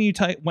 And when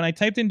I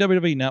typed in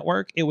WWE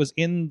Network, it was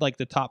in like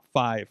the top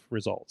 5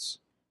 results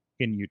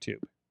in YouTube.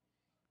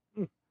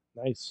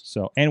 Nice.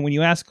 So, and when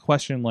you ask a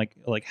question like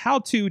how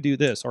to do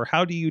this or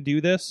how do you do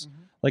this,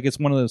 like it's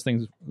one of those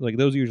things, like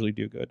those usually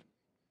do good.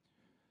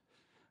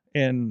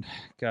 And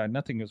God,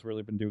 nothing has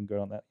really been doing good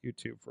on that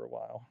YouTube for a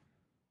while.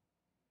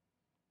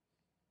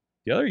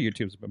 The other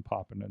YouTubes have been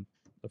popping in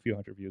a few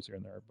hundred views here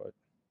and there, but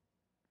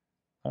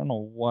I don't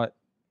know what.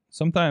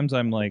 Sometimes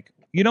I'm like,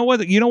 you know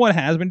what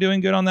has been doing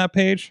good on that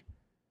page?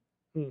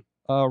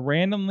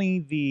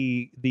 Randomly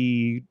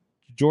the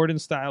Jordan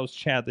Styles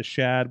Chad the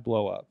Shad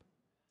blow up.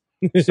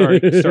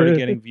 Started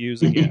getting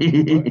views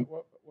again.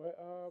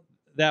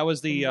 That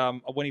was the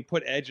when he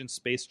put Edge in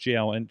space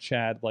jail and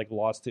Chad like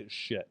lost his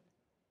shit.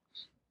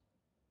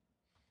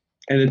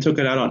 And then took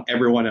it out on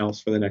everyone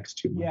else for the next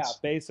 2 months.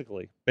 Yeah,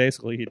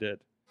 basically he did.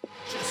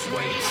 Just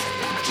wait,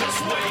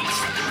 just wait,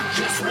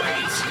 just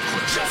wait,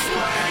 just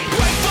wait.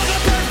 Wait for the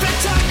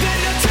perfect time, then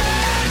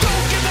attack.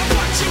 Don't give up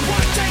what you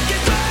want, take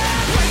it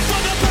back. Wait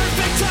for the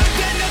perfect time,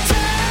 then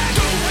attack.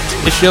 Do what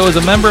you This show is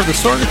a member of the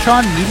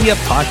Sorgatron Media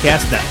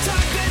Podcast Network.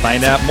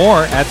 Find out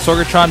more at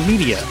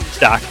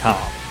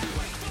sorgatronmedia.com.